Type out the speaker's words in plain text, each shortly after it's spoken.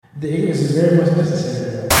The ignorance is very much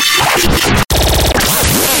necessary.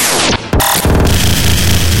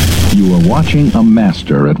 You are watching a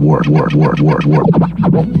master at work.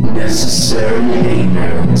 Necessary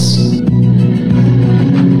ignorance.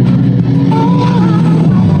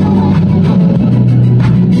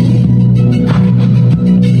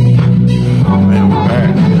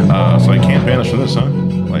 So you can't ban us for this, huh?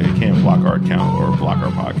 Like you can't block our account or block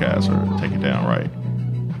our podcast or take it down, right?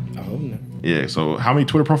 I hope not. Yeah. So how many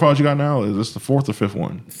Twitter profiles you got now? Is this the fourth or fifth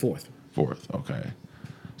one? Fourth. Okay.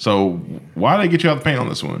 So why did they get you out the paint on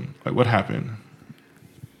this one? Like what happened?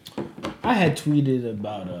 I had tweeted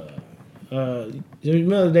about you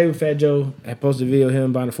remember the day with Fat Joe? I posted a video of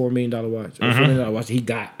him buying a $4 million watch. Or $4 million watch he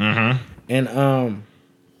got. And I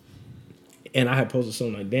had posted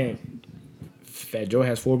something like, damn, Fat Joe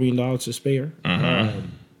has $4 million to spare.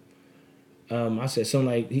 I said something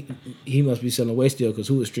like he must be selling away still because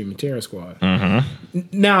who was streaming Terror Squad?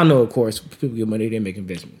 Now I know, of course, people get money, they make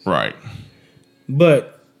investments. Right.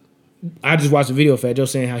 But I just watched a video of Fat Joe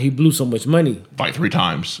saying how he blew so much money. Like 3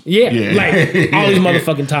 times. Yeah. Like all these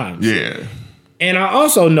motherfucking times. Yeah. And I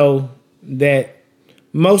also know that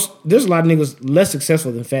there's a lot of niggas more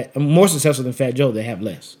successful than Fat Joe that have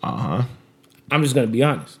less. I'm just gonna be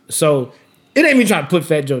honest. So it ain't me trying to put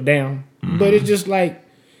Fat Joe down, but it's just like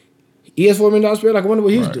he has $4 million spare. Like I wonder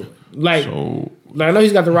what he's doing. Like I know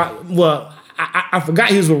he's got the Rock. Well, I forgot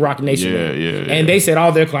he was with Rock Nation. Yeah. And they set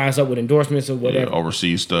all their clients up with endorsements or whatever. Yeah,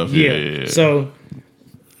 overseas stuff. Yeah. So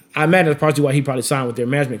I imagine that's partly why he probably signed with their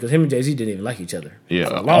management because him and Jay-Z didn't even like each other. Yeah,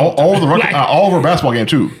 all over a basketball game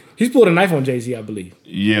too. He's pulled a knife on Jay-Z, I believe.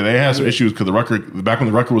 Yeah, they had some issues because the record back when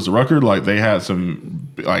the record was the record, like they had some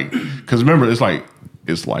like because remember it's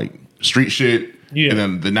like street shit, and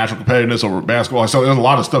then the natural competitiveness over basketball. So there's a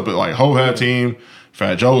lot of stuff, but like Ho had a team.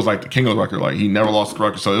 Fat Joe was like the king of the record, like he never lost the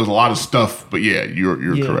record. So there was a lot of stuff, but yeah, you're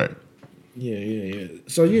correct. Yeah.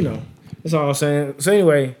 So that's all I'm saying. So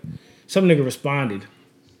anyway, some nigga responded.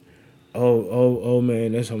 Oh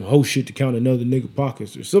man, that's some hoe shit to count another nigga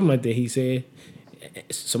pockets or something like that. He said.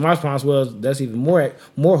 So my response was, that's even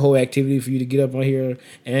more hoe activity for you to get up on here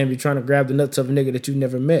and be trying to grab the nuts of a nigga that you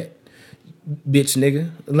never met, bitch nigga.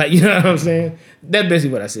 Like, you know what I'm saying? That's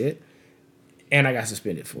basically what I said, and I got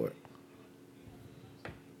suspended for it.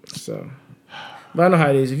 So, but I know how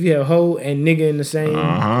it is. If you have hoe and nigga in the same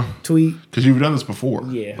tweet, because you've done this before.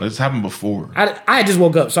 Yeah, it's happened before. I just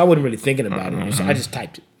woke up, so I wasn't really thinking about it. So I just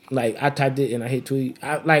typed it. Like I typed it and I hit tweet.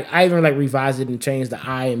 I even revised it and changed the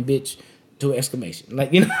I and bitch to an exclamation.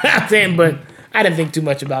 Like, you know what I'm saying? But I didn't think too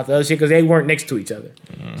much about the other shit because they weren't next to each other.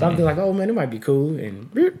 So I'm thinking like, oh man, it might be cool. And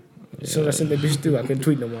as soon as I sent that bitch through, I couldn't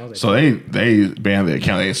tweet no more. I was like, so they banned the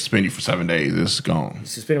account. They suspend you for 7 days. It's gone.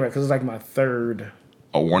 Suspended, right? Because it's like my third.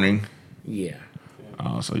 A warning? Yeah.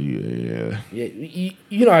 Oh, so yeah. Yeah,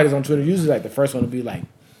 you know how it is on Twitter. Usually like the first one will be like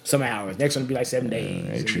some hours. Next one will be like 7 days.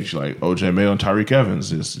 They treat you like OJ Mayo and Tyreek Evans.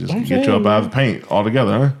 Just get you up out of the paint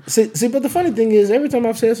altogether, huh? See, but the funny thing is, every time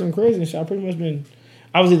I've said something crazy and shit, I've pretty much been,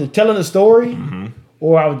 I was either telling a story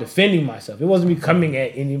or I was defending myself. It wasn't me coming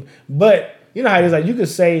at any, but you know how it is, like you could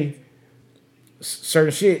say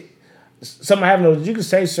certain shit. Something I haven't noticed, you could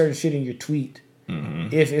say certain shit in your tweet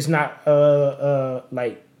if it's not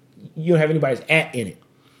like you don't have anybody's at in it.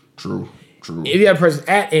 True. If you have a person's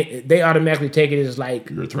at it, they automatically take it as like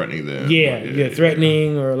you're threatening them. Yeah, you're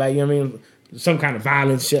threatening or like, you know what I mean, some kind of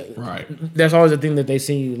violence shit. Right. That's always the thing that they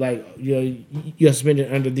see, like, you're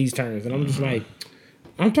suspended under these terms. And I'm just like,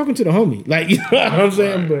 I'm talking to the homie. Like, you know what I'm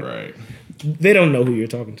saying? Right. They don't know who you're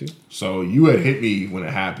talking to. So you had hit me when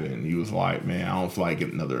it happened. You was like, man, I don't feel like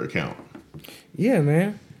getting another account. Yeah,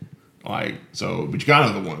 man. Like, so, but you got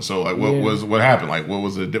another one. So, like, what happened? Like, what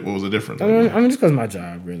was the difference? I mean, just because of my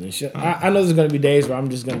job, really. I know there's gonna be days where I'm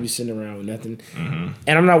just gonna be sitting around with nothing, and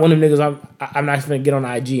I'm not one of them niggas. I'm not gonna get on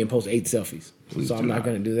IG and post 8 selfies. So I'm not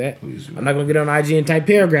gonna do that. I'm not gonna get on IG and type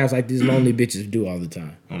paragraphs like these lonely bitches do all the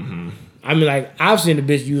time. I mean, like, I've seen the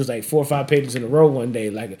bitch use like 4 or 5 pages in a row one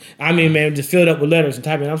day. Like, I mean, man, just filled up with letters and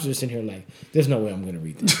typing. I'm just sitting here like, there's no way I'm going to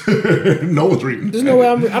read this. No one's reading. There's no way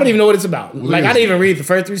I don't even know what it's about. Like, I didn't even read the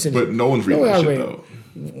first 3 sentences. But no one's reading that shit, though.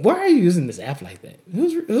 Why are you using this app like that?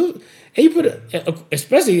 And you put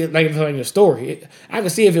especially like if it's on your story. I can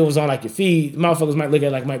see if it was on like your feed, motherfuckers might look at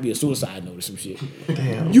it like it might be a suicide note or some shit.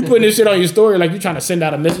 Damn. You putting this shit on your story like you trying to send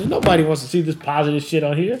out a message. Nobody wants to see this positive shit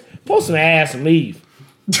on here. Post some ass and leave.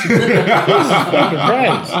 Jesus fucking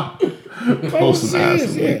Christ. Post some ass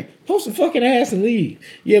and leave. Post some fucking ass and leave.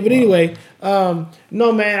 Yeah, but anyway,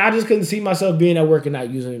 no man, I just couldn't see myself being at work and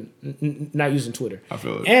not using Twitter. I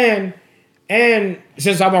feel it. And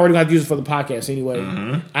since I'm already going to use it for the podcast anyway,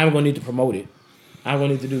 I'm going to need to promote it. I'm going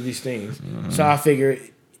to need to do these things. So I figure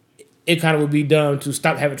it kind of would be dumb to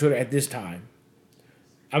stop having Twitter at this time.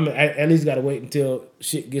 I'm at least got to wait until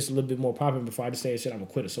shit gets a little bit more popular before I just say shit. I'm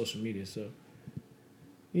gonna quit of social media. So,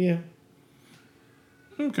 yeah.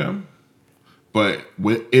 Okay. But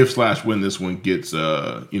if/when this one gets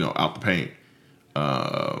out the paint,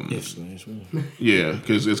 yeah,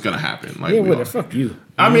 because it's gonna happen. Like, yeah, what the fuck you?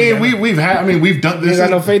 I mean, we've done this. You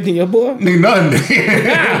got no faith in your boy? None.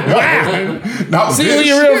 Wow. See who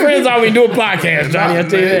your real friends are when you do a podcast, Johnny. I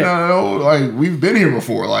tell you that. No, like we've been here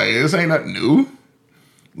before. Like this ain't nothing new.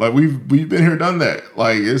 Like we've been here, done that.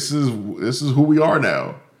 Like this is who we are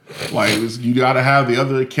now. Like you got to have the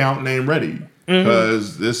other account name ready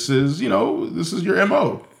because this is your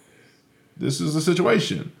MO. This is the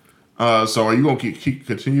situation. So are you gonna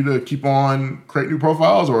continue to keep on create new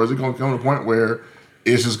profiles, or is it gonna come to a point where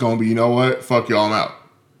it's just gonna be, you know what, fuck y'all, I'm out?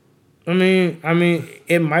 I mean,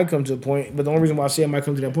 it might come to a point, but the only reason why I say it might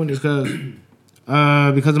come to that point is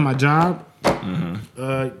because of my job.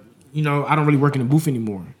 I don't really work in the booth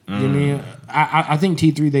anymore. You know what I mean? I think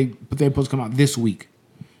T3 they're supposed to come out this week.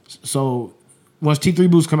 So once T3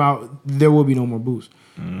 booths come out, there will be no more booths.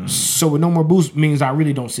 So with no more booths means I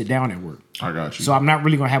really don't sit down at work. I got you. So I'm not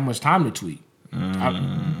really gonna have much time to tweet.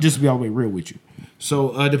 Just to be all the way real with you.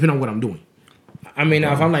 So depending on what I'm doing. I mean,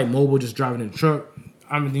 now if I'm like mobile, just driving in the truck,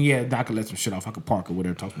 I mean, yeah, I could let some shit off. I could park or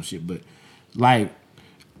whatever, talk some shit. But like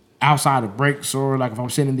outside of breaks or like if I'm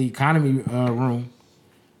sitting in the economy room,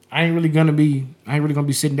 I ain't really gonna be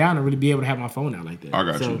sitting down and really be able to have my phone out like that. I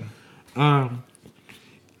got you.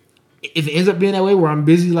 If it ends up being that way where I'm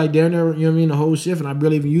busy like down there, you know what I mean, the whole shift and I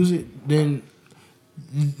barely even use it, then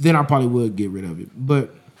I probably would get rid of it.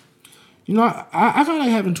 But I kind of like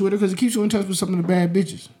having Twitter because it keeps you in touch with some of the bad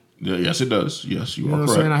bitches. Yeah, yes, it does. Yes, you know are what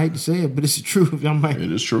correct. I'm saying? I hate to say it, but it's the truth. I'm like,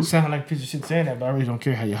 it is true. Sound like a piece of shit saying that, but I really don't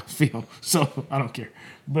care how y'all feel. So I don't care.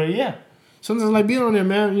 But yeah, sometimes I like being on there,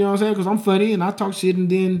 man. You know what I'm saying? Because I'm funny and I talk shit, and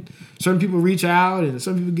then certain people reach out and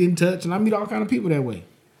some people get in touch, and I meet all kind of people that way.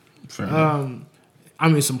 Fair enough. I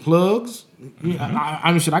mean, some plugs.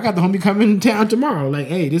 I mean, shit. I got the homie coming in town tomorrow. Like,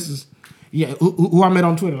 hey, this is who I met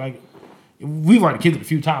on Twitter. Like, we've already kicked it a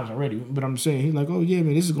few times already, but I'm saying he's like, oh yeah,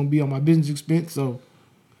 man, this is gonna be on my business expense. So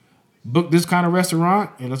book this kind of restaurant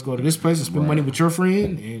and let's go to this place and spend money with your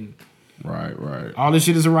friend and right. All this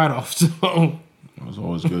shit is a write off. So it was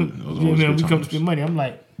always good. It was always good. We come to spend money. I'm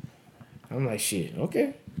like, shit,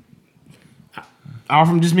 okay. All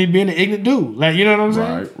from just me being an ignorant dude. Like, you know what I'm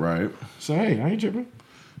saying? Right. So hey, I ain't tripping.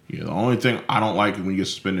 Yeah, the only thing I don't like when you get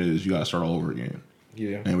suspended is you gotta start all over again.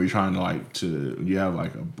 Yeah. And we're trying to you have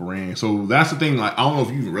like a brand. So that's the thing, like I don't know if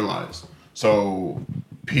you even realize. So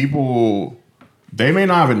people, they may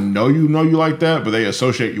not even know you like that, but they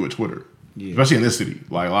associate you with Twitter. Yeah. Especially in this city.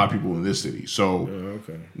 Like a lot of people in this city. So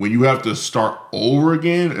when you have to start over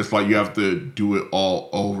again, it's like you have to do it all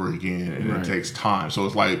over again and it takes time. So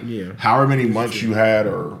it's like however many months you had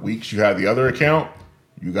or weeks you had the other account,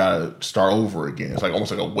 you gotta start over again. It's like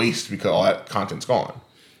almost like a waste because all that content's gone.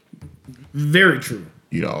 Very true.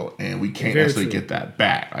 And we can't necessarily get that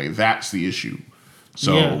back. Like that's the issue.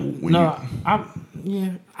 So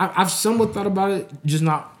I've somewhat thought about it, just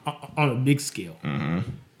not on a big scale.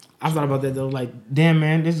 I've thought about that though. Like, damn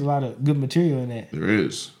man, there's a lot of good material in that. There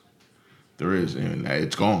is, and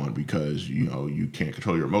it's gone because you can't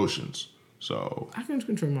control your emotions. So I can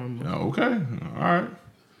control my emotions. Okay, all right.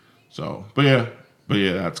 So, but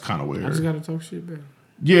yeah, that's kind of weird. I just gotta talk shit back.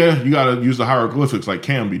 Yeah, you gotta use the hieroglyphics like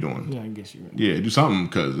Cam be doing. Yeah, I guess you're right. Yeah, do something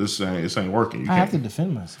because this ain't working. I have to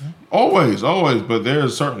defend myself. Always, but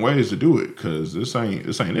there's certain ways to do it because this ain't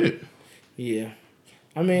it. Yeah,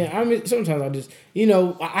 I mean, sometimes I just,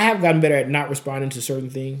 I have gotten better at not responding to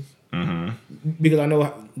certain things because I know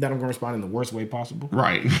that I'm gonna respond in the worst way possible.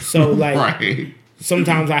 Right. So like,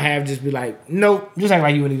 sometimes I have just be like, nope, just act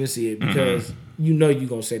like you wouldn't even see it because you're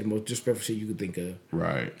gonna say the most disrespectful shit you could think of.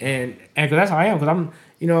 Right. And cause that's how I am. Cause I'm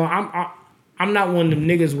not one of them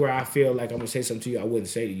niggas where I feel like I'm gonna say something to you I wouldn't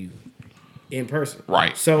say to you in person.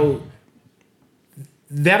 Right. So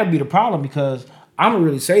that'll be the problem because I'm gonna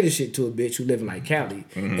really say this shit to a bitch who live in like Cali,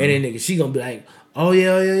 and then nigga she gonna be like, oh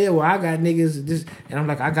yeah. Well, I got niggas this, and I'm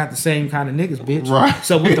like, I got the same kind of niggas, bitch. Right.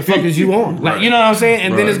 So what the fuck is you on? Like, you know what I'm saying?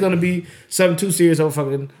 And then it's gonna be something too serious over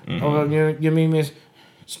fucking, you know what I mean, miss?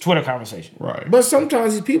 It's a Twitter conversation. Right. But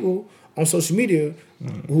sometimes these people on social media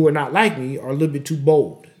who are not like me are a little bit too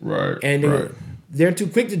bold. Right. And they're too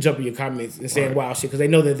quick to jump in your comments and saying wild shit because they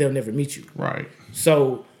know that they'll never meet you. Right.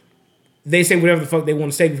 So they say whatever the fuck they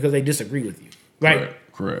want to say because they disagree with you. Right.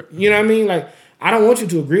 Correct. You know what I mean? Like, I don't want you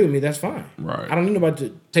to agree with me. That's fine. Right. I don't need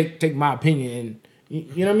nobody to take my opinion and,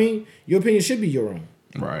 you know what I mean? Your opinion should be your own.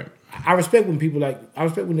 Right. I respect when people I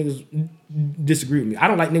respect when niggas disagree with me. I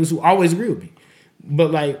don't like niggas who always agree with me.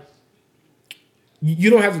 But like, you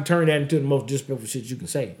don't have to turn that into the most disrespectful shit you can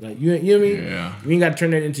say. Like, you know what I mean? Yeah. You ain't got to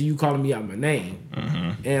turn that into you calling me out my name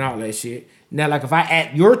and all that shit. Now, like, if I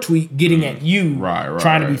at your tweet getting at you,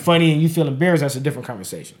 trying to be funny and you feel embarrassed, that's a different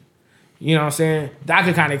conversation. You know what I'm saying? I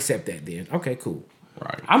can kind of accept that then. Okay, cool.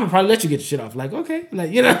 Right. I'm gonna probably let you get the shit off. Like, okay,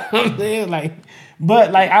 like, you know what I'm saying? Like,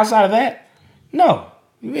 but like outside of that, no,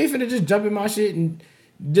 you ain't finna just jump in my shit and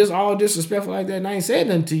just all disrespectful like that. And I ain't said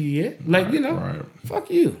nothing to you yet. Like, you know, fuck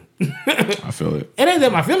you. I feel it. It ain't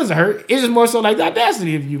that my feelings are hurt. It's just more so like the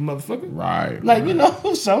audacity of you, motherfucker. Right. Like, you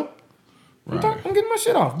know, so right. I'm getting my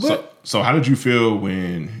shit off. But so how did you feel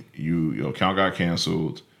when your account got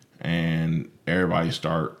canceled and everybody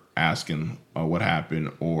start asking what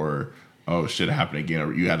happened or shit happened again,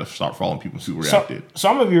 or you had to start following people who reacted? So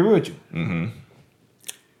I'm gonna be real with you. Mm-hmm.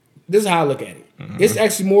 This is how I look at it. Mm-hmm. It's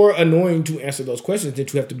actually more annoying to answer those questions than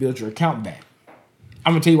to have to build your account back.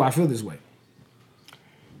 I'm gonna tell you why I feel this way.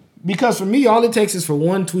 Because for me, all it takes is for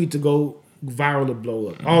one tweet to go viral or blow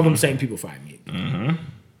up. All them same people find me. Mm-hmm.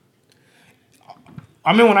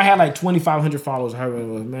 I mean, when I had like 2,500 followers, however it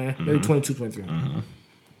was, man, maybe 22, 23. Mm-hmm.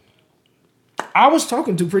 I was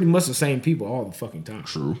talking to pretty much the same people all the fucking time.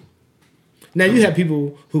 True. Now, you have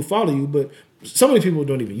people who follow you, but so many people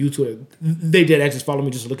don't even use Twitter. They did actually follow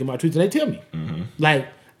me just to look at my tweets, and they tell me. Mm-hmm. Like,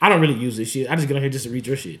 I don't really use this shit. I just get on here just to read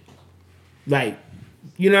your shit. Like,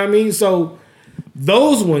 you know what I mean? So,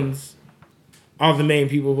 those ones are the main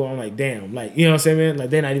people who I'm like, damn. Like, you know what I'm saying, man? Like,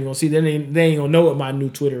 they're not even going to see. They ain't going to know what my new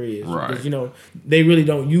Twitter is. Right. Because, you know, they really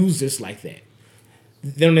don't use this like that.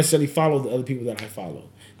 They don't necessarily follow the other people that I follow.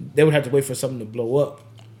 They would have to wait for something to blow up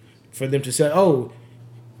for them to say, oh,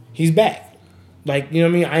 he's back. Like, you know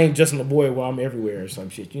what I mean? I ain't just a boy while I'm everywhere or some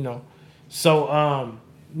shit, you know? So,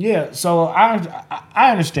 yeah. So, I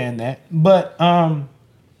understand that. But I'm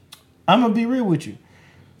going to be real with you.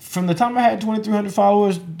 From the time I had 2,300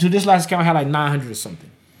 followers to this last account, I had like 900 or something.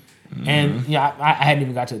 Mm-hmm. And, yeah, I hadn't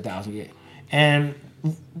even got to 1,000 yet. And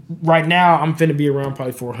right now, I'm finna be around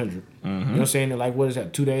probably 400. Mm-hmm. You know what I'm saying? Like, what is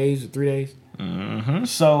that, 2 days or 3 days? Mm-hmm.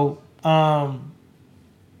 So, I'm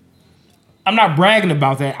not bragging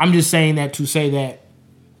about that. I'm just saying that to say that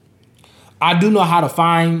I do know how to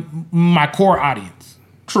find my core audience.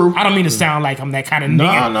 True. I don't mean to sound like I'm that kind of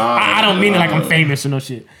nigga. I don't mean it like I'm famous or no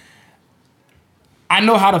shit. I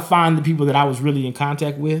know how to find the people that I was really in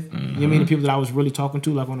contact with. Mm-hmm. You know what I mean? The people that I was really talking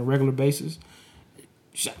to, like on a regular basis.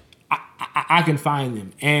 I can find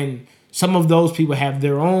them. And some of those people have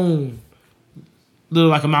their own little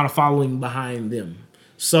like amount of following behind them.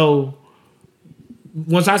 So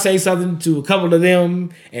once I say something to a couple of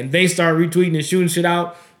them and they start retweeting and shooting shit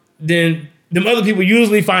out, then them other people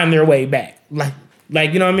usually find their way back.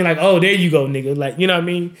 Like you know what I mean? Like, oh, there you go, nigga. Like, you know what I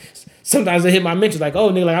mean? Sometimes they hit my mentions like, oh,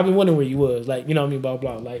 nigga, like, I've been wondering where you was. Like, you know what I mean? Blah,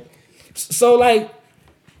 blah. Like, so, like,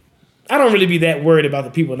 I don't really be that worried about the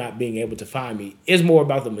people not being able to find me. It's more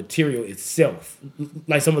about the material itself.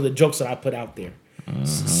 Like some of the jokes that I put out there. Mm-hmm.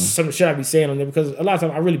 Some of the shit I be saying on there, because a lot of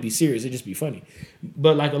times I really be serious. It just be funny.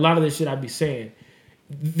 But, like, a lot of the shit I be saying,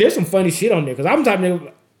 there's some funny shit on there. Because I'm the type of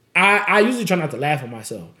nigga, I usually try not to laugh at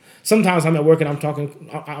myself. Sometimes I'm at work and I'm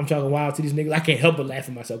talking wild to these niggas. I can't help but laugh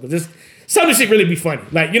at myself because some of the shit really be funny.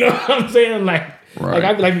 Like, you know what I'm saying? Like, right. Like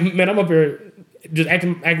I be like, man, I'm up here just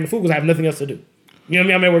acting the fool because I have nothing else to do. You know what I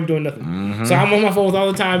mean? I'm at work doing nothing. Mm-hmm. So I'm on my phones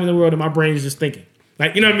all the time in the world and my brain is just thinking.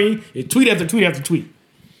 Like, you know what I mean? It's tweet after tweet after tweet.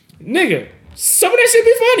 Nigga, some of that shit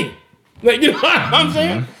be funny. Like, you know what I'm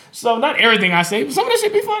saying? So not everything I say, but some of that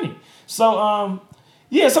shit be funny. So,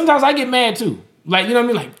 yeah, sometimes I get mad too. Like, you know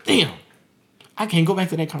what I mean? Like, damn. I can't go back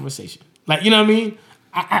to that conversation. Like, you know what I mean?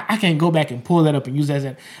 I can't go back and pull that up and use that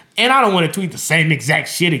as and I don't want to tweet the same exact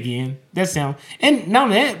shit again. And not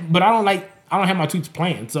only that, but I don't have my tweets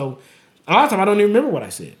planned. So a lot of times I don't even remember what I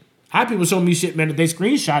said. I have people show me shit, man, that they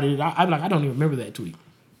screenshotted it. I'm like, I don't even remember that tweet.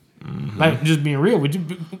 Mm-hmm. Like, just being real with you,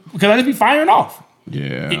 because I just be firing off.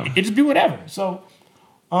 Yeah. It just be whatever. So,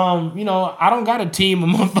 you know, I don't got a team of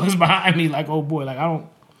motherfuckers behind me like, oh boy, like I don't,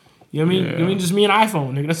 you know what I mean? Yeah. You know what I mean? Just me and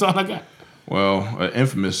iPhone, nigga. That's all I got. Well, an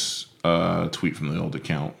infamous tweet from the old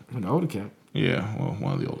account. From the old account? Yeah, well,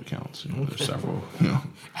 one of the old accounts. You know, there's several. You know.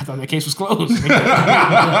 I thought that case was closed. You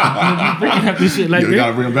bringing up this shit like you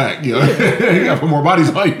gotta bring them back. You know? You gotta put more bodies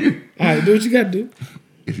on you. All right, do what you gotta do.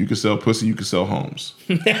 If you can sell pussy, you can sell homes.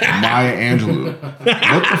 Maya Angelou.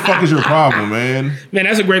 What the fuck is your problem, man? Man,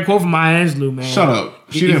 that's a great quote from Maya Angelou, man. Shut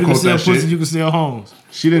up. She didn't quote that shit. Pussy, you can sell homes.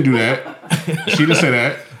 She didn't do that. She didn't say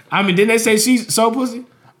that. I mean, didn't they say she sold pussy?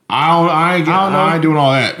 I ain't doing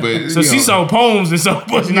all that. But So she sold poems and sold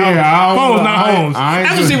pussy. No, Yeah, poems, not homes.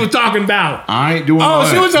 That's what she was talking about. I ain't doing all that.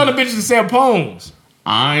 Oh, she was telling the bitches to sell poems.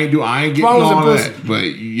 I ain't getting Poems and all pussy. that.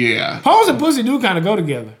 But yeah. Poems and pussy do kind of go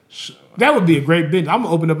together. That would be a great business. I'm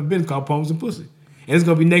gonna open up a business called Poems and Pussy, and it's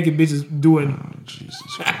gonna be naked bitches doing Jesus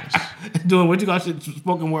Christ. doing what you call shit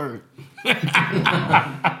spoken word. I'm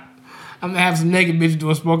gonna have some naked bitches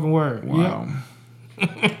doing spoken word. Wow.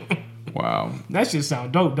 Wow. That shit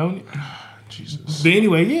sound dope, don't it? Jesus. But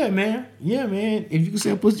anyway, yeah, man. If you can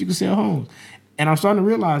sell pussy, you can sell homes. And I'm starting to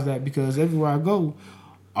realize that because everywhere I go,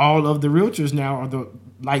 all of the realtors now are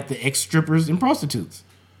the ex-strippers and prostitutes.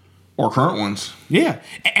 Or current ones. Yeah.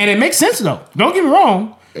 And it makes sense though. Don't get me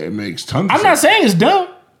wrong. It makes tons of I'm not sense. saying it's dumb.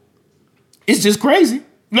 It's just crazy.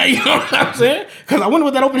 Like, you know what I'm saying? Because I wonder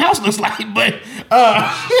what that open house looks like. But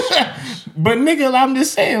but nigga, I'm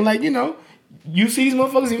just saying, like, you know, you see these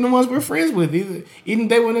motherfuckers, even the ones we're friends with, even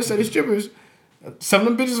they weren't necessarily strippers, some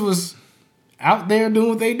of them bitches was out there doing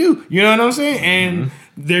what they do. You know what I'm saying? And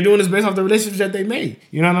they're doing this based off the relationships that they made.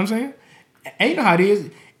 You know what I'm saying? And you know how it is.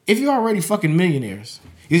 If you're already fucking millionaires,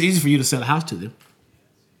 it's easy for you to sell a house to them.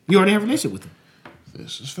 You already have a relationship with them.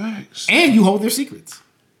 This is facts. And you hold their secrets.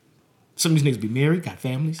 Some of these niggas be married, got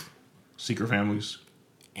families. Secret families.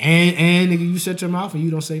 And nigga, you shut your mouth and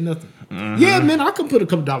you don't say nothing. Yeah, man, I can put a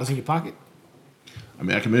couple dollars in your pocket. I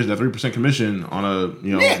mean, that 3% commission on a $1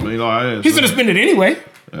 million ass. He's gonna spend it anyway.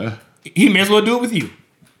 Yeah. He may as well do it with you.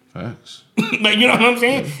 Facts. Like, you know what I'm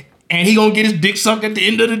saying? And he gonna get his dick sucked at the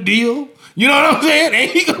end of the deal. You know what I'm saying? And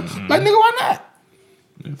he like, nigga, why not?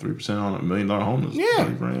 Yeah, 3% on $1 million home is Yeah.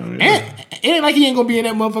 $30,000. And it ain't like he ain't gonna be in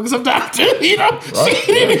that motherfucker sometime too. You know? Right.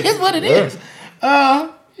 It is what it is.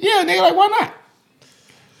 Yeah, nigga, like, why not?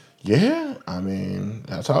 Yeah, I mean,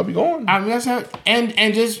 that's how it be going. I mean, that's how, and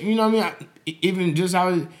just, you know what I mean?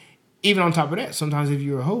 Even on top of that, sometimes if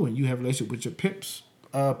you're a hoe and you have a relationship with your pimps,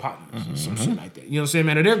 partners, or some shit like that, you know what I'm saying,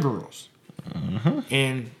 man? They're girls.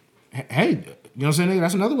 And hey, you know what I'm saying, nigga?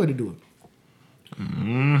 That's another way to do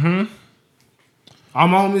it. All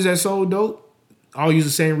my homies that sold dope, all use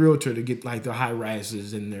the same realtor to get like the high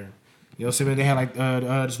rises in there. You know what I'm saying? They had like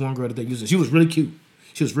this one girl that they used. She was really cute.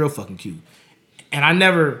 She was real fucking cute. And I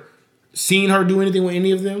never seen her do anything with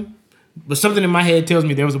any of them. But something in my head tells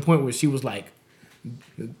me there was a point where she was like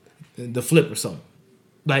the flip or something.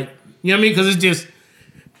 Like, you know what I mean? Because it's just,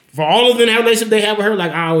 for all of them, that relationship they have with her,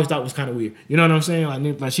 like, I always thought was kind of weird. You know what I'm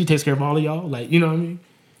saying? Like she takes care of all of y'all. Like, you know what I mean?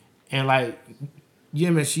 And like, yeah,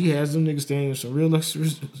 man, she has them niggas staying in some real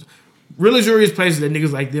luxurious places that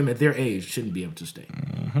niggas like them at their age shouldn't be able to stay.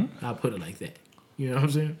 I'll put it like that. You know what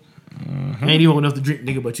I'm saying? Ain't even old enough to drink,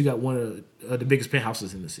 nigga, but you got one of the biggest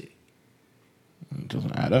penthouses in the city. It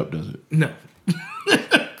doesn't add up, does it? No.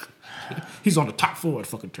 He's on the top floor of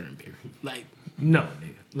the fucking Turnberry. Like, no,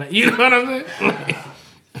 nigga. Like, you know what I'm saying? Like,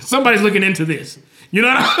 somebody's looking into this. You know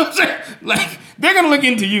what I'm saying? Like, they're gonna look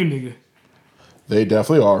into you, nigga. They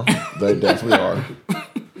definitely are. They definitely are.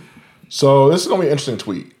 So this is gonna be an interesting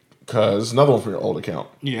tweet because another one from your old account.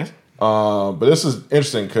 Yes. But this is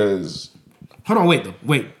interesting because Hold on, wait though.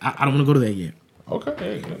 Wait, I don't want to go to that yet.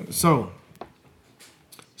 okay. So,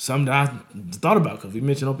 something that I thought about because we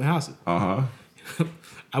mentioned open houses.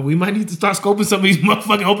 We might need to start scoping some of these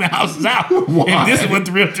motherfucking open houses out. Why? And this is what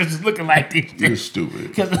the real church is looking like these You're days. stupid.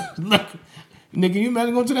 Because look, nigga, you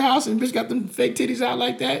imagine going to the house and bitch got them fake titties out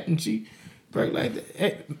like that and she break like that.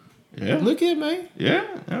 Hey, Yeah. look here, man. Yeah.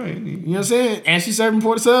 I mean, You know what I'm saying? And she serving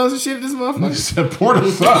porta subs and shit at this motherfucker. support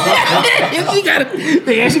us up. and she got a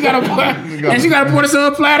porta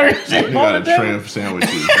sub platter. And shit You got a on the tray of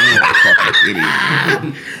sandwiches. You are a fucking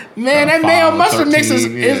idiot. Man, that mayo mustard mix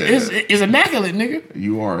 13, is immaculate, nigga.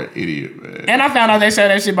 You are an idiot, man. And I found out they sell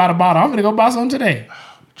that shit by the bottle. I'm gonna go buy some today.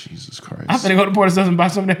 Jesus Christ. I'm gonna go to Porta Subs and buy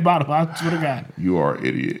some of that bottle. I swear to God. You are an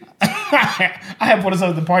idiot. I had Porta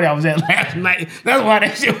Subs at the party I was at last night. That's why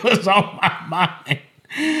that shit was on my mind.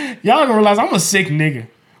 Y'all gonna realize I'm a sick nigga.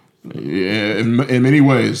 Yeah, in many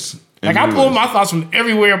ways. Like I pull my thoughts from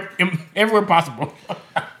everywhere possible.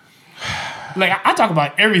 Like I talk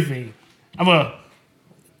about everything.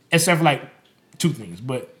 Except for like two things,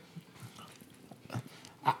 but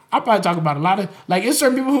I probably talk about a lot of, like, it's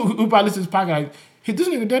certain people who probably listen to this podcast like, hey, this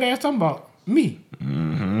nigga dead ass talking about me.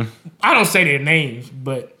 I don't say their names,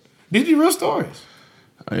 but these be real stories.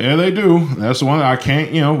 Yeah, they do. That's the one that I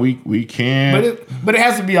can't, we can't. But it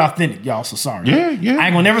has to be authentic, y'all, so sorry. Yeah. I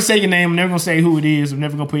ain't gonna never say your name, I'm never gonna say who it is, I'm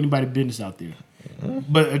never gonna put anybody's business out there.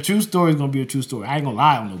 But a true story is gonna be a true story. I ain't gonna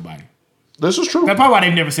lie on nobody. This is true. That's probably why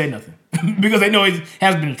they've never said nothing. Because they know it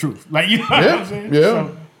has been the truth. Like, you know what I'm saying? Yeah.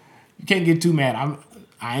 So, you can't get too mad.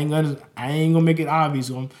 I ain't gonna make it obvious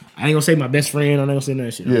to him. I ain't gonna say my best friend. I'm not gonna say none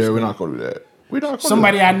of that shit. Yeah, we're not gonna do that. We're not gonna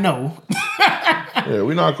Somebody do that. I know. Yeah,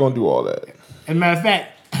 we're not gonna do all that. As a matter of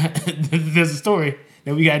fact, there's a story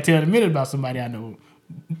that we gotta tell in a minute about somebody I know.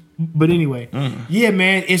 But anyway, yeah,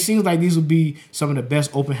 man, it seems like these will be some of the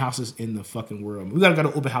best open houses in the fucking world. We gotta go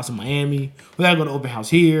to open house in Miami. We gotta go to open house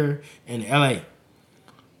here in LA.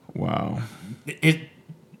 Wow.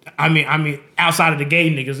 I mean, outside of the gay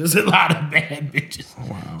niggas, there's a lot of bad bitches.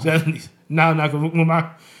 Wow. So,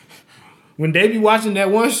 when they be watching that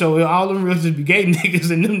one show, all them real just be gay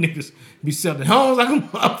niggas, and them niggas be selling homes like a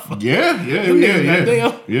motherfucker. Yeah.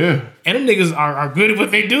 Yeah. And them niggas are good at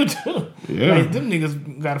what they do too. Yeah. Like, them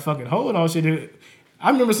niggas got a fucking hold on shit. I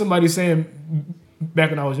remember somebody saying back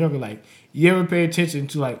when I was younger, like, you ever pay attention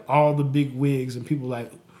to like all the big wigs and people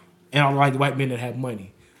like, and all like the white men that have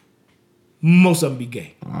money? Most of them be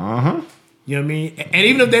gay. Uh-huh. You know what I mean? And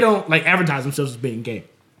even if they don't like advertise themselves as being gay,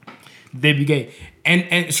 they be gay.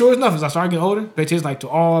 And sure enough, as I started getting older, pay attention like to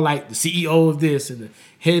all like the CEO of this and the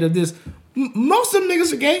head of this. Most of them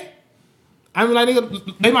niggas are gay. I mean, like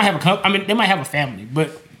they might have they might have a family,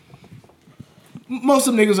 but most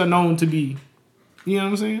of them niggas are known to be. You know what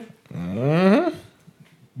I'm saying? Mm-hmm.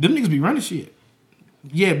 Them niggas be running shit.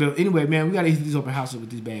 Yeah, but anyway, man, we gotta hit these open houses with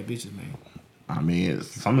these bad bitches, man. I mean,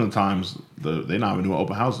 some of the times they not even doing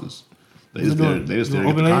open houses. They just doing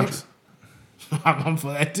open legs. I'm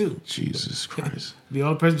for that too. Jesus Christ! Be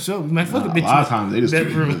on the person show. We might fuck a bitch. A lot of times they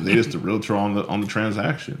just the realtor on the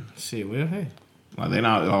transaction. Shit, well, hey. Like they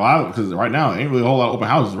not a lot because right now ain't really a whole lot of open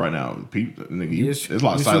houses right now. People, nigga, there's a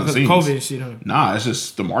lot of silent scenes. COVID and shit, huh? Nah, it's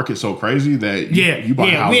just the market's so crazy that you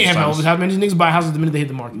buy houses. We ain't have no open house. Man, these niggas buy houses the minute they hit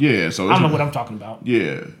the market. Yeah, so I don't know what I'm talking about.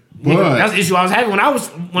 Yeah, but that's the issue I was having when I was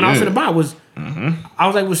finna buy was I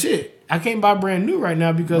was like, well, shit. I can't buy brand new right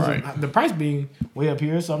now because of the price being way up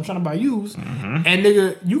here, so I'm trying to buy used. And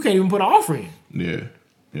nigga, you can't even put an offer in. Yeah.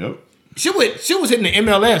 Yep. Shit was hitting the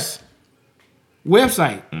MLS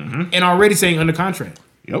website and already saying under contract.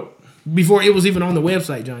 Yep. Before it was even on the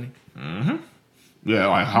website, Johnny. Yeah,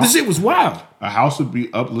 like this shit was wild. A house would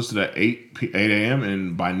be up listed at 8 a.m.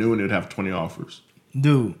 and by noon it would have 20 offers.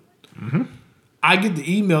 Dude. I get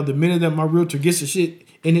the email the minute that my realtor gets the shit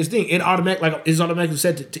in his thing. It's automatically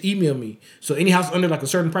set to email me. So any house under like a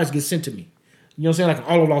certain price gets sent to me. You know what I'm saying? Like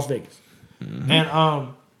all of Las Vegas.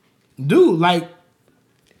 And dude, like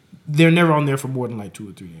they're never on there for more than like 2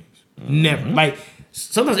 or 3 days. Never. Like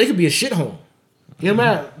sometimes it could be a shit home. You know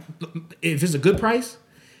what I mean? If it's a good price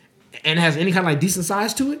and it has any kind of like decent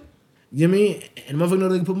size to it, you know what I mean? And the motherfucker know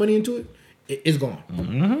they can put money into it, it's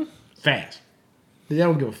gone. Fast. They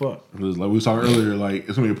don't give a fuck. Because like we was talking earlier, like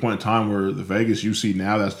it's gonna be a point in time where the Vegas you see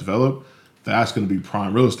now that's developed, that's gonna be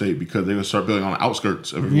prime real estate because they're gonna start building on the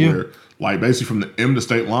outskirts of everywhere. Yeah. Like basically from the M to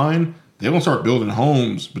state line, they're gonna start building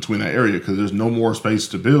homes between that area because there's no more space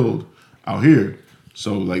to build out here.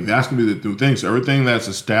 So like that's gonna be the new thing. So everything that's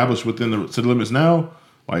established within the city limits now,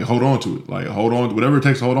 like hold on to it. Like hold on to whatever it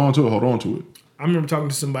takes to hold on to it, hold on to it. I remember talking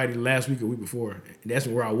to somebody last week or week before, and that's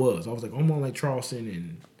where I was. I was like, I'm on like Charleston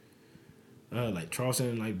and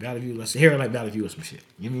Valley View, like Sahara, like Valley View or some shit.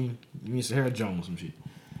 You mean Sahara Jones, some shit.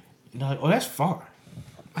 And they're like, oh, that's far.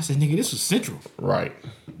 I said, nigga, this was central. Right.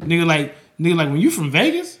 Nigga, like when you from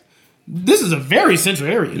Vegas, this is a very central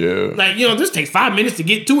area. Yeah. Like, this takes 5 minutes to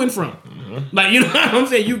get to and from. Like, you know what I'm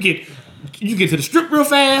saying? You get to the strip real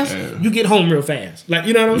fast, you get home real fast. Like,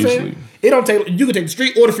 you know what I'm saying? It don't take, you can take the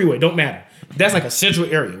street or the freeway, don't matter. That's like a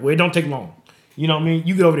central area where it don't take long. You know what I mean?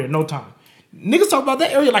 You get over there in no time. Niggas talk about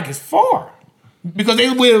that area like it's far. Because they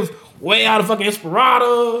live way out of fucking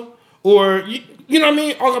Esperado or, you know what I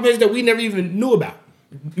mean? All the places that we never even knew about.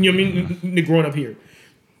 You know what I mean? Growing up here.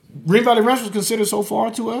 Green Valley Ranch was considered so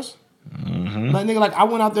far to us. Like, nigga, like I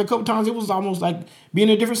went out there a couple times. It was almost like being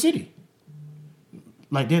in a different city.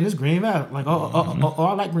 Like, damn, this Green Valley. Like, oh,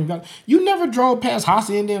 I like Green Valley. You never drove past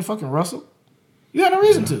Hacienda and fucking Russell. You had no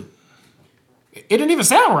reason to. It didn't even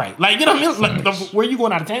sound right. Like, you know what I mean? Like, where you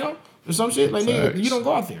going out of town or some shit? Like, nigga, you don't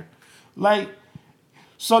go out there. Like,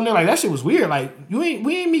 so nigga, like that shit was weird. Like, we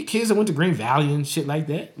ain't meet kids that went to Green Valley and shit like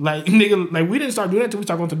that. Like, nigga, like we didn't start doing that until we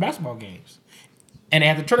started going to basketball games. And they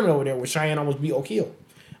had the tournament over there where Cheyenne almost beat Oak Hill.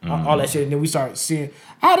 All that shit. And then we started seeing,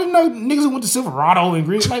 I didn't know niggas who went to Silverado and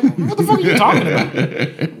Green. Like, what the fuck are you talking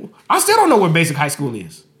about? I still don't know where basic high school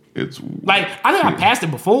is. It's like, I think I passed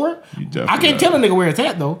it before. I can't tell a nigga where it's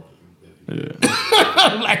at though. Yeah.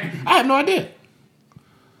 Like, I have no idea.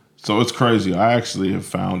 So it's crazy. I actually have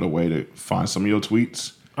found a way to find some of your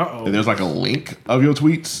tweets. And there's like a link of your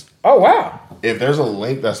tweets. Oh, wow. If there's a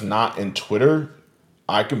link that's not in Twitter,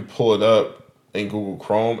 I can pull it up in Google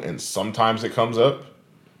Chrome and sometimes it comes up.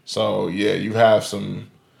 So yeah, you have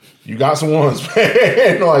some You got some ones,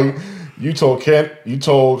 man. Like you told Candace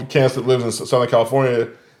that lives in Southern California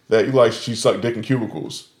that you like she sucked dick in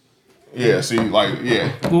cubicles. Yeah, see, like,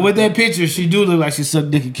 yeah. Well, with that picture, she do look like she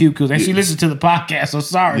sucked dick in cubicles, and she listens to the podcast. So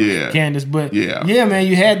sorry, Candace, but yeah, man,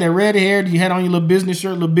 you had that red hair, you had on your little business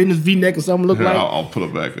shirt, little business V-neck or something. Look like I'll put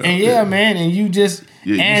it back up. And man, and you just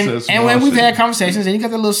and when we've had conversations, and you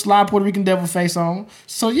got that little sly Puerto Rican devil face on.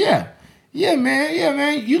 So yeah,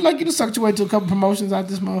 man, you like you to suck your way to a couple promotions out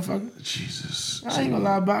this motherfucker. Jesus, I ain't gonna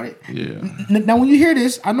lie about it. Yeah. Now, when you hear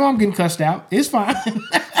this, I know I'm getting cussed out. It's fine.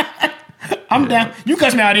 I'm down. You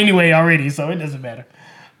cussed me out anyway already, so it doesn't matter.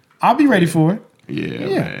 I'll be ready for it. Yeah,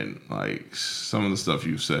 man. Like some of the stuff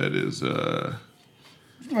you said is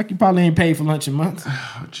like you probably ain't paid for lunch in months.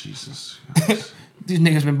 Oh Jesus. These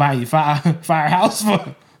niggas been buying you Firehouse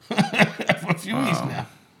for a few weeks now.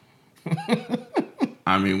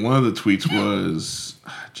 I mean, one of the tweets was,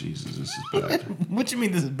 Jesus, this is bad. What you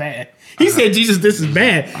mean this is bad? He said, Jesus, this is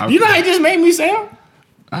bad. You know how he just made me sound?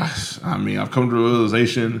 I mean, I've come to a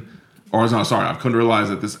realization, I've come to realize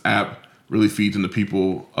that this app really feeds into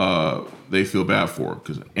people they feel bad for,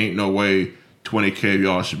 because ain't no way 20K of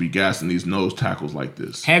y'all should be gassing these nose tackles like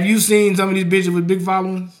this. Have you seen some of these bitches with big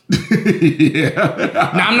followings? Yeah.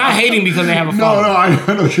 Now, I'm not hating because they have a following. No, I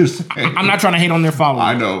know what you're saying. I'm not trying to hate on their following.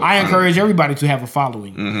 I know. I encourage everybody to have a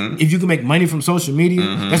following. Mm-hmm. If you can make money from social media,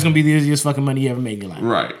 that's going to be the easiest fucking money you ever made in your life.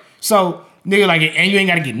 Right. So, nigga, like, and you ain't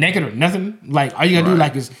got to get naked or nothing. Like, all you got to do,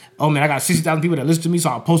 like, is, oh, man, I got 60,000 people that listen to me,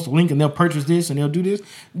 so I'll post a link and they'll purchase this and they'll do this.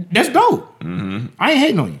 That's dope. Mm-hmm. I ain't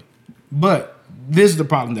hating on you. But this is the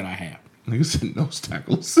problem that I have. Niggas said nose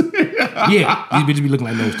tackles. Yeah, these bitches be looking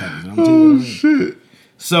like nose tackles. Shit.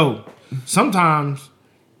 So sometimes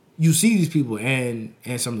you see these people and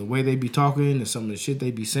some of the way they be talking and some of the shit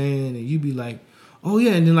they be saying, and you be like, oh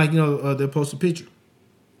yeah, and then like they'll post a picture,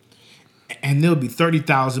 and there'll be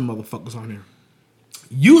 30,000 motherfuckers on there.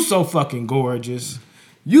 You so fucking gorgeous.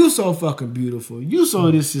 You so fucking beautiful. You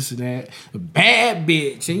so this and that. Bad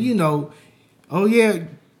bitch, and oh yeah.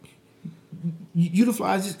 You the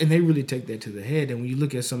flies, and they really take that to the head. And when you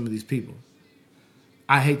look at some of these people,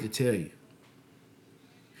 I hate to tell you,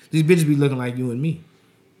 these bitches be looking like you and me.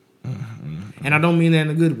 Mm-hmm. And I don't mean that in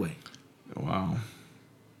a good way. Wow.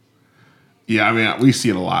 Yeah, I mean, we see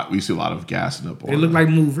it a lot. We see a lot of gassing up. They look like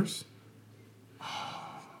movers.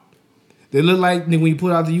 They look like when you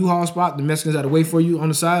put out the U-Haul spot, the Mexicans got to wait for you on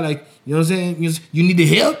the side. Like, you know what I'm saying? You need the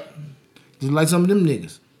help. Just like some of them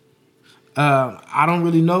niggas. I don't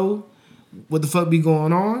really know what the fuck be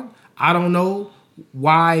going on. I don't know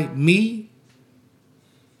why me,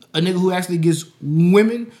 a nigga who actually gets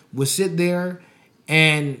women, would sit there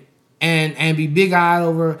and be big-eyed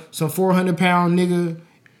over some 400-pound nigga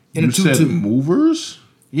in a tutu. You said movers?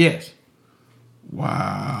 Yes.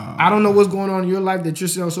 Wow. I don't know what's going on in your life that you're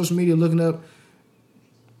sitting on social media looking up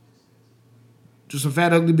to some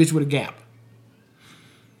fat, ugly bitch with a gap.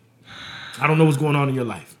 I don't know what's going on in your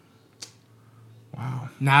life. Wow.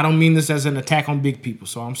 Now, I don't mean this as an attack on big people,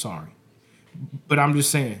 so I'm sorry. But I'm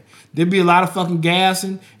just saying, there'd be a lot of fucking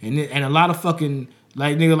gassing and a lot of fucking,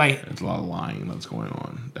 like, nigga, like... There's a lot of lying that's going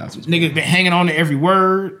on. That's what's nigga hanging on to every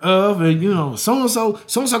word of, and,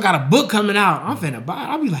 so-and-so got a book coming out. I'm finna buy it.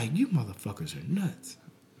 I'll be like, you motherfuckers are nuts.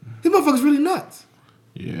 These motherfuckers really nuts.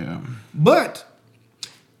 Yeah. But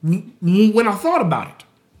when I thought about it,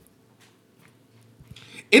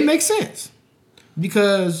 it makes sense.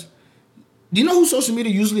 Because... Do you know who social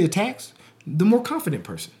media usually attacks? The more confident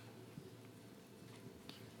person.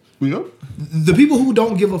 Yep. The people who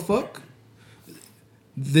don't give a fuck.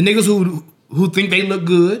 The niggas who think they look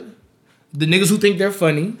good. The niggas who think they're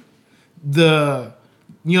funny. You know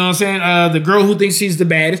what I'm saying? The girl who thinks she's the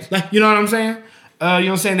baddest. Like, you know what I'm saying? You know what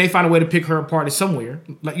I'm saying? They find a way to pick her apart somewhere.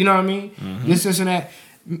 Like, you know what I mean? Mm-hmm. This and that.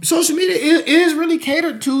 Social media is really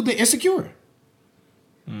catered to the insecure.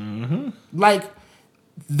 Mm-hmm. Like...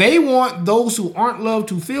 They want those who aren't loved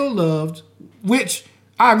to feel loved, which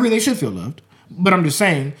I agree they should feel loved. But I'm just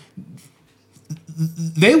saying,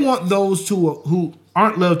 they want those who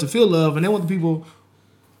aren't loved to feel love, and they want the people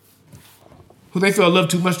who they feel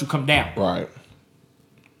loved too much to come down. Right.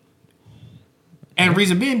 And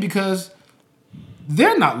reason being because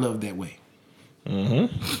they're not loved that way.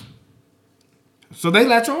 Mm-hmm. So they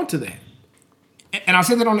latch on to that. And I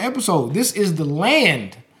said that on the episode. This is the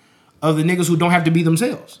land of the niggas who don't have to be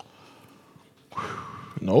themselves.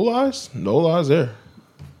 No lies there.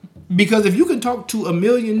 Because if you can talk to a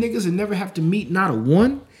million niggas and never have to meet not a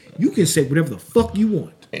one, you can say whatever the fuck you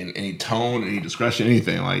want. And any tone, any discretion,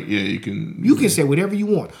 anything. Like, yeah, you can... You can say whatever you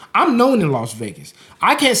want. I'm known in Las Vegas.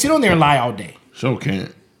 I can't sit on there and lie all day. Sure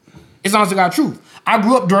can't. It's honest to God truth. I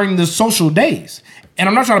grew up during the social days. And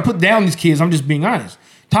I'm not trying to put down these kids. I'm just being honest.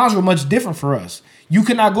 Times were much different for us. You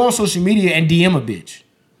could not go on social media and DM a bitch.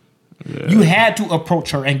 Yeah. You had to approach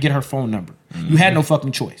her and get her phone number. You had no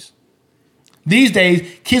fucking choice. These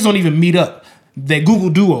days, kids don't even meet up. They Google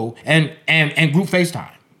Duo and group FaceTime.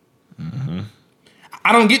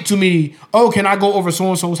 I don't get too many, can I go over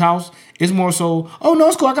so-and-so's house? It's more so, no,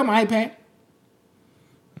 it's cool. I got my iPad.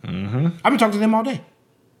 I've been talking to them all day.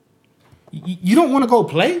 You don't want to go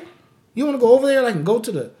play? You want to go over there and go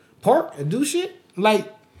to the park and do shit?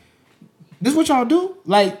 Like, this is what y'all do?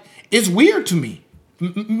 Like, it's weird to me.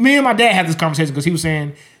 Me and my dad had this conversation because he was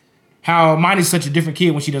saying how Monty's such a different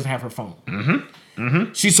kid when she doesn't have her phone.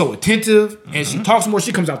 She's so attentive and she talks more.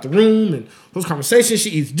 She comes out the room and those conversations. She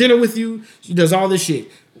eats dinner with you. She does all this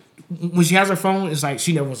shit. When she has her phone, it's like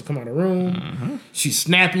she never wants to come out of the room. She's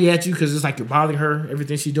snappy at you because it's like you're bothering her.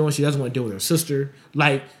 Everything she's doing, she doesn't want to deal with her sister.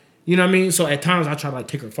 Like, you know what I mean? So at times I try to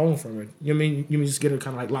take her phone from her. You know what I mean? You mean just get her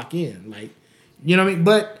kind of lock in. Like, you know what I mean?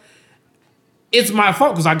 But it's my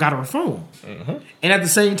fault because I got her a phone. And at the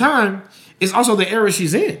same time, it's also the era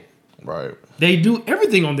she's in. Right. They do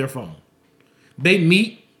everything on their phone. They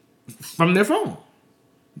meet from their phone.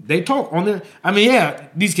 They talk on their... I mean, yeah,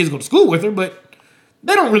 these kids go to school with her, but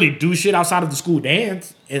they don't really do shit outside of the school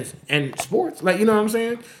dance and sports. Like, you know what I'm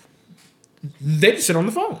saying? They just sit on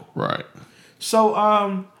the phone. Right. So,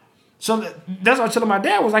 that's what I was telling my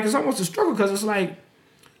dad was like, it's almost a struggle because it's like,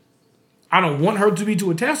 I don't want her to be too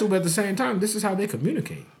attached to, but at the same time, this is how they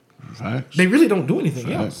communicate. Facts. They really don't do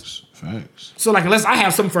anything else. Facts. So, like, unless I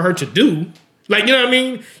have something for her to do, like, you know what I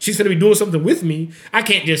mean? She's going to be doing something with me. I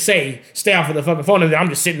can't just say, stay off of the fucking phone and I'm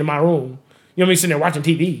just sitting in my room. You know what I mean? Sitting there watching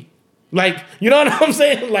TV. Like, you know what I'm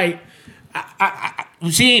saying? Like,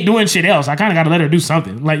 she ain't doing shit else. I kind of got to let her do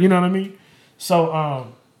something. Like, you know what I mean?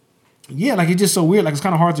 So, yeah, like, it's just so weird. Like, it's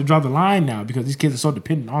kind of hard to draw the line now because these kids are so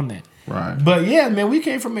dependent on that. Right. But, yeah, man, we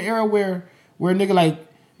came from an era where nigga,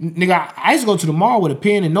 I used to go to the mall with a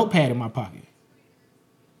pen and notepad in my pocket.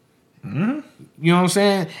 You know what I'm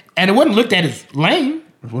saying? And it wasn't looked at as lame.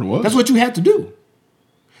 That's what it was. That's what you had to do.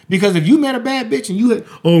 Because if you met a bad bitch and you had,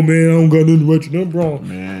 oh man, I don't got nothing to write your number on.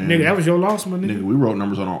 Man. Nigga, that was your loss, my nigga. Nigga, we wrote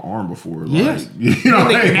numbers on our arm before. Yes. Like, you know,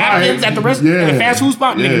 nigga, napkins at the at fast food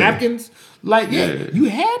spot, nigga, Yeah. napkins. Like, you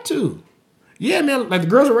had to. Yeah, man, like the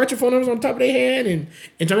girls would write your phone numbers on top of their hand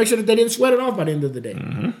and to make sure that they didn't sweat it off by the end of the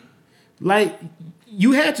day. Like,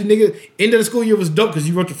 you had to, nigga. End of the school year was dope because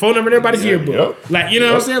you wrote your phone number in everybody's yearbook. Yep. Like, you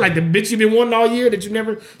know what I'm saying? Like the bitch you've been wanting all year that you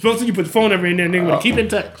never supposed to. You put the phone number in there, nigga. Keep in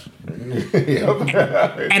touch. And if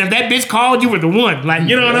that bitch called, you were the one. Like,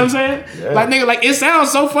 you know what I'm saying? Like, nigga, like it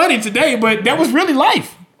sounds so funny today, but that was really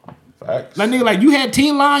life. Facts. Like, nigga, like you had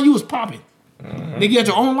teen line, you was popping. Nigga, you had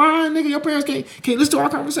your own line, nigga. Your parents can't listen to our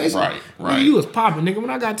conversation. Right. Nigga, you was popping, nigga. When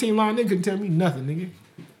I got team line, they couldn't tell me nothing, nigga.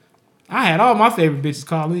 I had all my favorite bitches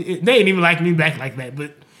call me. They ain't even like me back like that,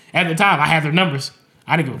 but at the time, I had their numbers.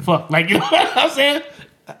 I didn't give a fuck. Like, you know what I'm saying?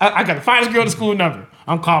 I got the finest girl in the school number.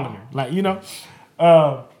 I'm calling her. Like, you know?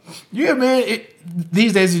 Yeah, man.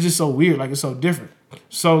 These days, it's just so weird. Like, it's so different.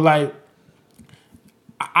 So, like,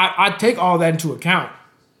 I take all that into account.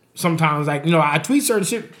 Sometimes, like, you know, I tweet certain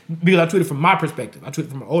shit because I tweet it from my perspective. I tweet it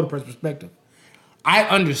from an older person's perspective. I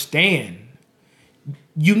understand.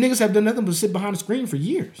 You niggas have done nothing but sit behind the screen for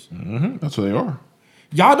years. That's what they are.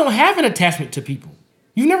 Y'all don't have an attachment to people.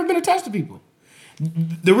 You've never been attached to people.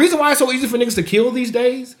 The reason why it's so easy for niggas to kill these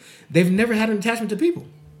days, they've never had an attachment to people.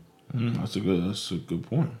 That's a good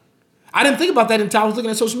point. I didn't think about that until I was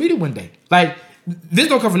looking at social media one day. Like, this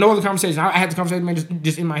don't come from no other conversation. I had the conversation, man,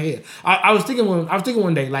 just in my head. I was thinking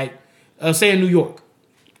one day, like, say in New York,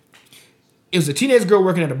 it was a teenage girl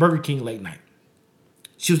working at a Burger King late night.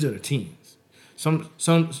 She was in her teens. Some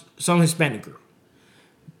Hispanic girl.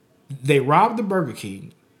 They robbed the Burger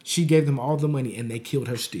King. She gave them all the money and they killed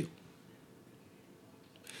her still.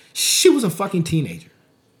 She was a fucking teenager.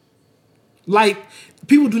 Like,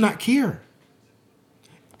 people do not care.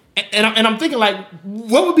 And I'm thinking, like,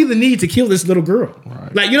 what would be the need to kill this little girl?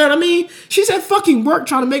 Right. Like, you know what I mean? She's at fucking work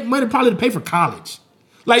trying to make money probably to pay for college.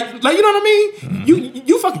 Like you know what I mean?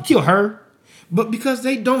 You fucking kill her. But because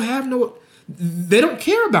they don't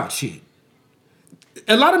care about shit.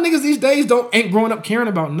 A lot of niggas these days ain't growing up caring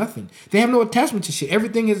about nothing. They have no attachment to shit.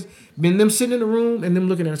 Everything has been them sitting in the room and them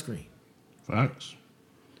looking at a screen. Facts.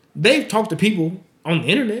 They've talked to people on the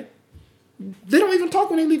internet. They don't even talk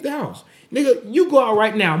when they leave the house. Nigga, you go out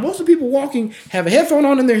right now. Most of the people walking have a headphone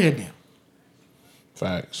on and their head down.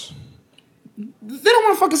 Facts. They don't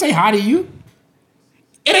want to fucking say hi to you.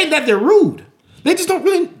 It ain't that they're rude. They just don't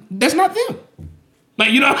really, that's not them.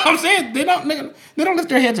 Like, you know what I'm saying? They don't lift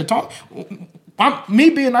their heads and talk. me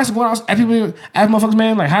being nice and going out at people, ask motherfuckers,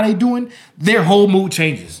 man, like how they doing, their whole mood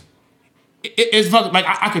changes. It's fucking like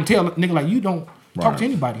I can tell nigga like you don't talk to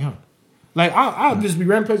anybody, huh? Like I'll just be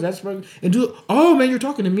random places and do. Oh man, you're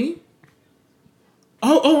talking to me.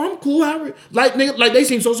 Oh, I'm cool. Like nigga, like they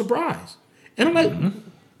seem so surprised, and I'm like,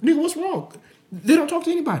 nigga, what's wrong? They don't talk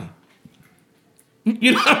to anybody.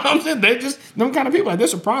 You know what I'm saying? They're just them kind of people. Like they're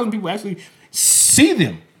surprised when people actually see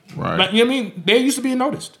them. Right. Like you know what I mean? They're used to being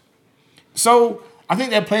noticed. So I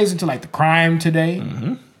think that plays into like the crime today,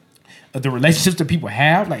 the relationships that people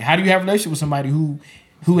have. Like, how do you have a relationship with somebody who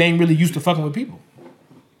ain't really used to fucking with people?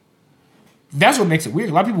 That's what makes it weird.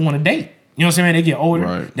 A lot of people want to date. You know what I'm saying? They get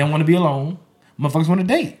older, they don't want to be alone. Motherfuckers want to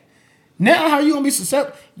date. Now, how are you gonna be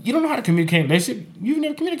successful? You don't know how to communicate in a relationship. You've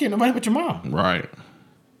never communicated with nobody but your mom. Right.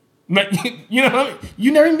 Like, you know what I mean?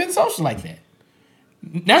 You never even been social like that.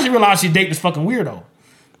 Now she realized she dating this fucking weirdo.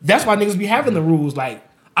 That's why niggas be having the rules like,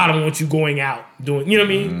 I don't want you going out doing, you know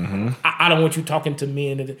what I mean? I don't want you talking to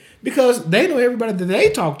men. Because they know everybody that they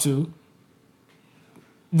talk to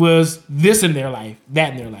was this in their life,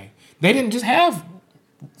 that in their life. They didn't just have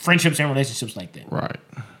friendships and relationships like that. Right.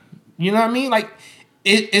 You know what I mean? Like,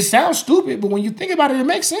 it sounds stupid, but when you think about it, it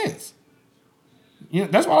makes sense. You know,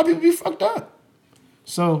 that's why a lot of people be fucked up.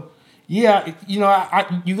 So, yeah, you know,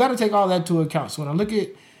 you got to take all that to account. So when I look at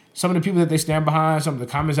some of the people that they stand behind, some of the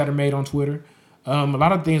comments that are made on Twitter, a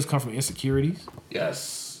lot of things come from insecurities.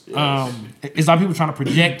 Yes. It's a lot of people trying to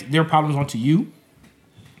project their problems onto you.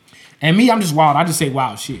 And me, I'm just wild. I just say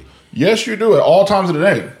wild shit. Yes, you do at all times of the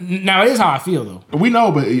day. Now, it is how I feel, though. We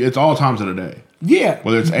know, but it's all times of the day. Yeah.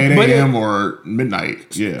 Whether it's 8 a.m. or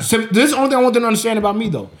midnight. Yeah. So this is the only thing I want them to understand about me,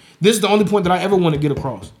 though. This is the only point that I ever want to get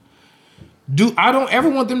across. I don't ever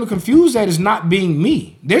want them to confuse that as not being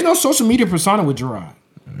me. There's no social media persona with Gerard.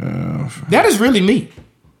 That is really me.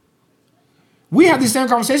 We have these same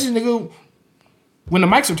conversations, nigga, when the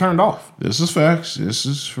mics are turned off. This is facts. This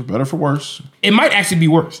is for better or for worse. It might actually be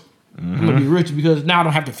worse. I'm gonna be rich because now I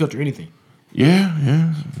don't have to filter anything. Yeah.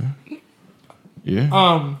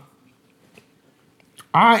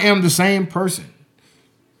 I am the same person.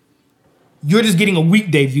 You're just getting a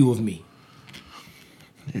weekday view of me.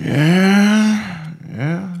 Yeah.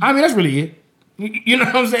 I mean, that's really it. You know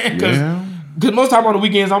what I'm saying? Because most time on the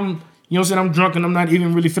weekends, I'm drunk and I'm not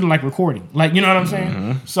even really feeling like recording. Like, you know what I'm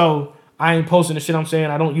saying? So I ain't posting the shit I'm saying.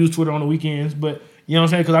 I don't use Twitter on the weekends, but you know what I'm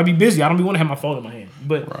saying? Because I be busy. I don't be want to have my phone in my hand.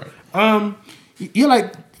 But you're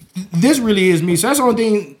like, this really is me. So that's the only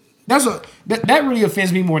thing. That really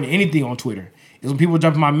offends me more than anything on Twitter is when people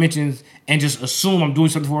jump in my mentions and just assume I'm doing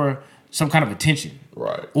something for some kind of attention.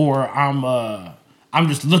 Right. Or I'm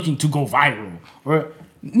just looking to go viral. Or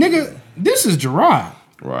nigga, this is Gerard.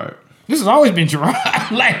 Right. This has always been Gerard.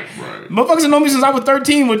 Motherfuckers that know me since I was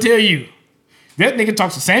 13 would tell you. That nigga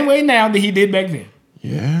talks the same way now that he did back then.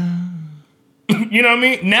 Yeah. You know what I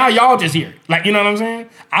mean? Now y'all just hear it. Like, you know what I'm saying?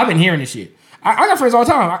 I've been hearing this shit. I got friends all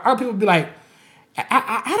the time. I people be like,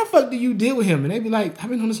 how the fuck do you deal with him? And they be like, I've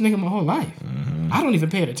been on this nigga my whole life. I don't even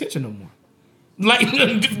pay attention no more. Like,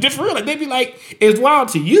 just for real. Like, they be like, it's wild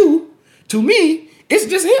to you. To me, it's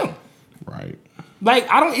just him. Right. Like,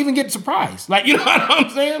 I don't even get surprised. Like, you know what I'm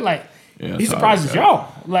saying? Like, he surprises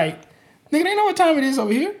y'all. Like, nigga, they know what time it is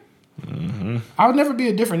over here. I would never be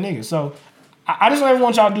a different nigga. So, I just don't ever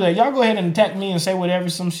want y'all to do that. Y'all go ahead and attack me and say whatever,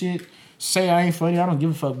 some shit. Say I ain't funny. I don't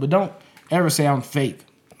give a fuck. But don't ever say I'm fake.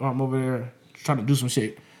 Or I'm over there trying to do some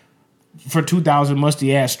shit for 2,000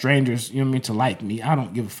 musty ass strangers, you know what I mean, to like me. I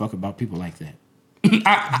don't give a fuck about people like that.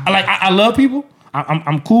 I love people.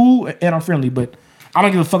 I'm cool and I'm friendly, but I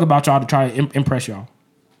don't give a fuck about y'all to try to impress y'all.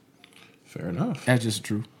 Fair enough. That's just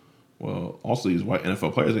true. Well, also these white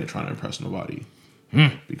NFL players ain't trying to impress nobody.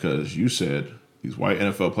 Because you said these white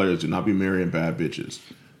NFL players do not be marrying bad bitches.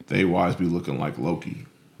 They wives be looking like Loki.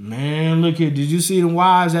 Man, look here. Did you see the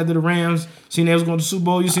wives after the Rams? Seen they was going to the Super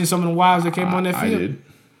Bowl? You seen some of the wives that came on that field? I did.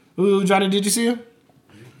 Ooh, Johnny, did you see them?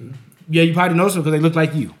 Yeah, you probably noticed them because they look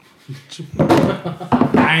like you.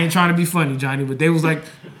 I ain't trying to be funny, Johnny, but they was like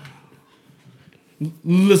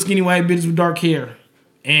little skinny white bitches with dark hair.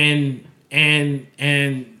 And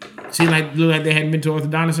she like looked like they hadn't been to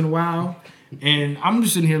orthodontist in a while. And I'm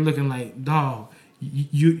just sitting here looking like, dog,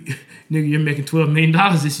 you're making $12 million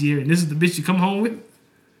this year, and this is the bitch you come home with?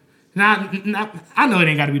 Now, I know it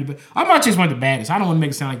ain't got to be the best. I'm not just one of the baddest. I don't want to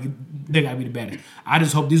make it sound like they got to be the baddest. I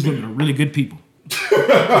just hope these women are really good people.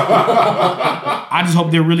 I just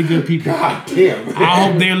hope they're really good people. God damn, man. I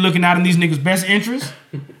hope they're looking out in these niggas' best interests.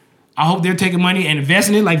 I hope they're taking money and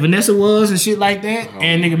investing it like Vanessa was and shit like that.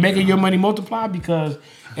 And nigga making your money multiply, because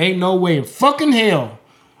ain't no way in fucking hell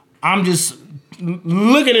I'm just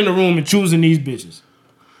looking in the room and choosing these bitches.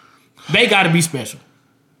 They got to be special.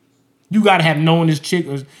 You got to have known this chick.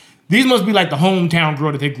 These must be like the hometown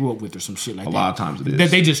girl that they grew up with or some shit like that. A lot of times it is. That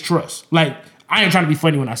they just trust. Like, I ain't trying to be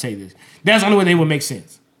funny when I say this. That's the only way they would make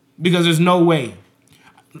sense. Because there's no way.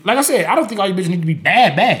 Like I said, I don't think all you bitches need to be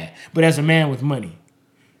bad. But as a man with money,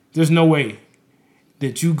 there's no way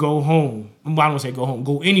that you go home. Well, I don't want to say go home.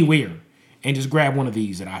 Go anywhere and just grab one of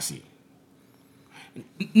these that I see.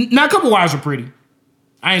 Now, a couple wives are pretty.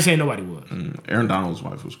 I ain't saying nobody was. Aaron Donald's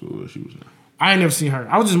wife was cool. She was. I ain't never seen her.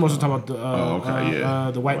 I was just mostly talking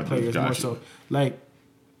about the white White players more gotcha. so. Like,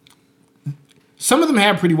 some of them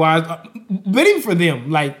have pretty wives, but even for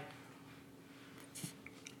them, like,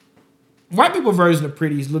 white people version of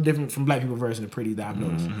pretty is a little different from black people version of pretty that I've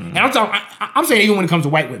noticed. And I'm saying even when it comes to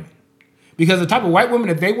white women, because the type of white women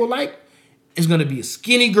that they will like is going to be a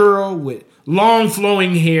skinny girl with long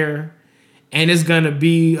flowing hair, and it's going to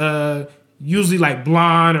be usually like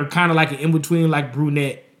blonde or kind of like an in between like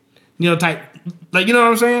brunette, type. Like, you know what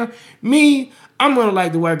I'm saying? Me, I'm gonna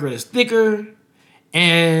like the white girl that's thicker,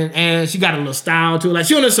 and she got a little style to her. Like,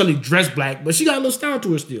 she don't necessarily dress black, but she got a little style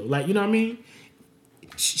to her still. Like, you know what I mean?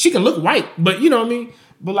 She can look white, but you know what I mean?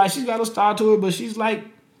 But like, she's got a little style to her, but she's like,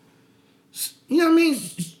 you know what I mean?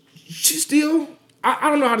 She's still,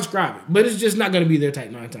 I don't know how to describe it, but it's just not gonna be their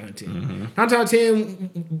type 9 times 10. 9 times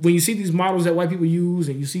 10, when you see these models that white people use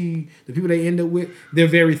and you see the people they end up with, they're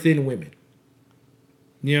very thin women.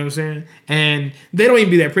 You know what I'm saying? And they don't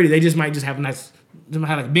even be that pretty. They just might just have they might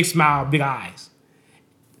have like a big smile, big eyes.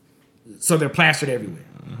 So they're plastered everywhere.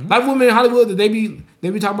 Like women in Hollywood that they be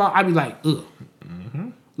talking about, I'd be like, ugh.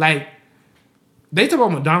 Like, they talk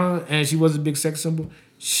about Madonna and she was a big sex symbol.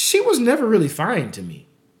 She was never really fine to me.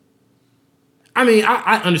 I mean,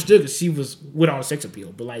 I understood because she was with all the sex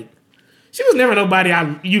appeal, but like, she was never nobody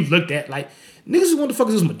you looked at like, niggas, what the fuck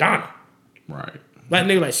is this Madonna? Right. Like,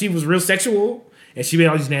 nigga, like, she was real sexual. And she made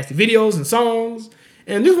all these nasty videos and songs.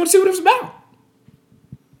 And just want to see what it was about.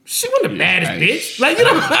 She wasn't the baddest bitch. Like, you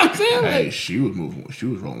know what I'm saying? Hey, Like, she was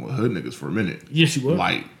rolling with hood niggas for a minute. Yeah, she was.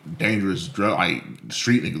 Like, dangerous drug, like,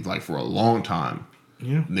 street niggas, like, for a long time.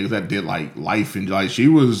 Yeah. Niggas that did, like, life and, like, she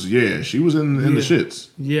was in the shits.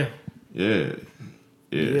 Yeah. Yeah.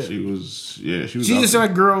 She was She just like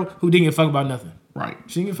a girl who didn't give a fuck about nothing. Right.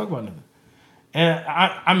 She didn't give a fuck about nothing. And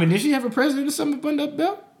I mean, did she have a president or something buttoned up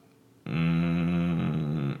belt?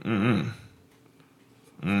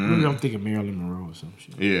 Maybe I'm thinking Marilyn Monroe or some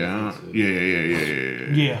shit. Yeah.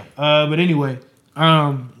 Yeah. But anyway,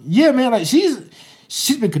 yeah, man, like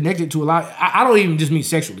she's been connected to a lot. I don't even just mean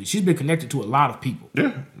sexually. She's been connected to a lot of people.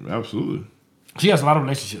 Yeah, absolutely. She has a lot of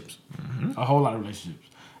relationships. A whole lot of relationships.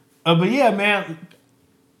 But yeah, man,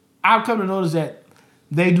 I've come to notice that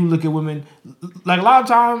they do look at women. Like a lot of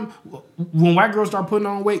time, when white girls start putting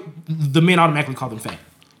on weight, the men automatically call them fat.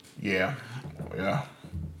 Yeah.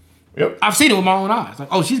 Yep. I've seen it with my own eyes. Like,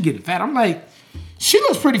 oh, she's getting fat. I'm like, she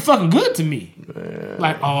looks pretty fucking good to me. Man.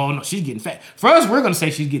 Like, oh no, she's getting fat. For us, we're gonna say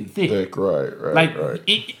she's getting thick. Right. Like,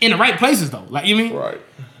 in the right places though. Like, you mean? Right.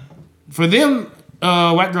 For them,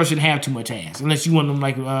 white girls shouldn't have too much ass. Unless you want them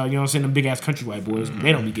like, you know what I'm saying, them big ass country white boys.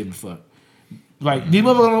 They don't be giving a fuck. Like, these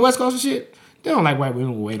motherfuckers on the West Coast and shit, they don't like white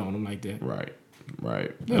women with weight on them like that. Right.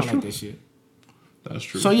 They don't like that shit. That's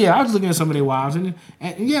true. So yeah, I was looking at some of their wives, and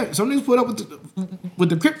yeah, some niggas put up with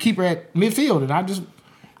the crypt keeper at midfield, and I just,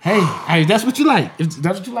 hey, that's what you like. If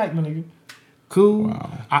that's what you like, my nigga. Cool.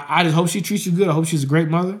 Wow. I just hope she treats you good. I hope she's a great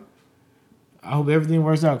mother. I hope everything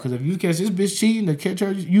works out. Because if you catch this bitch cheating or catch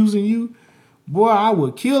her using you, boy, I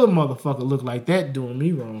would kill a motherfucker look like that doing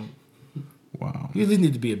me wrong. Wow. You at least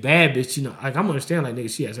need to be a bad bitch, you know. Like, I'm understand, like,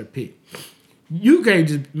 nigga, she has her pick. You can't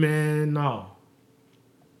just, man, no.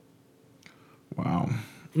 Wow.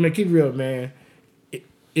 Man, keep it real, man.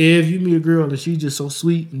 If you meet a girl and she's just so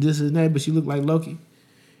sweet and this and that, but she look like Loki,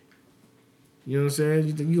 you know what I'm saying?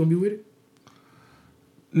 You think you gonna be with it?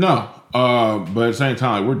 No. But at the same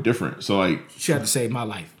time, like, we're different. So, like, She had to save my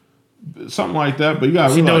life. something like that. But you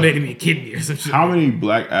gotta She realize, donated me a kidney or some shit. how many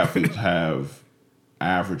black athletes have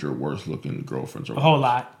average or worse looking girlfriends? Or A whole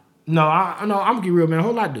lot. No, I'm gonna keep it real, man. A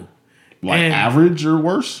whole lot do. like And- average or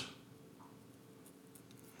worse?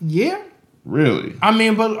 Yeah. Really? I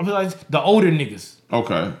mean, but like the older niggas.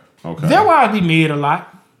 Okay. Their wives be mid a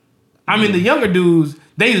lot. I mean, the younger dudes,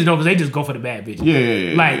 they just don't, because they just go for the bad bitch.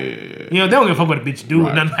 Yeah. Like, you know, they don't give a fuck what a bitch do,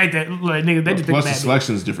 Right. nothing like that. Like, nigga, they just think Plus, the bad bitch.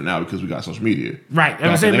 selection is different now because we got social media. Right. I'm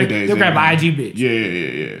Back saying, in their they'll days, grab they an IG didn't- bitch.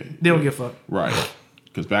 Yeah. They don't give a fuck. Right.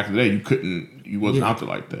 Because back in the day, you wasn't out there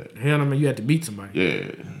like that. Hell no, man, you had to beat somebody.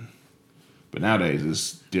 Yeah. But nowadays,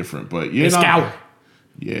 it's different. But yeah, They scour.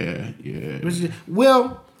 Yeah.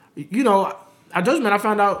 Well, you know, I just, man, I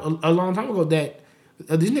found out a long time ago that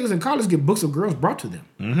These niggas in college get books of girls brought to them.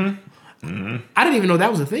 I didn't even know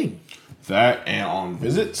that was a thing. That and on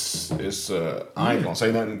visits, it's I ain't gonna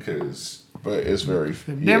say nothing but it's very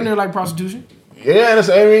Damn near like prostitution. Yeah, that's,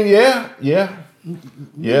 I mean, yeah.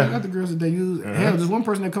 Not the girls that they use. Hell, there's one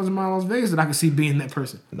person that comes to mind in Las Vegas that I can see being that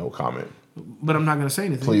person. No comment. But I'm not gonna say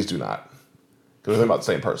anything. Please do not. Because we're about the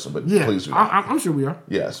same person, but Yeah, please do not. I'm sure we are.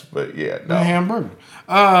 Yes, but yeah, no. A hamburger.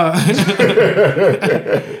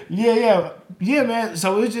 Yeah, man.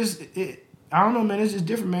 So it's just, I don't know, man. It's just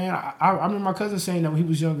different, man. I remember my cousin saying that when he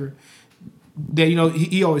was younger, that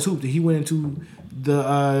he always hooped. He went into the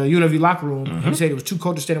UNLV locker room. And he said it was two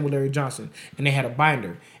coaches standing with Larry Johnson, and they had a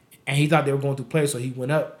binder, and he thought they were going through play, so he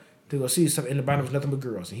went up to go see something. In the binder was nothing but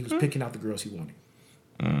girls, and he was picking out the girls he wanted.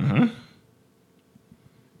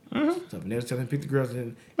 So they was telling him to pick the girls,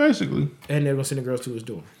 and Basically. and they were gonna send the girls to his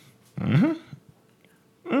door.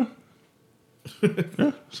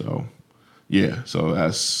 So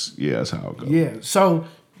that's how it goes. Yeah. So,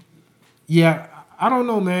 yeah, I don't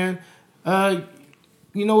know, man.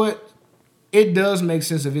 You know what? It does make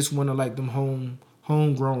sense if it's one of like them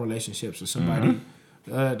homegrown relationships or somebody.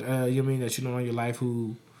 You mean that you know in your life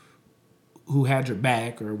who had your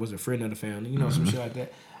back or was a friend of the family, some shit like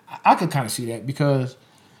that. I could kind of see that because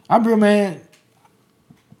I'm real, man.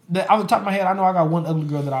 Off the top of my head, I know I got one ugly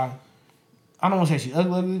girl that I don't want to say she's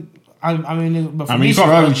ugly. I mean, but for me, you call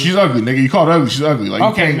her ugly. She's ugly, nigga. You call her ugly. She's ugly. Like,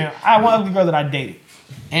 okay, man. I had one ugly girl that I dated,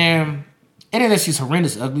 and it ain't that she's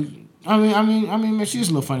horrendous ugly. I mean, man, she's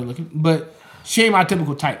a little funny looking, but she ain't my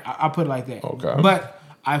typical type. I put it like that. Okay. But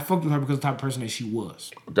I fucked with her because of the type of person that she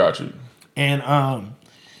was. Got you. And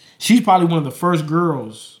she's probably one of the first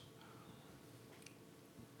girls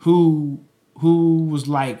who was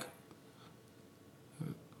like,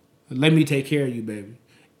 let me take care of you, baby.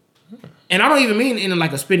 And I don't even mean in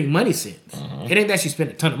like a spending money sense. It ain't that she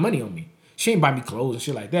spent a ton of money on me. She ain't buy me clothes and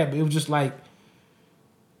shit like that. But it was just like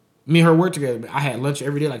me and her worked together. I had lunch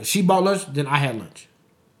every day. Like if she bought lunch, then I had lunch.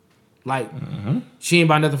 Like she ain't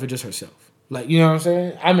buy nothing for just herself. Like, you know what I'm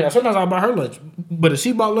saying? I mean, sometimes I buy her lunch. But if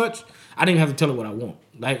she bought lunch, I didn't have to tell her what I want.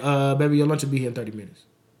 Like, baby, your lunch will be here in 30 minutes.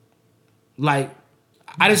 Like,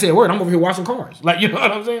 I didn't say a word. I'm over here washing cars. Like, you know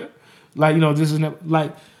what I'm saying? Like, this is never,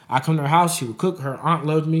 like, I come to her house, she would cook. Her aunt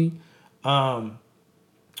loved me. Me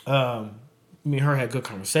and her had good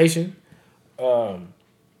conversation.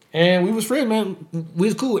 And we was friends, man. We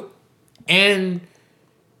was cool. And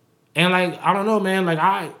like, I don't know, man. Like,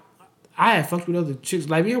 I had fucked with other chicks.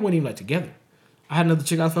 Like, me and her wasn't even, like, together. I had another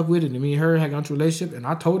chick I fucked with, and me and her had gone into a relationship, and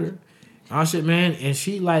I told her. Oh, shit, man. And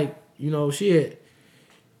she, like, she had,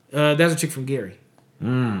 that's a chick from Gary.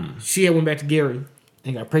 She had went back to Gary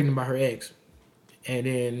and got pregnant by her ex. And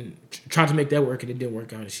then tried to make that work, and it didn't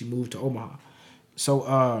work out. And she moved to Omaha. So,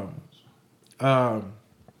 I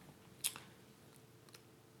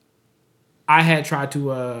had tried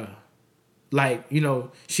to,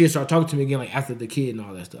 she had started talking to me again, like after the kid and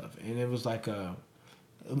all that stuff. And it was like,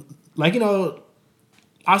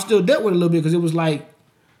 I still dealt with it a little bit because it was like,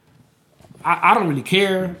 I don't really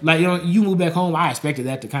care. Like, you move back home, I expected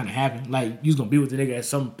that to kind of happen. Like, you was going to be with the nigga at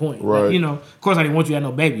some point. Right. Like, of course I didn't want you to have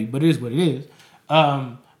no baby, but it is what it is.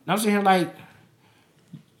 I'm sitting here like,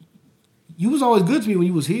 you was always good to me when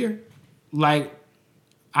you was here. Like,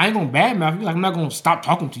 I ain't gonna badmouth you. Like, I'm not gonna stop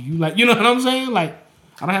talking to you. Like, you know what I'm saying? Like,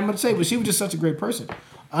 I don't have much to say, but she was just such a great person.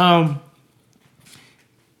 To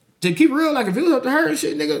keep it real, like, if it was up to her and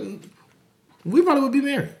shit, nigga, we probably would be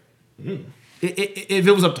married. If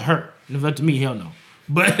it was up to her. And if it was up to me, hell no.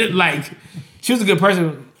 But, like, she was a good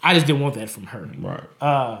person. I just didn't want that from her.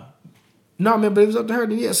 Right. No, man, but it was up to her.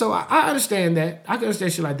 Then, yeah, so I understand that. I can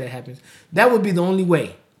understand shit like that happens. That would be the only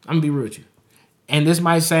way. I'm going to be real with you. And this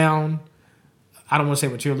might sound, I don't want to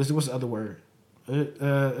say materialistic. What's the other word?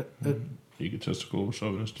 Egotistical,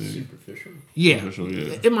 chauvinistic. Superficial. Yeah. Superficial,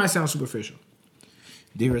 yeah. It might sound superficial.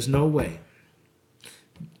 There is no way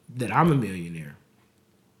that I'm a millionaire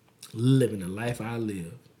living the life I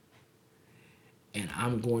live and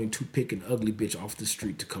I'm going to pick an ugly bitch off the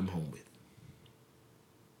street to come home with.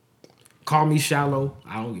 Call me shallow.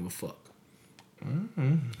 I don't give a fuck.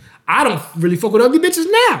 I don't really fuck with ugly bitches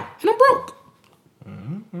now, and I'm broke.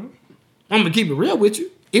 I'm gonna keep it real with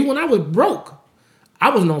you. Even when I was broke,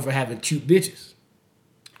 I was known for having cute bitches.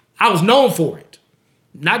 I was known for it.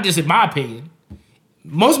 Not just in my opinion.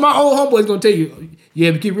 Most of my old homeboys gonna tell you,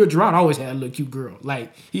 yeah, but keep it real, Gerard always had a little cute girl.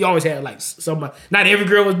 Like, he always had like somebody. Not every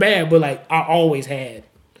girl was bad, but like I always had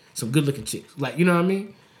some good looking chicks. Like, you know what I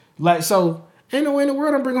mean? Like, so ain't no way in the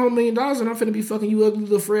world I'm bringing home $1 million and I'm finna be fucking you ugly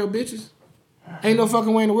little frail bitches. Ain't no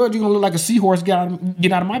fucking way in the world you gonna look like a seahorse get out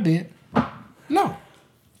of my bed. No.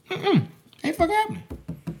 Ain't fucking happening.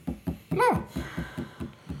 No.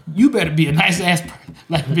 you better be a nice ass person.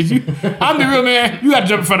 Like, bitch, I'm the real man. You got to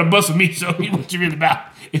jump in front of the bus with me. So what you really about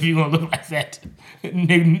if you gonna look like that,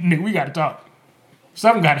 nigga? We got to talk.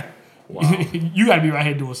 Something got to. Wow. You got to be right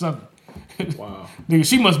here doing something. Wow. Nigga,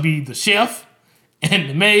 she must be the chef and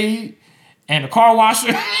the maid and the car washer.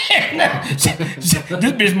 This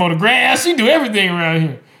bitch mow the grass. She do everything around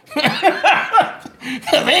here.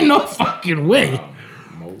 There ain't no fucking way.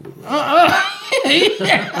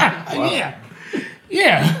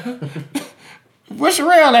 Yeah. Where's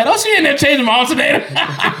Sherelle at? Oh, she in there changing my alternator.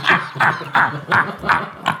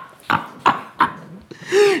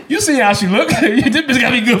 You see how she look? This bitch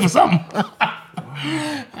gotta be good for something.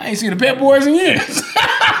 I ain't seen the Pet Boys in years. You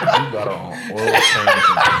got on oil change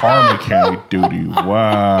and car mechanic duty.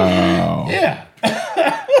 Wow. Yeah.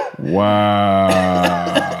 Wow.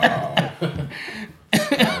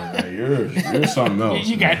 Right, you're something else.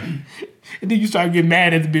 You got, and then you start getting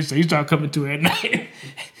mad at the bitch, so you start coming to her at night.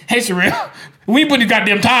 Hey, Sherelle, we put these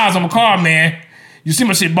goddamn tires on my car, man. You see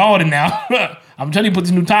my shit balding now. I'm telling you, put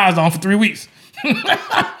these new tires on for 3 weeks.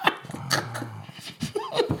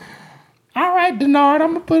 All right, Denard,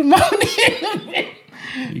 I'm gonna put them on.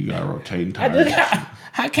 You got rotating tires.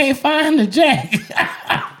 I can't find the jack.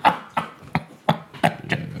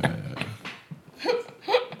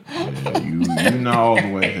 You not all the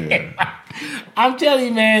way there. I'm telling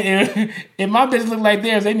you, man, if my bitch look like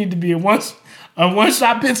theirs, they need to be a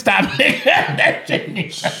one-shot pit stop. That shit,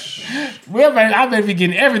 nigga. I better be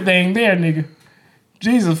getting everything there, nigga.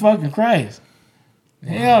 Jesus fucking Christ.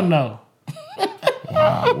 Hell no.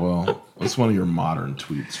 Wow, well, what's one of your modern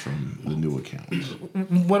tweets from the new account?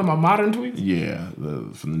 One of my modern tweets? Yeah,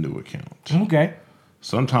 from the new account. Okay.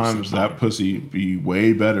 Sometimes that pussy be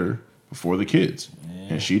way better before the kids,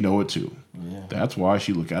 and she know it too. Yeah. That's why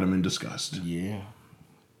she look at him in disgust. Yeah.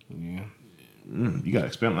 You gotta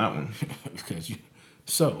expand on that one. Because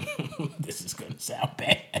so this is gonna sound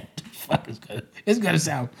bad. Fuck, it's gonna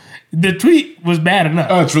sound. The tweet was bad enough.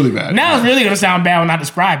 Oh, it's really bad. Now it's really gonna sound bad when I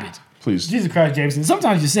describe it. Please. Jesus Christ, Jameson.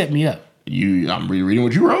 Sometimes you set me up. I'm rereading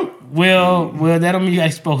what you wrote. Well, that don't mean you got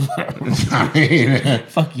exposed. I mean,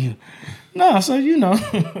 fuck you. No, so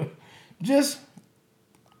just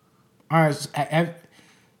all right.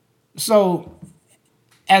 So,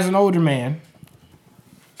 as an older man,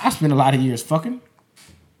 I spent a lot of years fucking.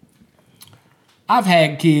 I've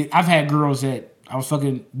had girls that I was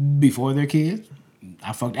fucking before their kids.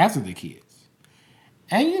 I fucked after their kids.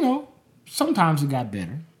 And, sometimes it got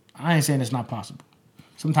better. I ain't saying it's not possible.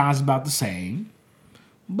 Sometimes it's about the same.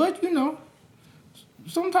 But,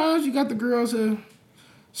 sometimes you got the girls that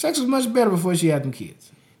sex was much better before she had them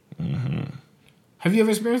kids. Mm-hmm. Have you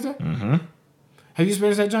ever experienced that? Mm-hmm. Have you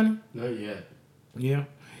experienced that, Johnny? Not yet. Yeah.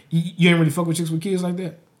 You ain't really fuck with chicks with kids like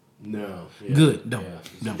that? No. Yeah. Good. Don't.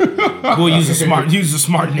 Boy, you's a smart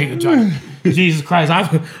nigga, Johnny. Jesus Christ.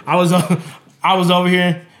 I was over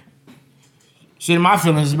here shit in my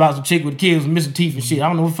feelings about some chick with kids with missing teeth and shit. I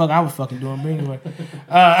don't know what the fuck I was fucking doing, but anyway.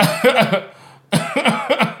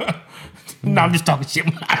 No, I'm just talking shit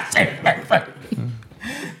when I say it.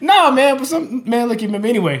 No, man, but some man look at me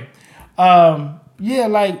anyway. Yeah,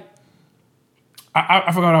 like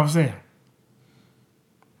I forgot what I was saying.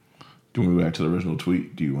 Do we go back to the original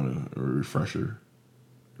tweet? Do you want a refresher?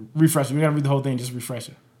 Refresher. We gotta read the whole thing, just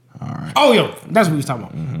refresher. All right. Oh, yo, that's what we was talking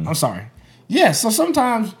about. Mm-hmm. I'm sorry. Yeah, so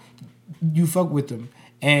sometimes you fuck with them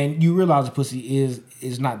and you realize the pussy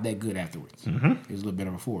is not that good afterwards. Mm-hmm. It's a little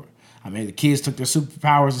better before. I mean, the kids took their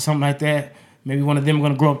superpowers or something like that. Maybe one of them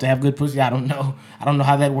going to grow up to have good pussy. I don't know. I don't know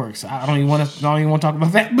how that works. I don't even want to talk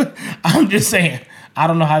about that. But I'm just saying, I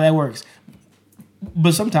don't know how that works.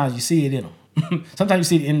 But sometimes you see it in them.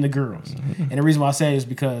 Sometimes you see it in the girls. Mm-hmm. And the reason why I say it is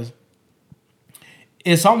because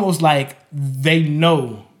it's almost like they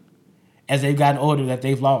know as they've gotten older that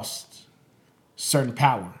they've lost certain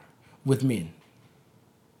power with men.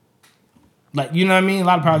 Like, you know what I mean? A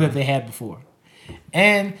lot of power that they had before.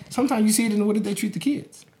 And sometimes you see it in the way that they treat the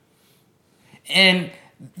kids. And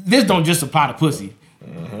this don't just apply to pussy.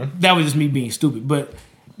 Mm-hmm. That was just me being stupid. But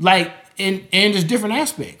like in just different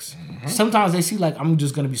aspects. Mm-hmm. Sometimes they see like I'm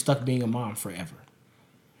just gonna be stuck being a mom forever.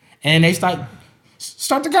 And they start to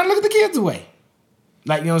kind of look at the kids away.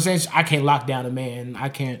 Like, you know what I'm saying? I can't lock down a man. I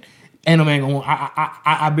can't. Ain't no man gonna.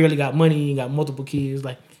 I barely got money and got multiple kids.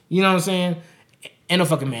 Like, you know what I'm saying? Ain't no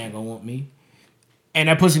fucking man gonna want me. And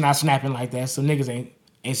that pussy not snapping like that. So niggas ain't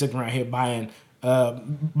sitting around here buying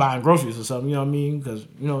groceries or something. You know what I mean? Because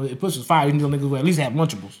it pushes fire. You know, niggas will at least have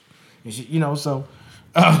Lunchables and shit. So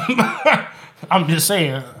I'm just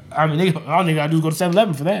saying. I mean, all nigga gotta do is go to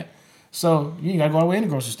 7-Eleven for that. So you ain't gotta go all the way in the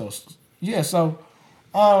grocery store. Yeah. So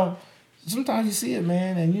sometimes you see it,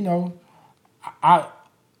 man, and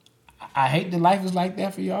I hate that life is like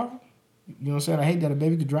that for y'all. You know what I'm saying? I hate that a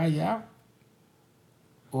baby could dry you out.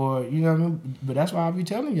 Or, you know what I mean? But that's why I be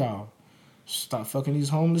telling y'all. Stop fucking these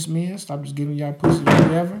homeless men. Stop just giving y'all pussy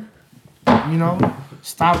whatever. You know?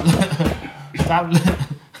 Stop.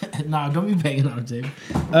 Nah, don't be begging on the table.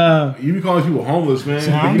 You be calling people homeless, man.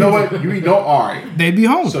 So But you know what? You be all right. They be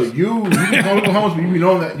homeless. So you be calling people homeless, but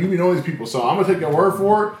you be knowing these people. So I'm gonna take your word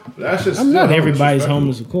for it. But that's just I'm not still everybody's disrespectful.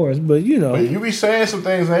 homeless, of course, but you know. But you be saying some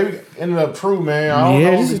things and they ended up true, man. I don't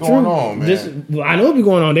know this what's is going true. on, man. I know what be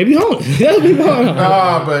going on. They be homeless. That be going on.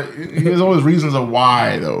 Nah, but there's always reasons of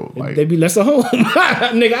why though. Like They be less at home.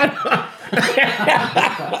 Nigga,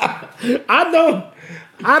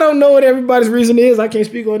 I don't know what everybody's reason is. I can't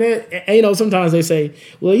speak on that. And, you know, sometimes they say,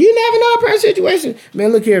 well, you never know a person's situation.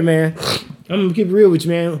 Man, look here, man. I'm gonna keep it real with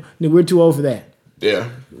you, man. Nigga, we're too old for that. yeah,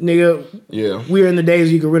 Nigga, yeah. we're in the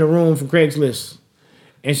days you can rent a room from Craigslist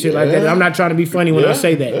and shit like that. I'm not trying to be funny when I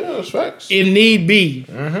say that. Yeah, that's facts. If need be,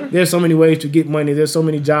 there's so many ways to get money. There's so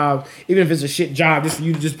many jobs. Even if it's a shit job, just for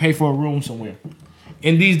you to just pay for a room somewhere.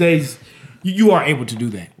 And these days, you are able to do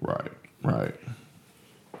that. Right.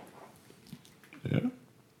 Yeah.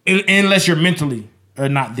 Unless you're mentally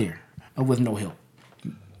not there or with no help.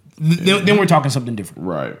 Then we're talking something different.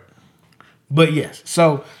 Right. But yes.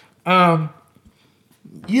 So,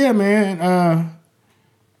 yeah, man.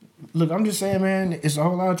 Look, I'm just saying, man, it's a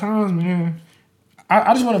whole lot of times, man.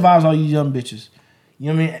 I just want to advise all you young bitches.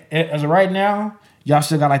 You know what I mean? As of right now, y'all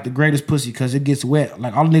still got like the greatest pussy because it gets wet.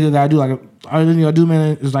 Like all the nigga gotta do, all the nigga gotta do,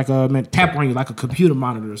 man, is like tap on you like a computer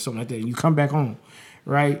monitor or something like that. And you come back home,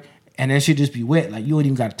 right? And that shit just be wet. Like you ain't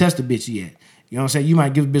even gotta test the bitch yet. You know what I'm saying? You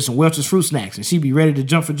might give a bitch some Welch's fruit snacks and she be ready to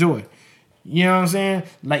jump for joy. You know what I'm saying?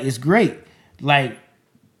 Like it's great. Like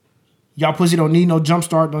y'all pussy don't need no jump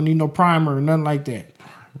start, don't need no primer or nothing like that.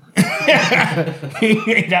 you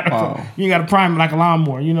ain't got a primer like a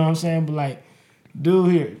lawnmower. You know what I'm saying? But like,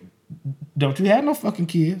 dude, here, don't you have no fucking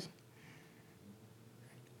kids?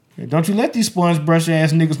 Don't you let these sponge brush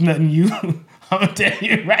ass niggas nothing you. I'm gonna tell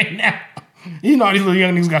you right now. You know all these little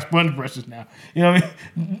young niggas got sponge brushes now. You know what I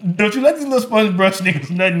mean? Don't you let these little sponge brush niggas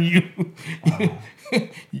nothing you.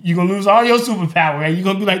 You gonna lose all your superpower and you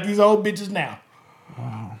gonna be like these old bitches now.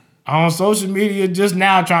 Wow. On social media just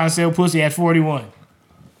now trying to sell pussy at 41.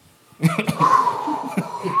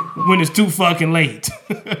 When it's too fucking late.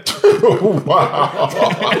 Wow.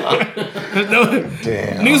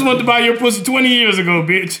 Damn. Niggas want to buy your pussy 20 years ago,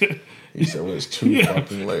 bitch. He said well, it's too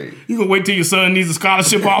fucking late. You gonna wait till your son needs a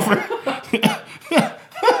scholarship offer?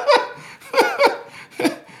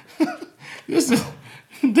 This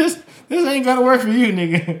ain't gonna work for you,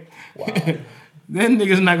 nigga. Wow. That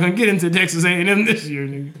nigga's not gonna get into Texas A&M this year,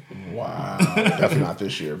 nigga. Wow. Definitely not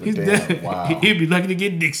this year, but damn. Wow. He'd be lucky to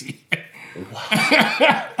get Dixie.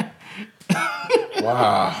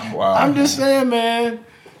 Wow. I'm just saying, man.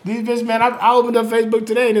 These bitches, man, I opened up Facebook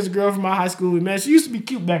today and this girl from my high school, man, she used to be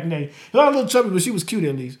cute back in the day. She was a little chubby, but she was cute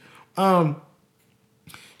at least.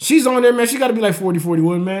 She's on there, man. She got to be like 40,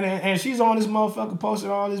 41, man. And she's on this motherfucker posting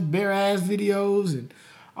all this bare ass videos and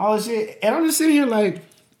all this shit. And I'm just sitting here like,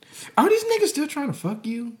 are these niggas still trying to fuck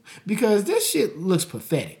you? Because this shit looks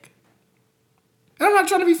pathetic. And I'm not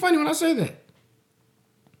trying to be funny when I say that.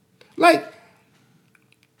 Like,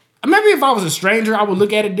 maybe if I was a stranger, I would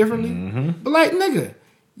look at it differently. Mm-hmm. But like, nigga,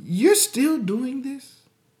 you're still doing this?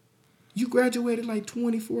 You graduated like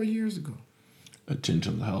 24 years ago.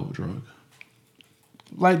 Attention's a hell of a drug.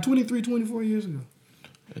 Like 23, 24 years ago.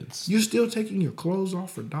 It's You're still taking your clothes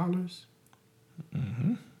off for dollars?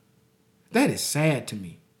 Mm-hmm. That is sad to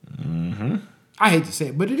me. Mm-hmm. I hate to say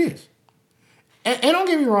it, but it is. And don't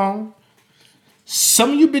get me wrong.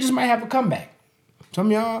 Some of you bitches might have a comeback. Some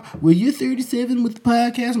of y'all, well, you're 37 with the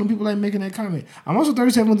podcast, and people like making that comment. I'm also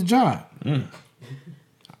 37 with a job. I'm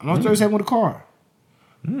also 37 with a car.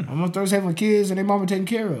 I'm also 37 with kids and their mama taken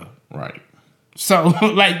care of. right. So,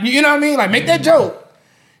 like, you know what I mean? Like, make that joke.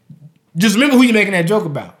 Just remember who you're making that joke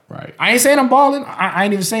about. Right. I ain't saying I'm balling. I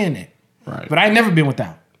ain't even saying that. Right. But I ain't never been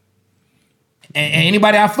without. And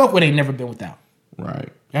anybody I fuck with ain't never been without. Right.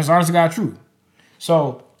 That's honest to God true.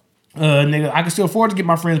 So, nigga, I can still afford to get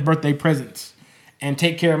my friends birthday presents and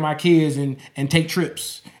take care of my kids and take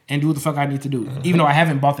trips and do what the fuck I need to do. Even though I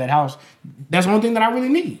haven't bought that house, that's one thing that I really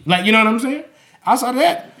need. Like, you know what I'm saying? Outside of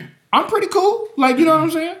that, I'm pretty cool. Like, you know what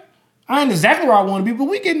I'm saying? I ain't exactly where I want to be, but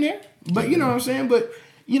we getting there. But you know what I'm saying? But,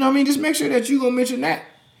 you know what I mean? Just make sure that you gonna mention that.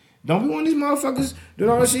 Don't be one of these motherfuckers doing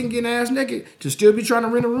all this shit and getting ass naked to still be trying to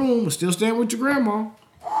rent a room or still staying with your grandma.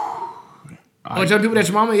 Or tell people that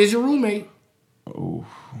your mama is your roommate. Oh.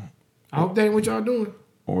 I hope that ain't what y'all doing.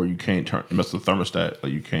 or you can't mess with the thermostat.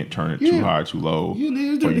 Like you can't turn it too high, too low, or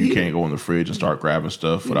you can't go in the fridge and start grabbing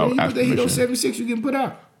stuff without asking permission. 76, you getting put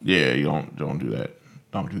out. Yeah, you don't do that.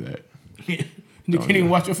 Don't do that. You can't even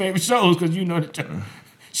watch your favorite shows because you know that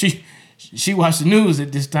she watched the news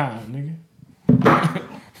at this time, nigga.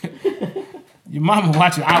 Your mama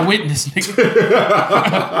watching Eyewitness, nigga.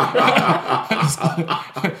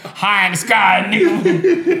 High in the sky, nigga.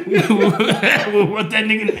 What that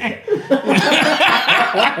nigga name?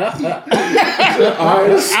 High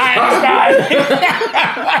in the sky,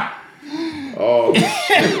 nigga. Oh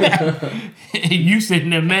shit. You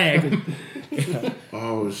sitting there mad.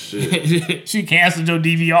 Oh shit. She canceled your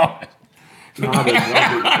DVR.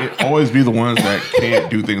 It always be the ones that can't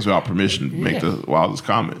do things without permission to make the wildest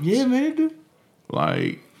comments. Yeah, man, they do.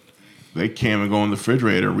 Like, they can't even go in the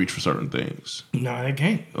refrigerator and reach for certain things. No, they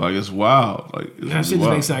can't. Like, it's wild. Like, it's That shit just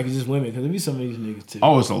wild. makes like it's just women because there be some of these niggas too.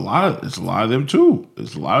 Oh, it's a lot of them too.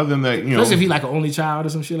 It's a lot of them that, you know. Especially if he like an only child or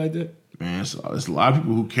some shit like that. Man, it's a lot of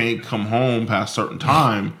people who can't come home past a certain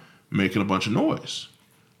time making a bunch of noise.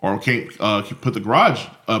 Or can't put the garage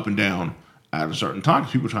up and down at a certain time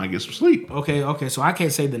because people are trying to get some sleep. Okay, so I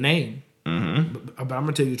can't say the name, but I'm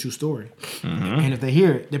gonna tell you a true story. And if they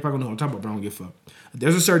hear it, they're probably gonna know what I'm talking about, but I don't give a fuck.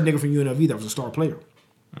 There's a certain nigga from UNLV that was a star player.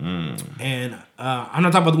 And I'm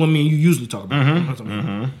not talking about the one me and you usually talk about. I'm not talking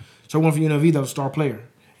about So one from UNLV that was a star player.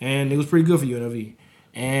 And it was pretty good for UNLV.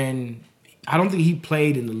 And I don't think he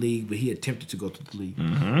played in the league, but he attempted to go to the league.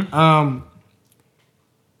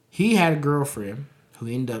 He had a girlfriend who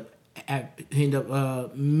he ended up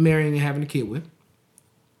marrying and having a kid with.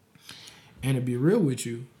 And to be real with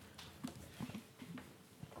you,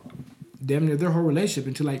 damn near their whole relationship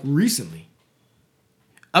until like recently,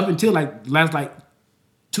 up until like last like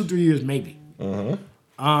 2-3 years maybe.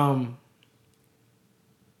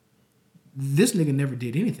 This nigga never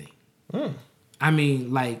did anything. I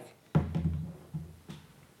mean, like,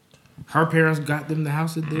 her parents got them the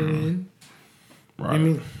house that they're in. Right. I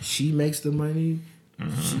mean, she makes the money.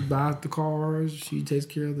 She buys the cars. She takes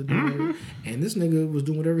care of the daughter. And this nigga was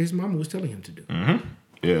doing whatever his mama was telling him to do. Yeah,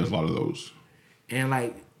 there's a lot of those. And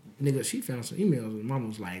like, nigga, she found some emails and mama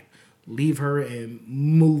was like, leave her and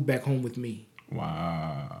move back home with me.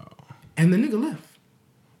 Wow. And the nigga left.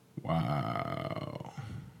 Wow.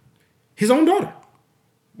 His own daughter.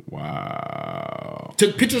 Wow.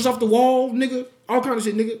 Took pictures off the wall, nigga. All kind of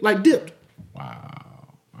shit, nigga. Like dipped. Wow.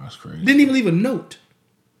 That's crazy. Didn't even leave a note.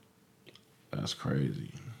 That's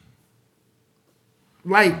crazy.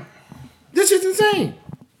 Like, this shit's insane.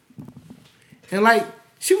 And like,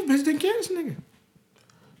 she was busy taking care of this nigga.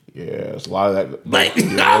 Yeah, it's a lot of that. Like,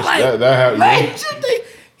 Yeah,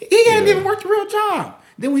 he hadn't even worked a real job.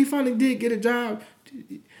 Then when he finally did get a job,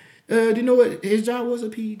 do you know what his job was? A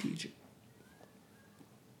PE teacher.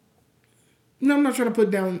 No, I'm not trying to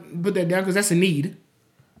put that down because that's a need.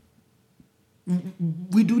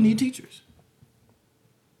 We do need teachers.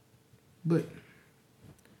 But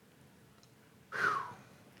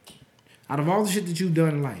out of all the shit that you've done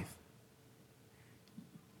in life,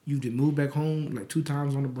 you did move back home like 2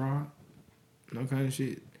 times on the broad, and all kind of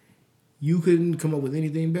shit. You couldn't come up with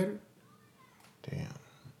anything better. Damn.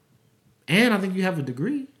 And I think you have a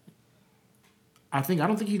degree. I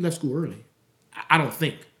don't think he left school early. I don't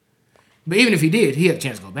think. But even if he did, he had a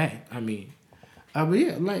chance to go back. I mean, but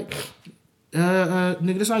yeah, like,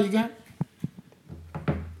 nigga, that's all you got?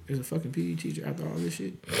 There's a fucking PE teacher after all this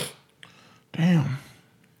shit. Damn.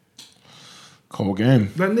 Cold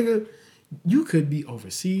game. Like, nigga, you could be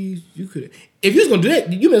overseas. You could, if you was gonna do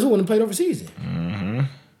that, you may as well wouldn't have played overseas then.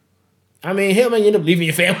 I mean, hell, man, you end up leaving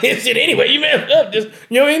your family and shit anyway. You may as well just,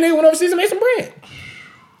 you know what I mean? Nigga went overseas and made some bread.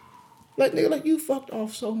 Like, nigga, like, you fucked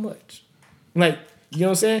off so much. Like, you know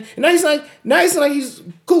what I'm saying? And now he's like he's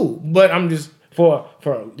cool. But I'm just, for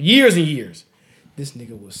years and years, this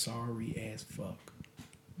nigga was sorry as fuck.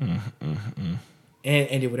 And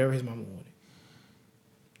did whatever his mama wanted.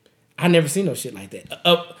 I never seen no shit like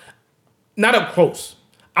that. Not up close.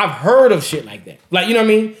 I've heard of shit like that. Like, you know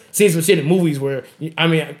what I mean? Seen some shit in movies where, I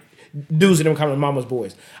mean, dudes and them calling mama's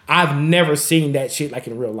boys. I've never seen that shit like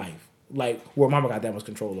in real life. Like, where mama got that much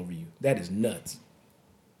control over you. That is nuts.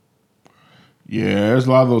 Yeah, there's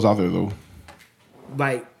a lot of those out there, though.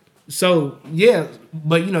 Like, so, yeah.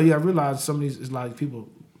 But, you know, you gotta realize some of these, a lot of these people,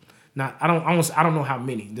 I don't know how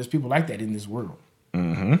many. There's people like that in this world.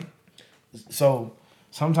 So,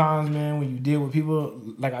 sometimes, man, when you deal with people,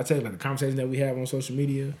 like I tell you, like the conversation that we have on social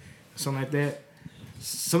media, something like that,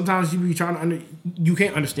 sometimes you be trying to you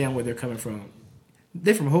can't understand where they're coming from.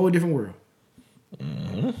 They're from a whole different world.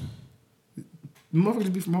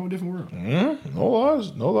 Motherfuckers be from a whole different world. No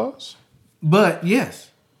laws. But yes,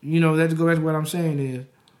 you know, that to go back to what I'm saying is,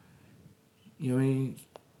 You know what I mean?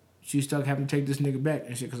 She stuck having to take this nigga back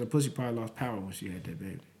and shit because her pussy probably lost power when she had that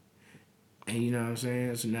baby. And you know what I'm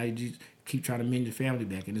saying? So now you just keep trying to mend your family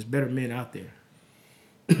back, and there's better men out there.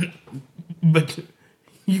 But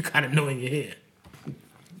you kind of know in your head,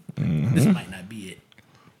 this might not be it.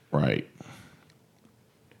 Right.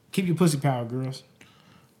 Keep your pussy power, girls.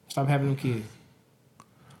 Stop having them kids.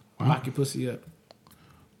 Wow. Lock your pussy up.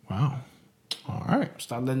 Wow. All right.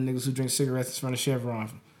 Stop letting niggas who drink cigarettes in front of Chevron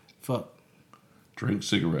fuck. Drink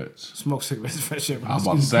cigarettes. Smoke cigarettes in front of Chevron. I was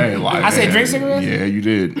about to say, like, I said drink cigarettes? Yeah, you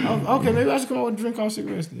did. Oh, okay, maybe I should come over and drink all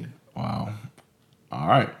cigarettes then. Wow. All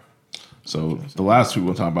right. So the last tweet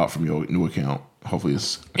we'll talk about from your new account. Hopefully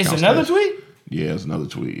it's another tweet? Yeah, it's another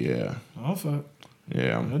tweet. Yeah. Oh fuck.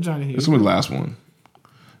 Yeah. No Johnny here. This will be the last one.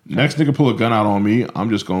 Next nigga pull a gun out on me, I'm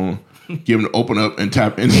just gonna give him to open up and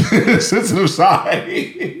tap into the sensitive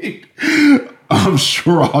side. I'm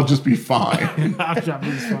sure I'll just be fine. Okay,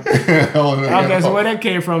 so where that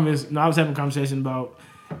came from is I was having a conversation about.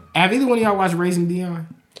 Have either one of y'all watched Raising Dion?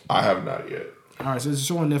 I have not yet. All right, so there's a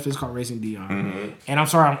show on Netflix called Raising Dion, and I'm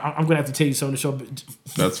sorry, I'm gonna have to tell you some of the show.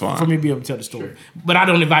 That's fine for me to be able to tell the story, but I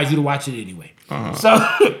don't advise you to watch it anyway. So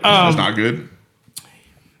it's not good.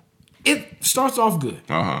 It starts off good,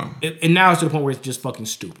 and now it's to the point where it's just fucking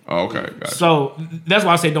stupid. Oh, okay, gotcha. So that's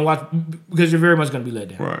why I say don't watch because you're very much gonna be let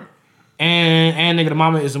down. Right. And nigga, the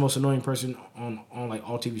mama is the most annoying person on like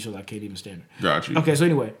all TV shows. I can't even stand her. Got you. Okay, so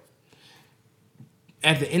anyway,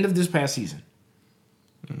 at the end of this past season,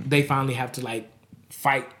 they finally have to like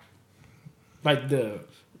fight like the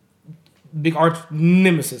big arch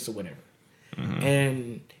nemesis or whatever,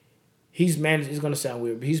 and he's managed. It's gonna sound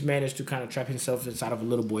weird, but he's managed to kind of trap himself inside of a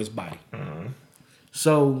little boy's body.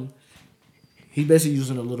 So he's basically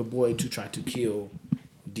using a little boy to try to kill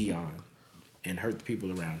Dion and hurt the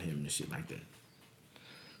people around him and shit like that.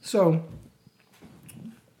 So,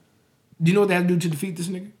 do you know what they have to do to defeat this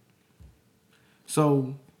nigga?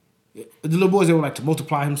 So, the little boy's able like to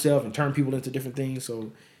multiply himself and turn people into different things.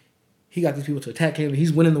 So, he got these people to attack him.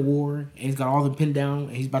 He's winning the war, and he's got all of them pinned down,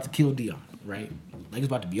 and he's about to kill Dion, right? Like, it's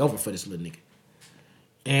about to be over for this little nigga.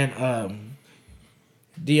 And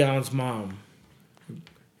Dion's mom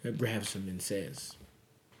grabs him and says,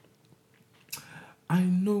 I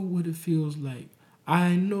know what it feels like.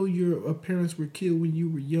 I know your parents were killed when you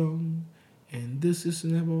were young, and this,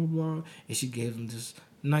 and that, blah, blah, blah. And she gave him this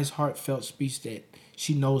nice, heartfelt speech that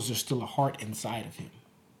she knows there's still a heart inside of him,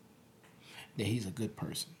 that he's a good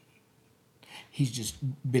person. He's just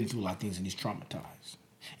been through a lot of things, and he's traumatized,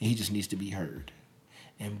 and he just needs to be heard.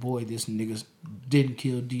 And boy, this nigga didn't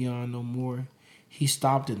kill Dion no more. He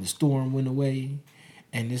stopped, and the storm went away,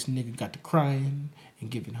 and this nigga got to crying and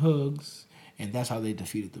giving hugs. And that's how they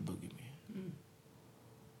defeated the boogeyman.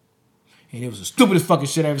 And it was the stupidest fucking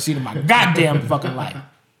shit I ever seen in my goddamn fucking life.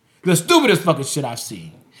 The stupidest fucking shit I've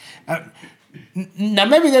seen. Now,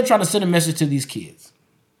 maybe they're trying to send a message to these kids.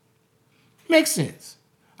 Makes sense.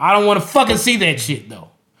 I don't want to fucking see that shit,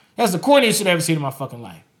 though. That's the corniest shit I've ever seen in my fucking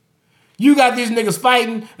life. You got these niggas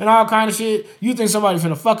fighting and all kind of shit. You think somebody's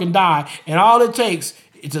finna fucking die, and all it takes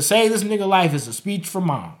to save this nigga life is a speech from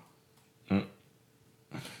mom.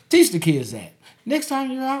 Teach the kids that. Next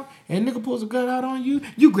time you're out and a nigga pulls a gun out on you,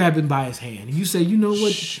 you grab him by his hand and you say, you know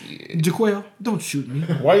what, Jaquel, don't shoot me.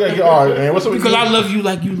 Why you gotta get all right, man? What's up? Because I love you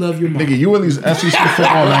like you love your mom. Nigga, you in these SEC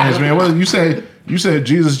football games, man. What you said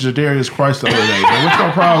Jesus Jadarius Christ the other day, man. What's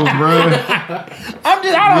your problem, bro?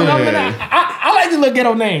 I don't know, man. I like the little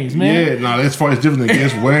ghetto names, man. Yeah, no, that's far. It's different than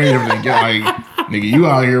it's way different than like, nigga, you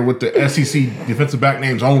out here with the SEC defensive back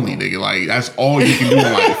names only, nigga. Like that's all you can do in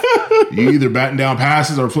life. You either batten down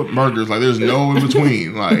passes or flip burgers. Like there's no in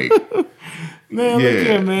between. Like, man, look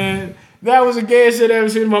here, man. That was the gayest shit I ever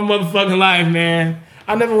seen in my motherfucking life, man.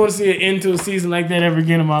 I never want to see an end to a season like that ever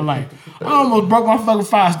again in my life. I almost broke my fucking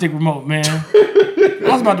Fire Stick remote, man. I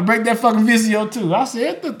was about to break that fucking Vizio too. I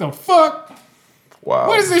said, what the fuck? wow.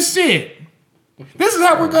 What is this shit? This is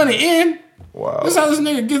how we're gonna end. Wow. This is how this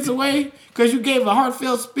nigga gets away because you gave a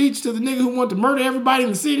heartfelt speech to the nigga who wanted to murder everybody in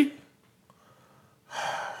the city.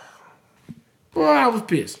 Boy, I was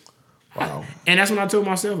pissed. Wow. And that's when I told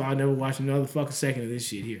myself I'll never watch another fucking second of this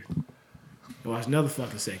shit here. I'll watch another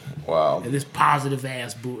fucking second. Wow. And this positive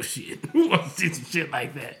ass bullshit. Who wants to see some shit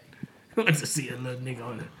like that? Who wants to see a little nigga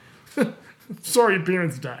on it? Sorry your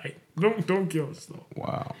parents died. Don't kill us though.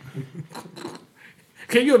 Wow.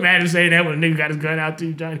 Can you imagine saying that when a nigga got his gun out to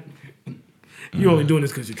you, Johnny? You only doing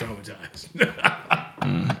this because you're traumatized.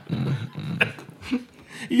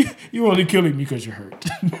 You only killing me because you're hurt.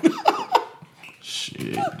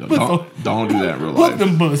 Shit. Don't do that in real life. Put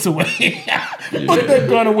them bullets away. Put that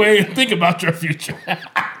gun away and think about your future.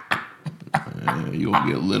 You You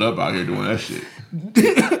gonna get lit up out here doing that shit.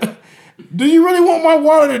 Do you really want my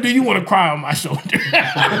wallet or do you want to cry on my shoulder?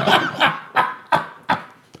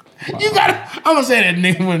 You gotta. I'm gonna say that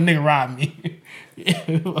nigga when a nigga robbed me.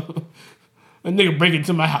 A nigga break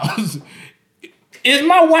into my house. Is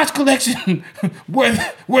my watch collection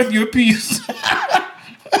worth your piece?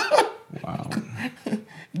 Wow.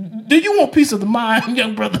 Do you want peace of the mind,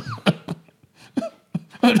 young brother?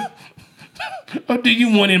 Or do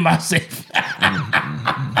you want in my safe? Can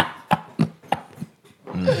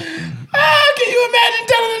you imagine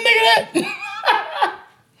telling a nigga that?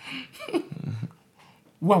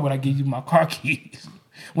 Why would I give you my car keys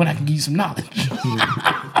when I can give you some knowledge?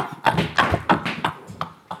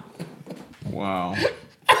 Wow.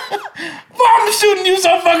 Boy, I'm shooting you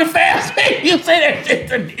so fucking fast. You say that shit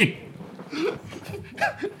to me.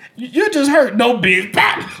 You just hurt no big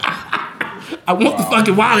pop. I want the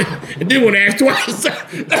fucking wallet and didn't want to ask twice.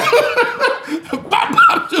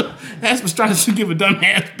 Pop, that's what's trying to give a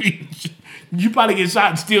dumbass speech. You probably get shot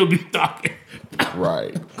and still be talking.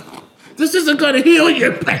 Right. This isn't gonna heal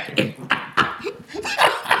your pain.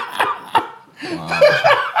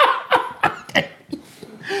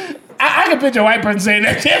 I can picture a white person saying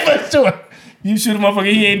that shit, but sure. You shoot a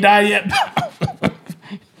motherfucker, he ain't died yet.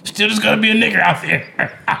 Still just gonna be a nigger out there.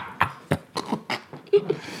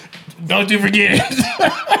 Don't you forget it.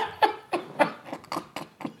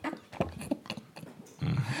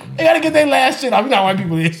 They gotta get their last shit off. You know how white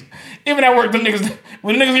people is. Even at work, when the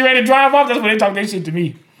niggas get ready to drive off, that's when they talk their shit to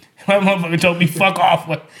me. That motherfucker told me fuck off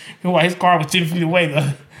while his car was 10 feet away.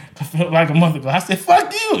 I felt like a month ago. I said,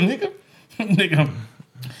 fuck you, nigga. Nigga.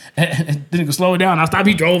 And the nigga slow it down. I stopped.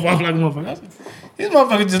 He drove off like a motherfucker. I said, these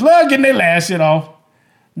motherfuckers just love getting their last shit off.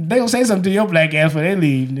 They gonna say something to your black ass before they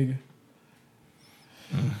leave, nigga.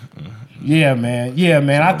 Yeah,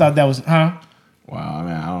 man. I thought that was, huh? Wow,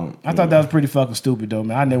 man, I thought that was pretty fucking stupid, though,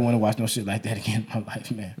 man. I never want to watch no shit like that again in my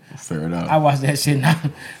life, man. Fair enough. I watched that shit now.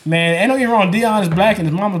 Man, ain't no get wrong. Dion is black and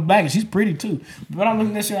his mama's black and she's pretty, too. But I'm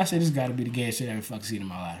looking at that shit, I said, this gotta be the gayest shit I ever fucking seen in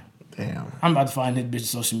my life. Damn. I'm about to find this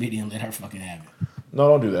bitch on social media and let her fucking have it. No,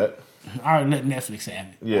 don't do that. I already let Netflix have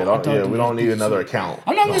it. Yeah, we don't need another account.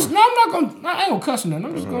 I ain't gonna cuss on that.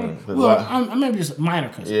 I'm just gonna, I'm maybe just minor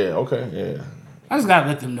cuss. Yeah, okay, yeah. I just gotta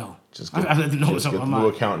let them know. I gotta let them know what's on my mind. Get the new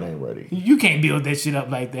account name ready. You can't build that shit up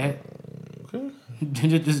like that. Okay.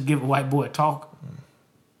 Just give a white boy a talk.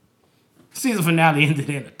 Season finale ended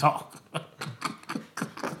in a talk.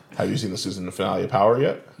 Have you seen the season finale of Power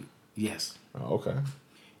yet? Yes. Oh, okay.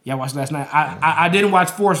 Yeah, I watched last night. I didn't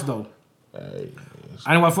watch Force though. I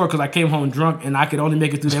didn't watch Force because I came home drunk and I could only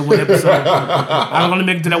make it through that one episode. I was only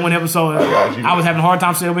make it through that one episode. I was having a hard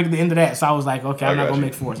time staying awake at the end of that, so I was like, okay, I'm not gonna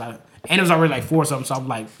make Force. And it was already like 4 something, so I'm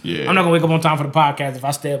like, I'm not gonna wake up on time for the podcast if I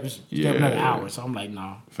stay up another hour. So I'm like,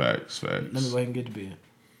 nah. Facts. Let me go ahead and get to bed.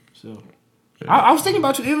 So I was thinking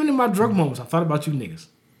about you, even in my drug moments. I thought about you niggas.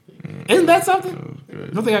 Isn't that something? I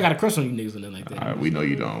don't think I got a crush on you niggas or nothing like that. All right, we know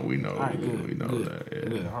you don't. We know. All right, good. We know good, that. Yeah.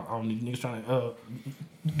 Good. I don't need niggas trying to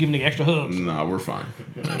give nigga extra hugs. Nah, we're fine.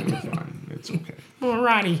 We're fine. It's okay. Oh,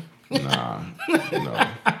 Ronnie. Nah, no.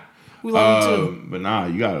 We love you too. But nah,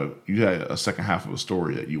 you had a second half of a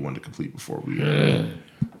story that you wanted to complete before we.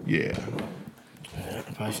 Yeah. I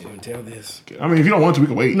probably shouldn't even tell this. I mean, if you don't want to, we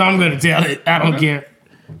can wait. No, I'm gonna tell it. I don't care.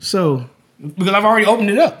 So, because I've already opened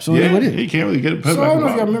it up, so Yeah, what it is. you can't really get it. So I don't know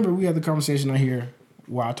if y'all remember, we had the conversation on here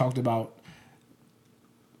where I talked about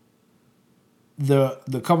the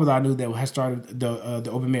couple that I knew that had started the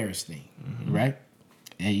open marriage thing, right?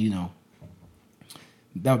 And you know,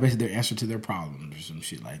 that was basically their answer to their problems or some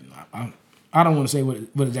shit like that. I don't want to say what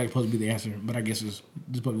exactly supposed to be the answer, but I guess it's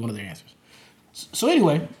probably one of their answers. So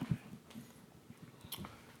anyway,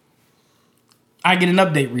 I get an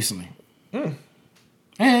update recently,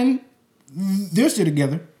 and they're still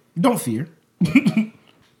together. Don't fear,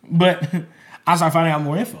 but I start finding out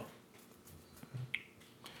more info.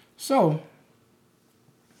 So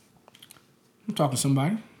I'm talking to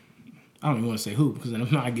somebody. I don't even want to say who because then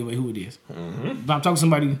I'm not gonna give away who it is. But I'm talking to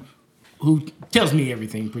somebody who tells me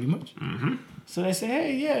everything pretty much. So they say,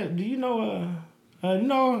 "Hey, yeah, do you know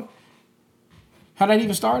how that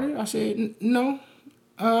even started?" I said, "No,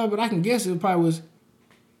 but I can guess it probably was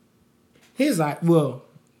his idea. Well,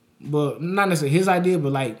 not necessarily his idea,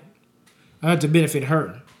 but like to benefit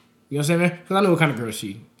her. You know what I'm saying? Because I know what kind of girl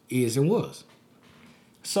she is and was.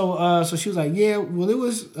 So she was like, yeah, well, it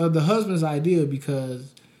was the husband's idea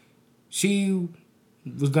because she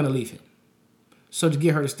was gonna leave him. So to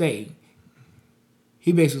get her to stay,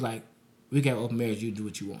 he basically was like, we can have open marriage. You do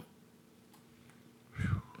what you want.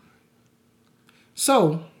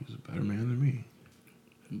 So he's a better man than me.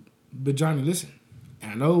 But Johnny, listen,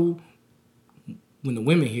 I know when the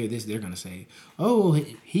women hear this, they're gonna say, "Oh,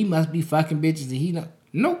 he must be fucking bitches and he not."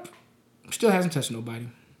 Nope, still hasn't touched nobody.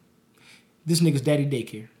 This nigga's daddy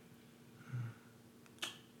daycare.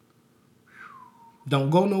 Don't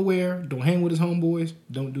go nowhere. Don't hang with his homeboys.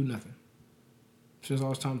 Don't do nothing. Spends all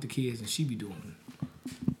his time with the kids, and she be doing.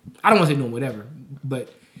 I don't want to say doing whatever,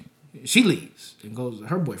 but she leaves and goes to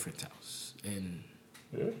her boyfriend's house and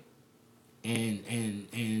and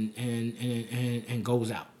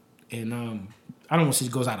goes out. And I don't want to say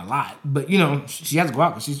she goes out a lot, but you know she has to go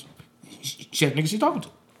out because she has niggas she's talking to.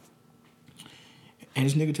 And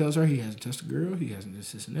this nigga tells her he hasn't touched a girl, he hasn't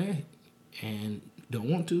this and that, and don't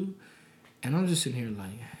want to. And I'm just sitting here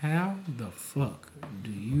like, how the fuck do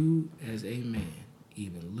you, as a man,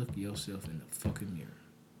 even look yourself in the fucking mirror?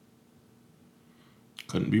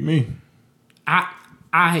 Couldn't be me. I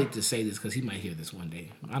hate to say this because he might hear this one day.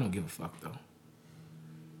 I don't give a fuck though.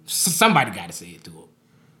 Somebody got to say it to him.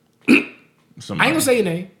 I ain't gonna say your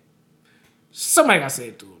name. Somebody got to say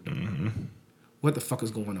it to him. Mm-hmm. What the fuck is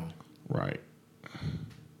going on? Right.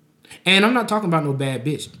 And I'm not talking about no bad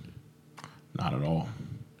bitch. Not at all.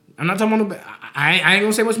 I'm not talking about no bad. I ain't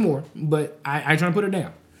gonna say much more, but I ain't trying to put her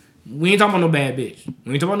down. We ain't talking about no bad bitch.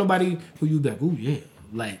 We ain't talking about nobody who you be like, ooh yeah,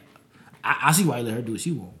 like I see why you let her do what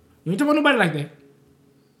she want. We ain't talking about nobody like that.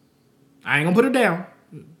 I ain't gonna put her down.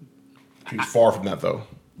 She's far from that though.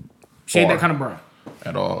 She ain't that kind of broad.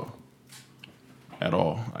 At all. At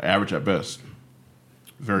all. Average at best.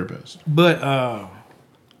 Very best. But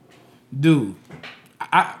dude,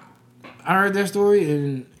 I heard that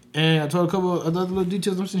story and I told a couple of other little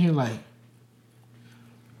details. I'm sitting here like,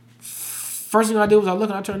 first thing I did was I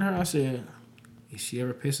looked and I turned to her. I said, if she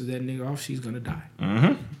ever pisses that nigga off, she's gonna die.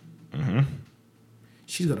 Mm-hmm. Mm-hmm.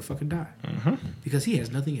 She's gonna fucking die. Mm-hmm. Because he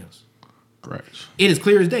has nothing else. Correct. It is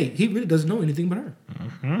clear as day. He really doesn't know anything but her.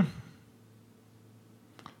 Mm-hmm.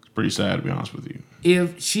 It's pretty sad to be honest with you.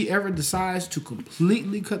 If she ever decides to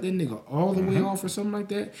completely cut that nigga all the way off or something like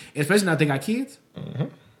that, especially now they got kids,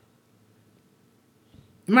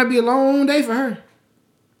 it might be a long day for her.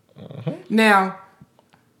 Now,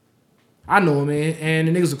 I know him, man, and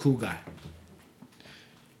the nigga's a cool guy.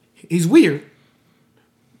 He's weird.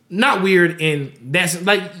 Not weird in that's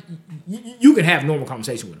like you can have normal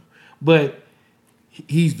conversation with him, but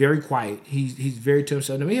he's very quiet. He's very to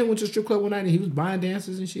himself. I mean, he went to a strip club one night and he was buying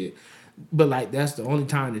dances and shit. But like that's the only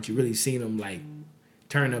time that you really seen him like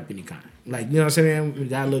turn up any kind. Like you know what I'm saying? We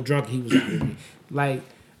got a little drunk. He was out with me. Like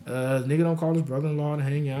nigga don't call his brother-in-law to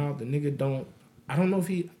hang out. The nigga don't. I don't know if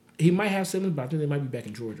he might have siblings, but I think they might be back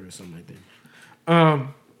in Georgia or something like that.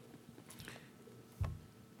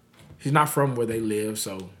 He's not from where they live,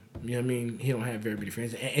 so you know what I mean. He don't have very many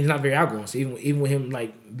friends, and he's not very outgoing. So even with him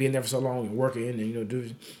like being there for so long and working, and you know,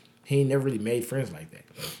 dude, he ain't never really made friends like that.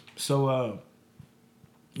 So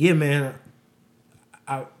yeah, man.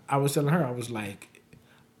 I was telling her, I was like,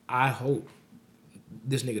 I hope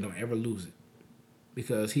this nigga don't ever lose it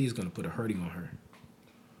because he's gonna put a hurting on her.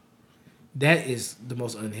 That is the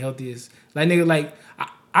most unhealthiest. Like nigga, like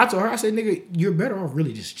I told her, I said, nigga, you're better off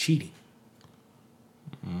really just cheating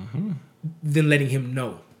than letting him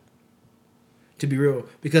know. To be real,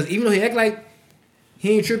 because even though he act like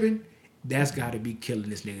he ain't tripping, that's got to be killing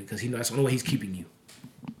this nigga because he knows that's the only way he's keeping you.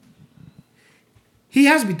 He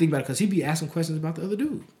has to be thinking about it because he be asking questions about the other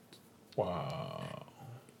dude. Wow.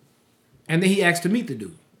 And then he asked to meet the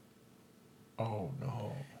dude. Oh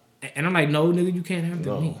no. And I'm like, no, nigga, you can't have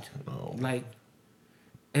them meet. No. Like,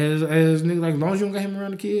 as nigga, like, as long as you don't got him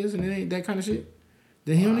around the kids and it ain't that kind of shit,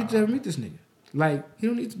 then he don't need to ever meet this nigga. Like, he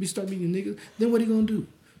don't need to start meeting niggas. Then what he gonna do?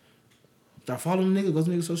 Start following the nigga, go to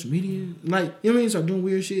niggas' social media? Like, you know what I mean? Start doing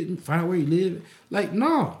weird shit, find out where he live. Like,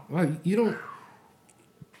 no. Like, you don't.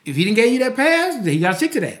 If he didn't give you that pass, then he gotta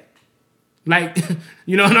stick to that. Like,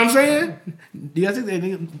 you know what I'm saying? You gotta stick to that,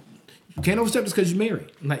 nigga. You can't overstep this because you're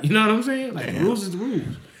married. Like, you know what I'm saying? Like, the rules is the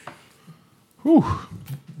rules. Whew.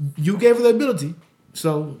 You gave her the ability,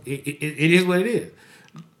 so it is what it is.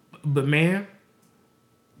 But man,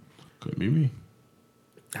 Couldn't be me.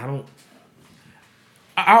 I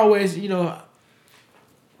always, you know,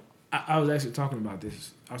 I was actually talking about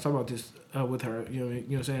this. I was talking about this with her. You know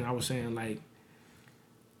what I'm saying? I was saying like,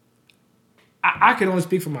 I can only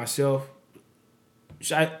speak for myself.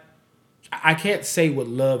 I can't say what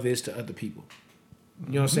love is to other people.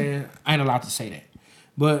 You know what I'm saying? I ain't allowed to say that.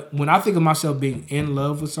 But when I think of myself being in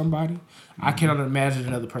love with somebody, I cannot imagine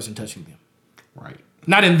another person touching them. Right.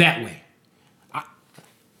 Not in that way.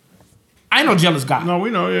 I ain't no jealous guy. No, we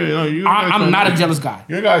know. Yeah, I'm not a jealous guy.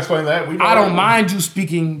 You ain't gotta explain that. We know I don't mind you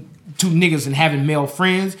speaking to niggas and having male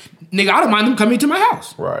friends. Nigga, I don't mind them coming to my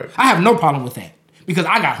house. Right. I have no problem with that. Because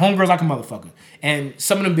I got homegirls like a motherfucker. And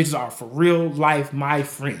some of them bitches are for real life my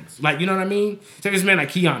friends. Like, you know what I mean? Take this man like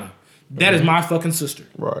Kiana. That is my fucking sister.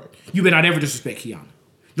 Right. You better not ever disrespect Kiana.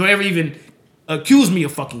 Don't ever even accuse me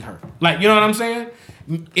of fucking her. Like, you know what I'm saying?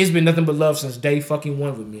 It's been nothing but love since day fucking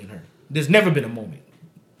one with me and her. There's never been a moment.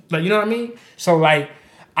 Like, you know what I mean? So, like,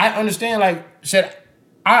 I understand, like, shit,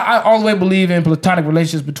 I all the way believe in platonic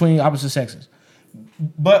relationships between opposite sexes.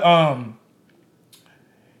 But,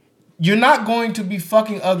 you're not going to be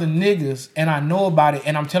fucking other niggas, and I know about it,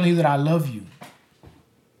 and I'm telling you that I love you.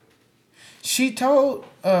 She told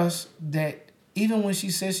us that even when she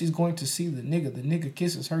says she's going to see the nigga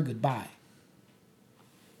kisses her goodbye.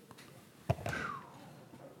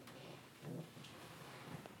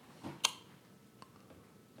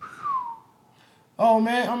 Oh,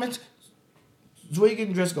 man, I'm at... So where you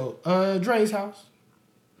getting dressed go? Dre's house.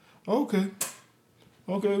 Okay.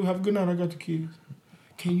 Okay, have a good night. I got the kids.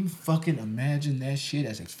 Can you fucking imagine that shit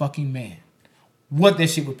as a fucking man? What that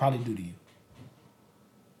shit would probably do to you.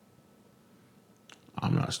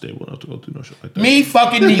 I'm not stable enough to go through no shit like that. Me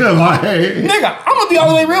fucking neither. Like, Nigga, I'm gonna be all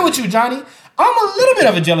the way real with you, Johnny. I'm a little bit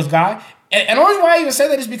of a jealous guy. And the reason why I even say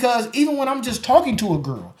that is because even when I'm just talking to a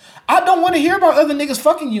girl, I don't want to hear about other niggas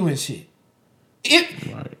fucking you and shit.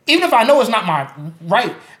 Even if I know it's not my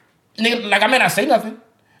right, nigga, like I may not say nothing,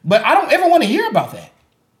 but I don't ever want to hear about that.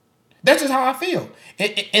 That's just how I feel.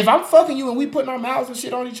 If I'm fucking you and we putting our mouths and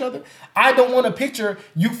shit on each other, I don't want to picture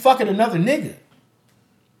you fucking another nigga.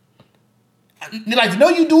 Like, to know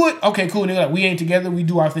you do it, okay, cool, nigga. Like, we ain't together, we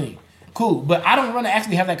do our thing. Cool, but I don't want to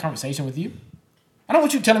actually have that conversation with you. I don't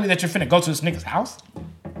want you telling me that you're finna go to this nigga's house.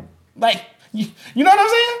 Like, you know what I'm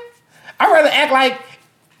saying? I'd rather act like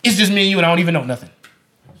it's just me and you and I don't even know nothing.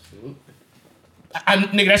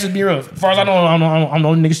 Nigga, that's just be real. As far as I know, I'm the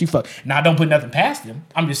only nigga she fuck. Now, I don't put nothing past him.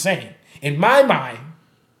 I'm just saying. In my mind,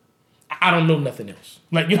 I don't know nothing else.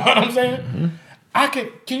 Like, you know what I'm saying? Mm-hmm.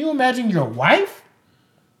 Can you imagine your wife?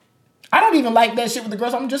 I don't even like that shit with the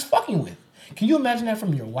girls I'm just fucking with. Can you imagine that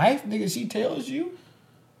from your wife? Nigga, she tells you?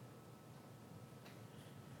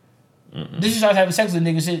 Then you start having sex with a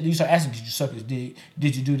nigga, shit, you start asking, did you suck his dick?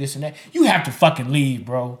 Did you do this and that? You have to fucking leave,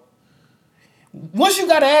 bro. Once you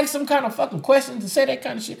gotta ask some kind of fucking questions and say that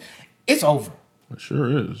kind of shit, it's over. It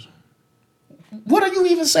sure is. What are you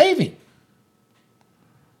even saving?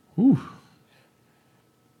 Ooh.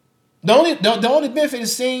 The only benefit of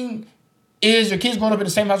seeing is your kids growing up in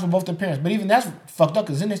the same house with both their parents. But even that's fucked up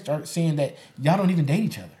because then they start seeing that y'all don't even date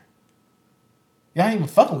each other. Y'all ain't even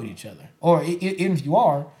fucking with each other. Or even if you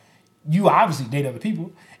are, you obviously date other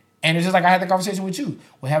people. And it's just like I had that conversation with you.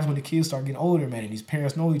 What happens when the kids start getting older, man, and these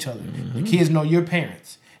parents know each other. Mm-hmm. The kids know your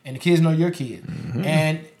parents. And the kids know your kid. Mm-hmm.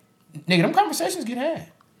 And, nigga, them conversations get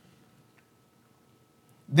had.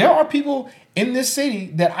 There are people in this city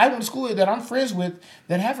that I went to school with, that I'm friends with,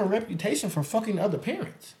 that have a reputation for fucking other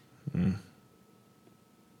parents. Mm.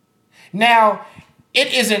 Now,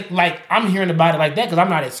 it isn't like I'm hearing about it like that because I'm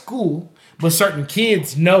not at school, but certain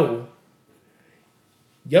kids know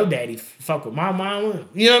your daddy fuck with my mama.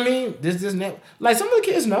 You know what I mean? This, and that. Like, some of the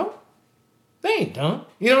kids know. They ain't dumb.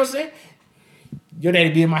 You know what I'm saying? Your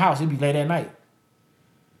daddy be in my house. He'd be late at night.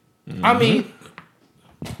 Mm-hmm. I mean,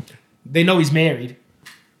 they know he's married.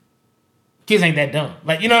 Kids ain't that dumb.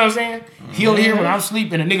 Like, you know what I'm saying? Mm-hmm. He'll hear when I'm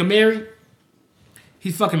sleeping and a nigga married.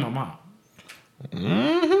 He's fucking my mom.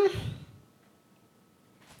 Mm-hmm.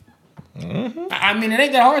 Mm-hmm. I mean, it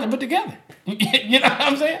ain't that hard to put together. You know what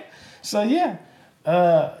I'm saying? So, yeah.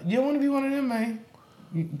 You don't want to be one of them, man.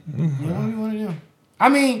 You don't want to be one of them. I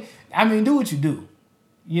mean, do what you do.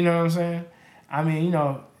 You know what I'm saying? I mean, you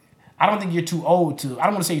know, I don't think you're too old to... I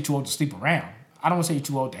don't want to say you're too old to sleep around. I don't want to say you're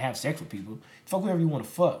too old to have sex with people. Fuck whoever you want to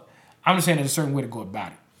fuck. I'm just saying there's a certain way to go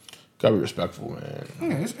about it. Gotta be respectful, man.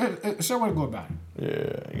 Yeah, it's a certain way to go about it.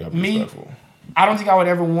 Yeah, you gotta be respectful. I don't think I would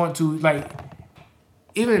ever want to, like...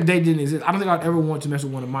 Even if they didn't exist, I don't think I'd ever want to mess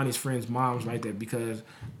with one of Monty's friends' moms like that because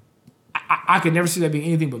I could never see that being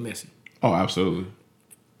anything but messy. Oh, absolutely.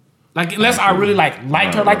 Like, unless I really liked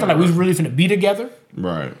her, like we was really finna be together.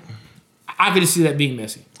 Right. I could just see that being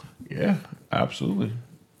messy. Yeah, absolutely.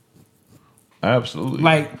 Absolutely.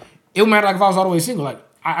 Like, it would matter like if I was all the way single. Like,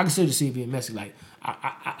 I could still just see it being messy. Like,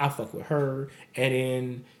 I fuck with her, and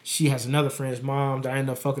then she has another friend's mom that I end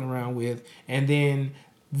up fucking around with, and then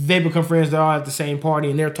they become friends. They're all at the same party,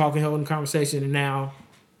 and they're talking, holding conversation, and now,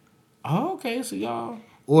 oh, okay, so y'all,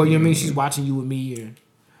 or you know what I mean? She's watching you with me, or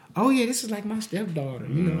oh yeah, this is like my stepdaughter.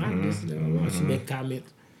 You know, she make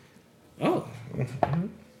comments. Oh,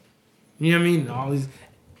 you know what I mean? All these,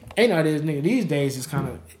 ain't no this nigga. These days it's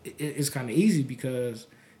kind of easy because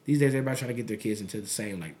these days everybody trying to get their kids into the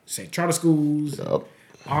same charter schools. Yep.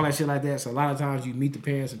 all that shit like that. So a lot of times you meet the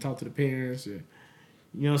parents and talk to the parents. And,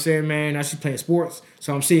 you know what I'm saying, man? Now she's playing sports,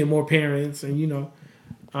 so I'm seeing more parents, and you know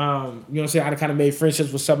what I'm saying. I kind of made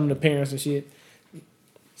friendships with some of the parents and shit.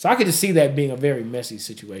 So I could just see that being a very messy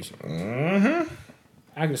situation. Mm-hmm.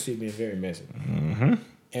 I could see it being very messy. Mm-hmm.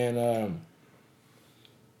 And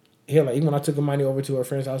hell, like, even when I took her money over to her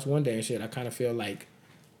friend's house one day and shit, I kind of feel like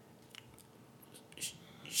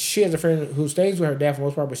she has a friend who stays with her dad for the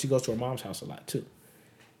most part, but she goes to her mom's house a lot too.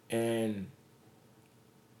 And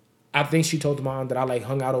I think she told the mom that I like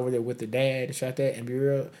hung out over there with the dad and shit like that. And be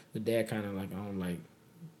real, the dad kind of like on like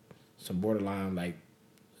some borderline like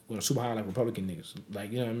super high like Republican niggas.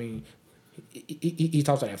 Like, you know what I mean? He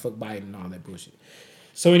talks like that fuck Biden and all that bullshit.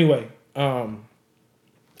 So anyway, I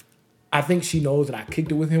think she knows that I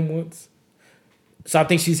kicked it with him once. So I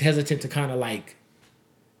think she's hesitant to kind of like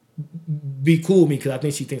be cool with me because I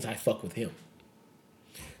think she thinks I fuck with him.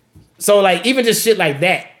 So like even just shit like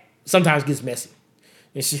that sometimes gets messy.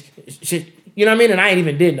 And she, you know what I mean? And I ain't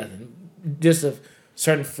even did nothing. Just of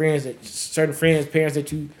certain friends, parents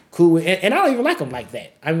that you cool with. And I don't even like them like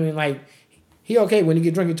that. I mean, like, he okay when you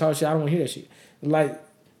get drunk and talk shit. I don't want to hear that shit. Like,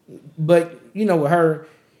 but, you know, with her,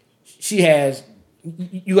 she has,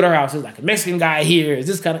 you go to her house, there's like a Mexican guy here. Is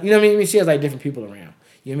this kind of, you know what I mean? She has like different people around.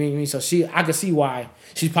 You know what I mean? So I can see why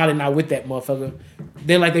she's probably not with that motherfucker.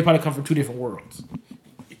 They probably come from two different worlds.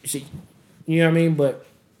 You know what I mean? But,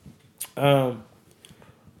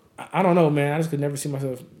 I don't know, man. I just could never see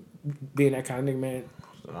myself being that kind of nigga, man.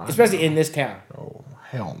 Especially in this town. Oh,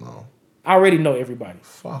 hell no. I already know everybody.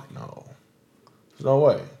 Fuck no. There's no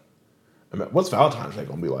way. I mean, what's Valentine's Day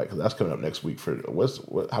gonna be like? Because that's coming up next week.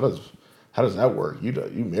 How does that work? You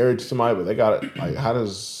married to somebody, but they got it. Like, how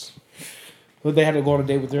does? Would they have to go on a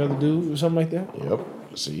date with their other dude or something like that? Yep.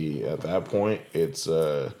 See, at that point, it's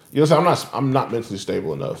you know, I'm not mentally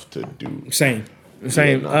stable enough to do. Same.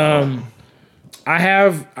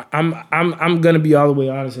 Yeah, I'm gonna be all the way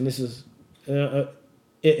honest, and this is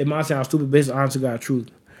it might sound stupid, but it's honest to God truth.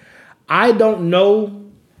 I don't know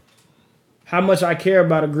how much I care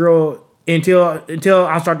about a girl until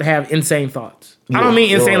I start to have insane thoughts. Yeah, I don't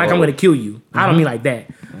mean insane like I'm gonna kill you. Mm-hmm. I don't mean like that.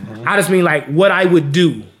 Mm-hmm. I just mean like what I would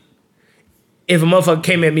do if a motherfucker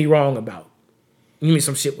came at me wrong about. You mean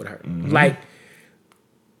some shit with her. Mm-hmm. Like,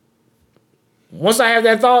 once I have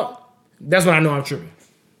that thought, that's when I know I'm tripping.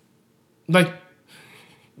 Like,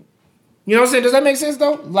 you know what I'm saying? Does that make sense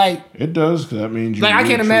though? Like, it does, because that means you. Like, I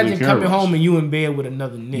can't imagine coming home and you in bed with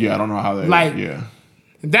another nigga. Yeah, I don't know how that. Like, yeah,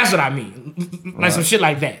 that's what I mean. Like right. Some shit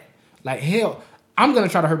like that. Like, hell, I'm gonna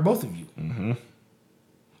try to hurt both of you. Mm-hmm.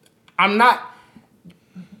 I'm not.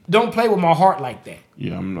 Don't play with my heart like that.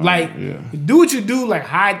 Yeah, I'm not. Like, do what you do. Like,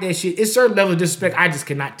 hide that shit. It's certain level of disrespect I just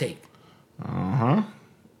cannot take.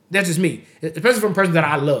 That's just me, especially from a person that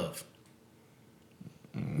I love.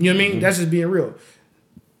 You know what I mean? That's just being real.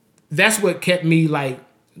 That's what kept me like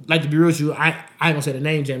to be real with you. I ain't gonna say the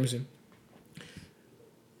name, Jameson.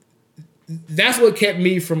 That's what kept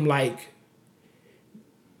me from like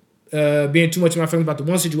being too much in my feelings about the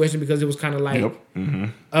one situation, because it was kind of like,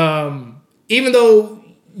 even though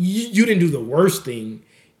you didn't do the worst thing,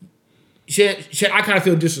 I kind of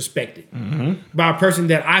feel disrespected by a person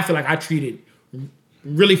that I feel like I treated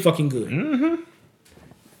really fucking good.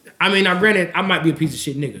 I mean, now granted, I might be a piece of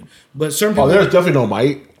shit nigga, but certain people. Oh, there's definitely no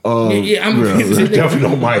might. I'm a piece of shit nigga. Definitely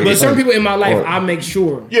no might. But certain people in my life, I make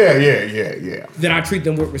sure. Yeah. That I treat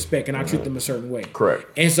them with respect and I treat them a certain way.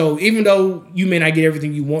 Correct. And so, even though you may not get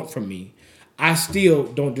everything you want from me, I still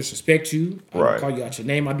don't disrespect you. I don't call you out your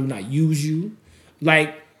name. I do not use you.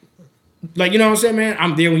 Like, you know what I'm saying, man?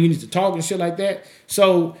 I'm there when you need to talk and shit like that.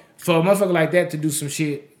 So, for a motherfucker like that to do some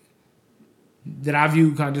shit that I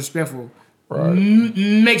view kind of disrespectful,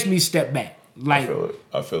 makes me step back. Like,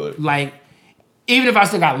 I feel it. Like, even if I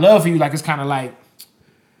still got love for you, like, it's kind of like,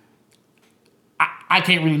 I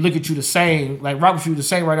can't really look at you the same, like, rock with you the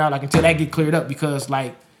same right now, like, until that get cleared up, because,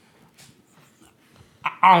 like,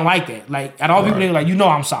 I don't like that. Like, out of all people, nigga, like, you know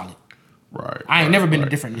I'm solid. Right. I ain't never been a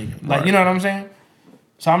different nigga. Like, you know what I'm saying?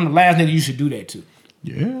 So I'm the last nigga you should do that to.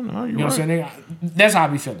 Yeah, no, you're You know right. what I'm saying, nigga? That's how I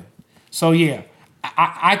be feeling. So, yeah,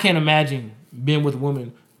 I can't imagine being with a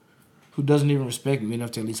woman who doesn't even respect me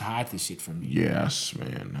enough to at least hide this shit from me. Yes,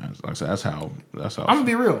 man. Like I said, that's how. I'm gonna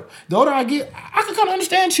be real. The older I get, I can kind of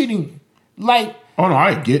understand cheating. Like, oh no,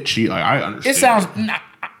 I get cheat. Like, I understand. It sounds.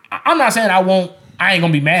 I'm not saying I ain't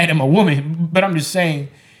gonna be mad at my woman, but I'm just saying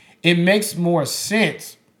it makes more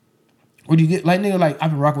sense when you get like, nigga, like,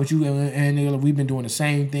 I've been rocking with you and nigga, like, we've been doing the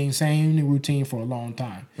same thing, same routine for a long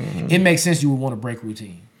time. It makes sense you would want to break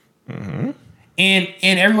routine. And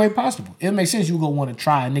in every way possible. It makes sense you go want to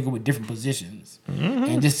try a nigga with different positions.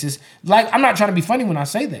 And this is like, I'm not trying to be funny when I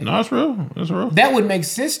say that. No, it's real. It's real. That would make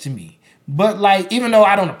sense to me. But like, even though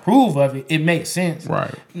I don't approve of it, it makes sense.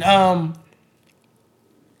 Right.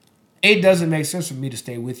 It doesn't make sense for me to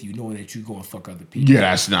stay with you knowing that you're going to fuck other people. Yeah,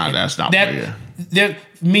 that's not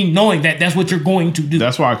Me knowing that that's what you're going to do.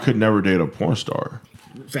 That's why I could never date a porn star.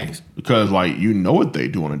 Facts. Because like you know what they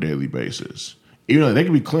do on a daily basis. Even though they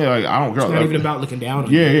can be clean, like I don't care. It's not even about looking down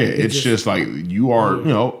on you. you. Yeah. It's just like you are,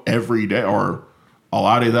 every day or a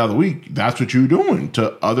lot of days out of the week, that's what you're doing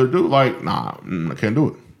to other dude. Like, nah, I can't do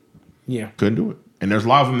it. Yeah. Couldn't do it. And there's a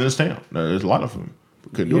lot of them in this town. There's a lot of them.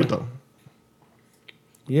 Couldn't do it though.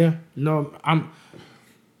 Yeah. No, I'm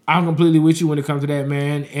completely with you when it comes to that,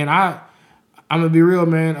 man. And I'm gonna be real,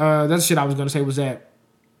 man. That's the shit I was gonna say was that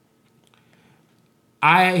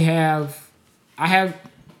I have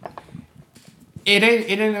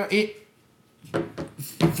it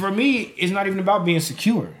for me, it's not even about being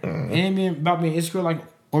secure. It ain't about being insecure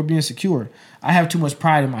or being secure. I have too much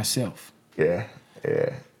pride in myself. Yeah.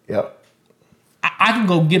 Yep. I can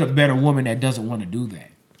go get a better woman that doesn't want to do that.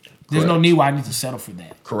 There's no need why I need to settle for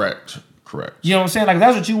that. Correct. You know what I'm saying? Like,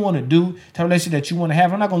 that's what you want to do, type of relationship that you want to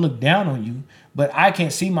have. I'm not going to look down on you, but I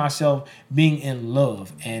can't see myself being in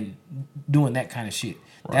love and doing that kind of shit.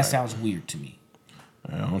 Right. That sounds weird to me.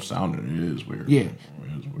 Yeah, it is weird. Yeah.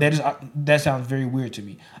 That sounds very weird to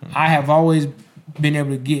me. I have always been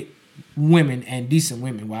able to get women and decent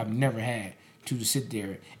women where I've never had to just sit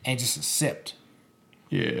there and just accept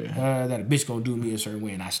that a bitch gonna do me a certain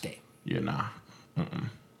way and I stay. Yeah, nah.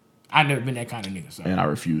 I've never been that kind of nigga. So. And I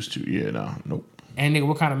refuse to. Yeah, no, nope. And nigga,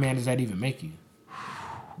 what kind of man does that even make you?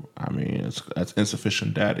 I mean, that's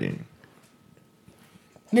insufficient daddying.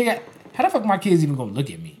 Nigga, how the fuck my kids even gonna look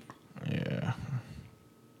at me?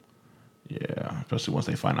 Yeah, especially once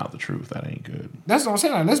they find out the truth, that ain't good. That's what I'm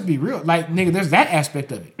saying. Like, let's be real. Like, nigga, there's that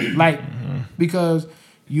aspect of it. Like, because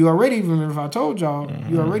you already, remember if I told y'all,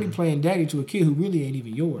 you're already playing daddy to a kid who really ain't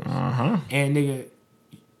even yours. And nigga,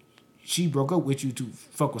 she broke up with you to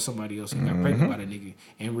fuck with somebody else and got pregnant by the nigga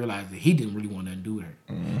and realized that he didn't really want to undo her.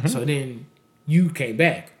 So then you came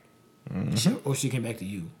back, or she came back to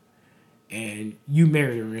you, and you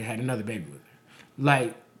married her and had another baby with her.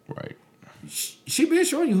 Like, right. She been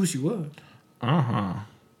showing you who she was.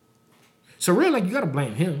 So really, like, you gotta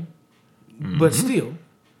blame him, but still,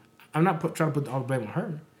 I'm not trying to put all the blame on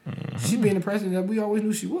her. She being the person that we always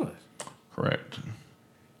knew she was. Correct.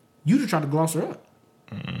 You just tried to gloss her up.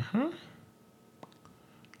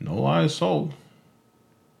 No lies sold.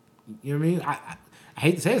 You know what I mean? I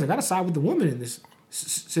hate to say this, I gotta side with the woman in this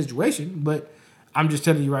situation, but I'm just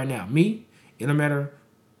telling you right now, me, it don't matter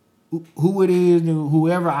who it is,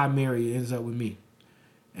 whoever I marry ends up with me.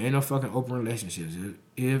 Ain't no fucking open relationships.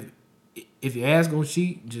 If your ass gonna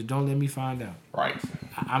cheat, just don't let me find out. Right.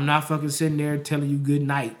 I'm not fucking sitting there telling you good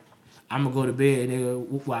night. I'm gonna go to bed,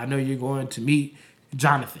 nigga. Well, I know you're going to meet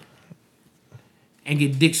Jonathan and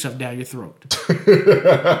get dick shoved down your throat.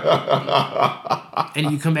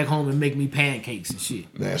 And you come back home and make me pancakes and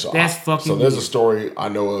shit. Man, that's fucking So there's weird. a story I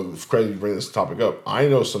know of. It's crazy to bring this topic up. I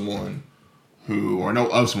know someone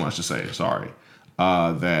I should say,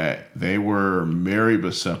 that they were married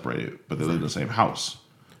but separated, but they lived in the same house.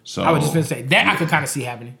 So I was just gonna say that I could kind of see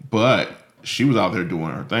happening. But she was out there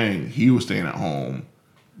doing her thing. He was staying at home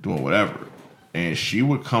doing whatever. And she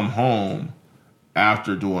would come home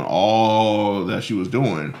after doing all that she was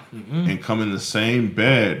doing and come in the same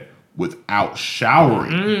bed without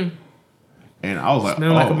showering. And I was like,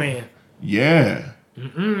 Smell like a man. Yeah.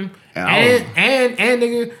 And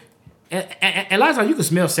nigga, and a lot of times you can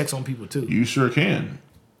smell sex on people too. You sure can.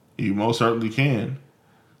 You most certainly can.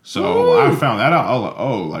 So when I found that out, I was like,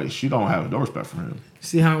 oh, like she don't have no respect for him.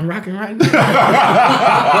 See how I'm rocking right now? See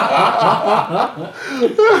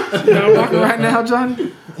how I'm rocking right now,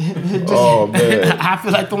 Johnny? Oh man. I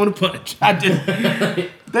feel like throwing a punch.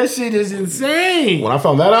 That shit is insane. When I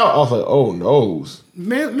found that out, I was like, oh no.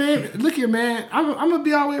 Man, look here, man. I'm gonna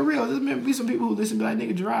be all the way real. There's gonna be some people who listen and be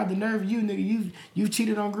like, nigga, Gerard, the nerve of you, nigga, you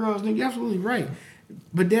cheated on girls, nigga. You're absolutely right.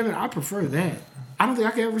 But damn it, I prefer that. I don't think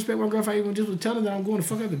I can ever respect my girl if I even just was telling her that I'm going to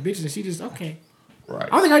fuck other bitches and she just, okay. Right. I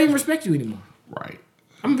don't think I'd even respect you anymore. Right.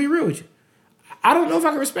 I'm gonna be real with you. I don't know if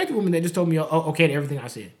I can respect a woman that just told me okay to everything I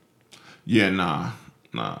said. Yeah, nah.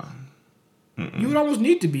 You would almost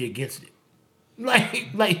need to be against it.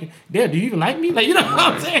 Like, damn, do you even like me? Like, you know what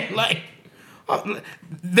I'm saying? Like,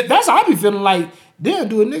 that's how I be feeling. Like, damn,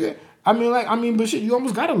 do a nigga. But shit, you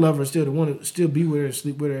almost gotta love her still to want to still be with her,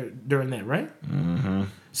 sleep with her during that, right?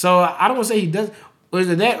 So I don't want to say he does, or is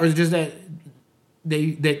it that, or is it just that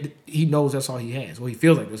that he knows that's all he has. Well, he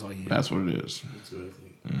feels like that's all he has. That's what it is. That's what I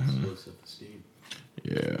think. It's low self-esteem.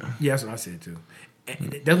 Yeah. Yeah, that's what I said too.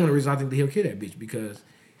 And that's one of the reasons I think that he'll kill that bitch, because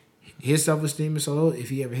his self-esteem is so low. If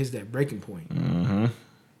he ever hits that breaking point, you know what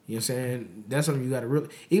I'm saying? That's something you got to really.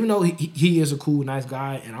 Even though he is a cool, nice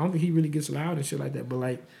guy, and I don't think he really gets loud and shit like that. But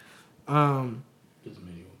like, Doesn't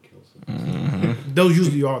mean he won't kill someone. those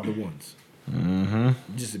usually are the ones.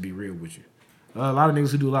 Just to be real with you, a lot of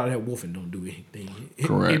niggas who do a lot of that wolfing don't do anything.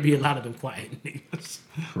 Correct. It'd be a lot of them quiet niggas.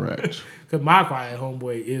 Correct. Because my quiet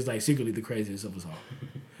homeboy is like secretly the craziest of us all.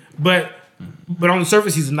 But on the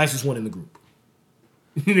surface, he's the nicest one in the group.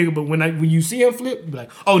 Nigga, but when you see him flip, be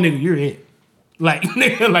like, oh nigga, you're it. Like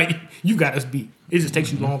nigga, like you got us beat. It just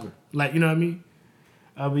takes you longer. Like, you know what I mean?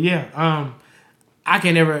 But yeah, I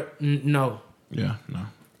can never no. Yeah. No.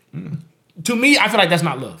 To me, I feel like that's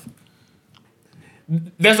not love.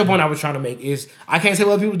 That's the point I was trying to make. Is I can't say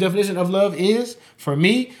what people's definition of love is. For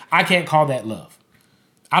me, I can't call that love.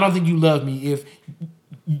 I don't think you love me if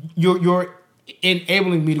you're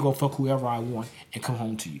enabling me to go fuck whoever I want and come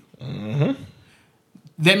home to you.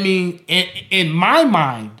 That means, in my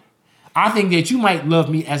mind, I think that you might love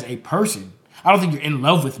me as a person. I don't think you're in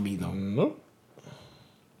love with me, though. Nope.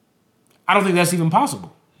 I don't think that's even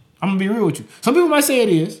possible. I'm going to be real with you. Some people might say it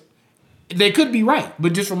is. They could be right.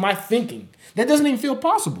 But just from my thinking, that doesn't even feel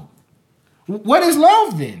possible. What is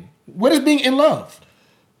love, then? What is being in love?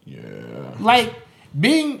 Yeah. Like,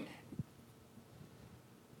 when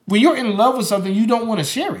you're in love with something, you don't want to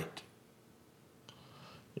share it.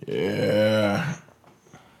 Yeah.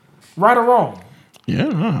 Right or wrong? Yeah.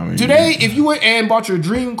 No, I mean, Today, if you went and bought your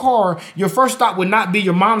dream car, your first stop would not be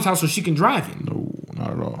your mom's house so she can drive it. No,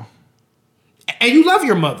 not at all. And you love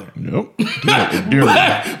your mother. Nope. Dearly.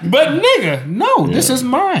 But nigga, no, this is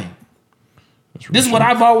mine. That's real This is what shit.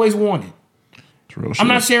 I've always wanted. It's real I'm shit.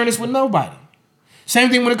 not sharing this with nobody. Same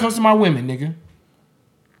thing when it comes to my women, nigga.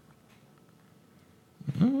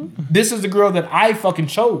 This is the girl that I fucking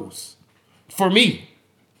chose for me.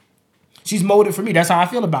 She's molded for me. That's how I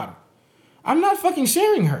feel about her. I'm not fucking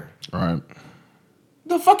sharing her. Right.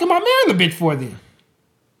 The fuck am I marrying the bitch for then?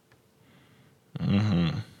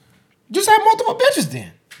 Just have multiple bitches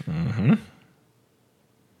then.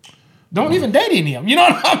 Don't even date any of them. You know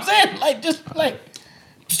what I'm saying? Like, just like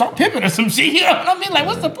start pimping or some shit. You know what I mean? Like,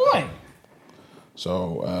 what's the point?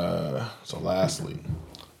 So lastly,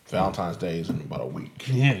 Valentine's Day is in about a week.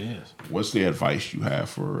 Yeah, it is. What's the advice you have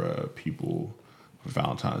for people for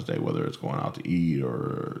Valentine's Day, whether it's going out to eat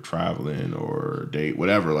or traveling or date,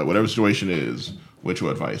 whatever, like whatever situation is, what's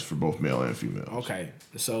your advice for both male and female? Okay,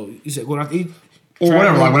 so you said going out to eat, Or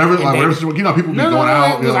whatever, like whatever, and like date. whatever. You know, people be No, going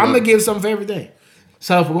out. You know, I'm gonna give something for everything.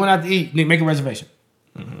 So if we're going out to eat, nigga, make a reservation.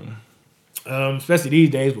 Especially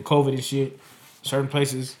these days with COVID and shit, certain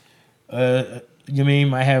places, you mean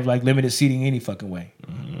might have like limited seating any fucking way.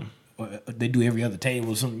 Or they do every other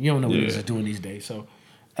table. Something you don't know what they're doing these days. So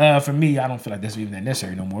for me, I don't feel like that's even that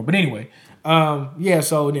necessary no more. But anyway,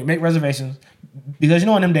 so make reservations because you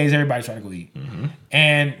know in them days everybody's trying to go eat,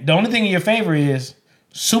 and the only thing in your favor is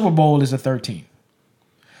Super Bowl is the 13th.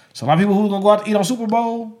 So a lot of people who gonna go out to eat on Super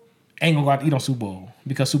Bowl ain't gonna go out to eat on Super Bowl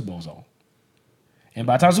because Super Bowl's on. And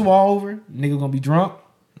by the time Super Bowl over, nigga gonna be drunk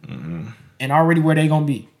and already where they gonna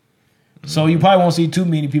be. So you probably won't see too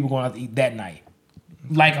many people going out to eat that night,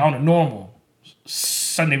 like on a normal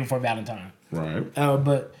Sunday before Valentine. right?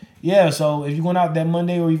 But yeah, so if you're going out that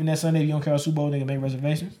Monday or even that Sunday, if you don't care about Super Bowl, nigga, make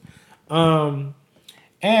reservations.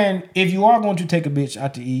 And if you are going to take a bitch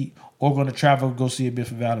out to eat or going to travel, go see a bitch